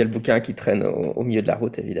le bouquin qui traîne au milieu de la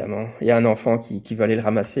route, évidemment. Il y a un enfant qui va aller le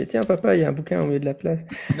ramasser. Tiens, papa, il y a un bouquin au milieu de la place.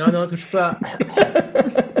 Non, non, touche pas.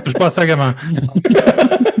 Touche pas à ça, gamin.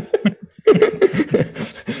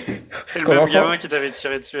 C'est le Quand même l'enfant- gamin qui t'avait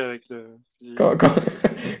tiré dessus avec le fusil.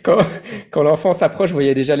 Quand l'enfant s'approche, vous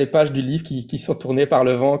voyez déjà les pages du livre qui sont tournées par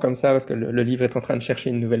le vent, comme ça, parce que le livre est en train de chercher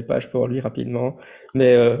une nouvelle page pour lui rapidement.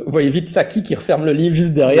 Mais vous voyez vite Saki qui referme le livre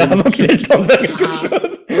juste derrière avant qu'il ait le temps de faire quelque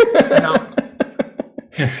chose. Non.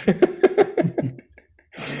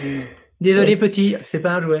 Désolé, petit, c'est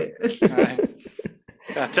pas un jouet. Ouais.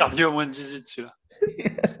 Interdit au moins de 18, celui-là.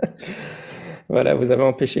 Voilà, vous avez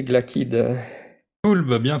empêché Glacky Cool,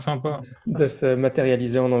 bah, bien sympa. de se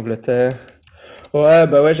matérialiser en Angleterre. Ouais,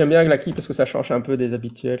 bah ouais, j'aime bien Glacky parce que ça change un peu des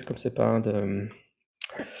habituels, comme c'est pas un de...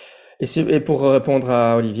 Et pour répondre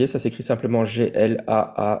à Olivier, ça s'écrit simplement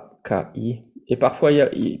Glaaki. Et parfois,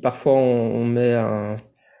 parfois on met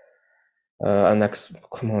un axe,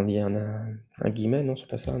 comment on dit, un guillemet, non, c'est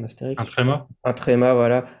pas ça, un astérix. Un tréma. Un tréma,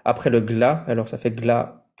 voilà. Après le gla, alors ça fait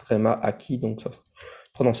gla, tréma, aki, donc ça,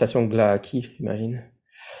 prononciation glaaki, j'imagine.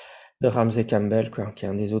 De Ramsey Campbell, quoi, qui est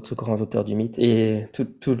un des autres grands auteurs du mythe. Et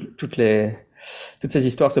toutes ces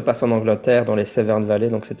histoires se passent en Angleterre, dans les Severn Valley,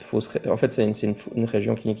 donc cette en fait, c'est une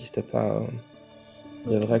région qui n'existe pas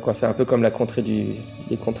de vrai, quoi. C'est un peu comme les contrées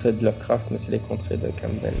de Lovecraft, mais c'est les contrées de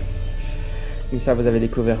Campbell. Comme ça, vous avez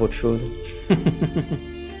découvert autre chose. Et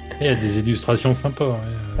il y a des illustrations sympas. Ouais.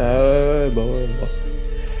 Ah ouais, bon,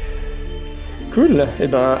 cool. Et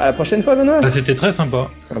ben, à la prochaine fois, Benoît. Ah, c'était très sympa.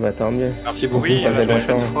 Ah bah tant mieux. Merci beaucoup. Oui, ça à la faisait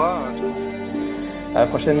prochaine longtemps. fois. À la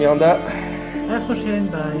prochaine, Miranda. À la prochaine,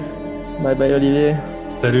 bye. Bye bye, Olivier.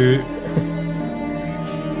 Salut.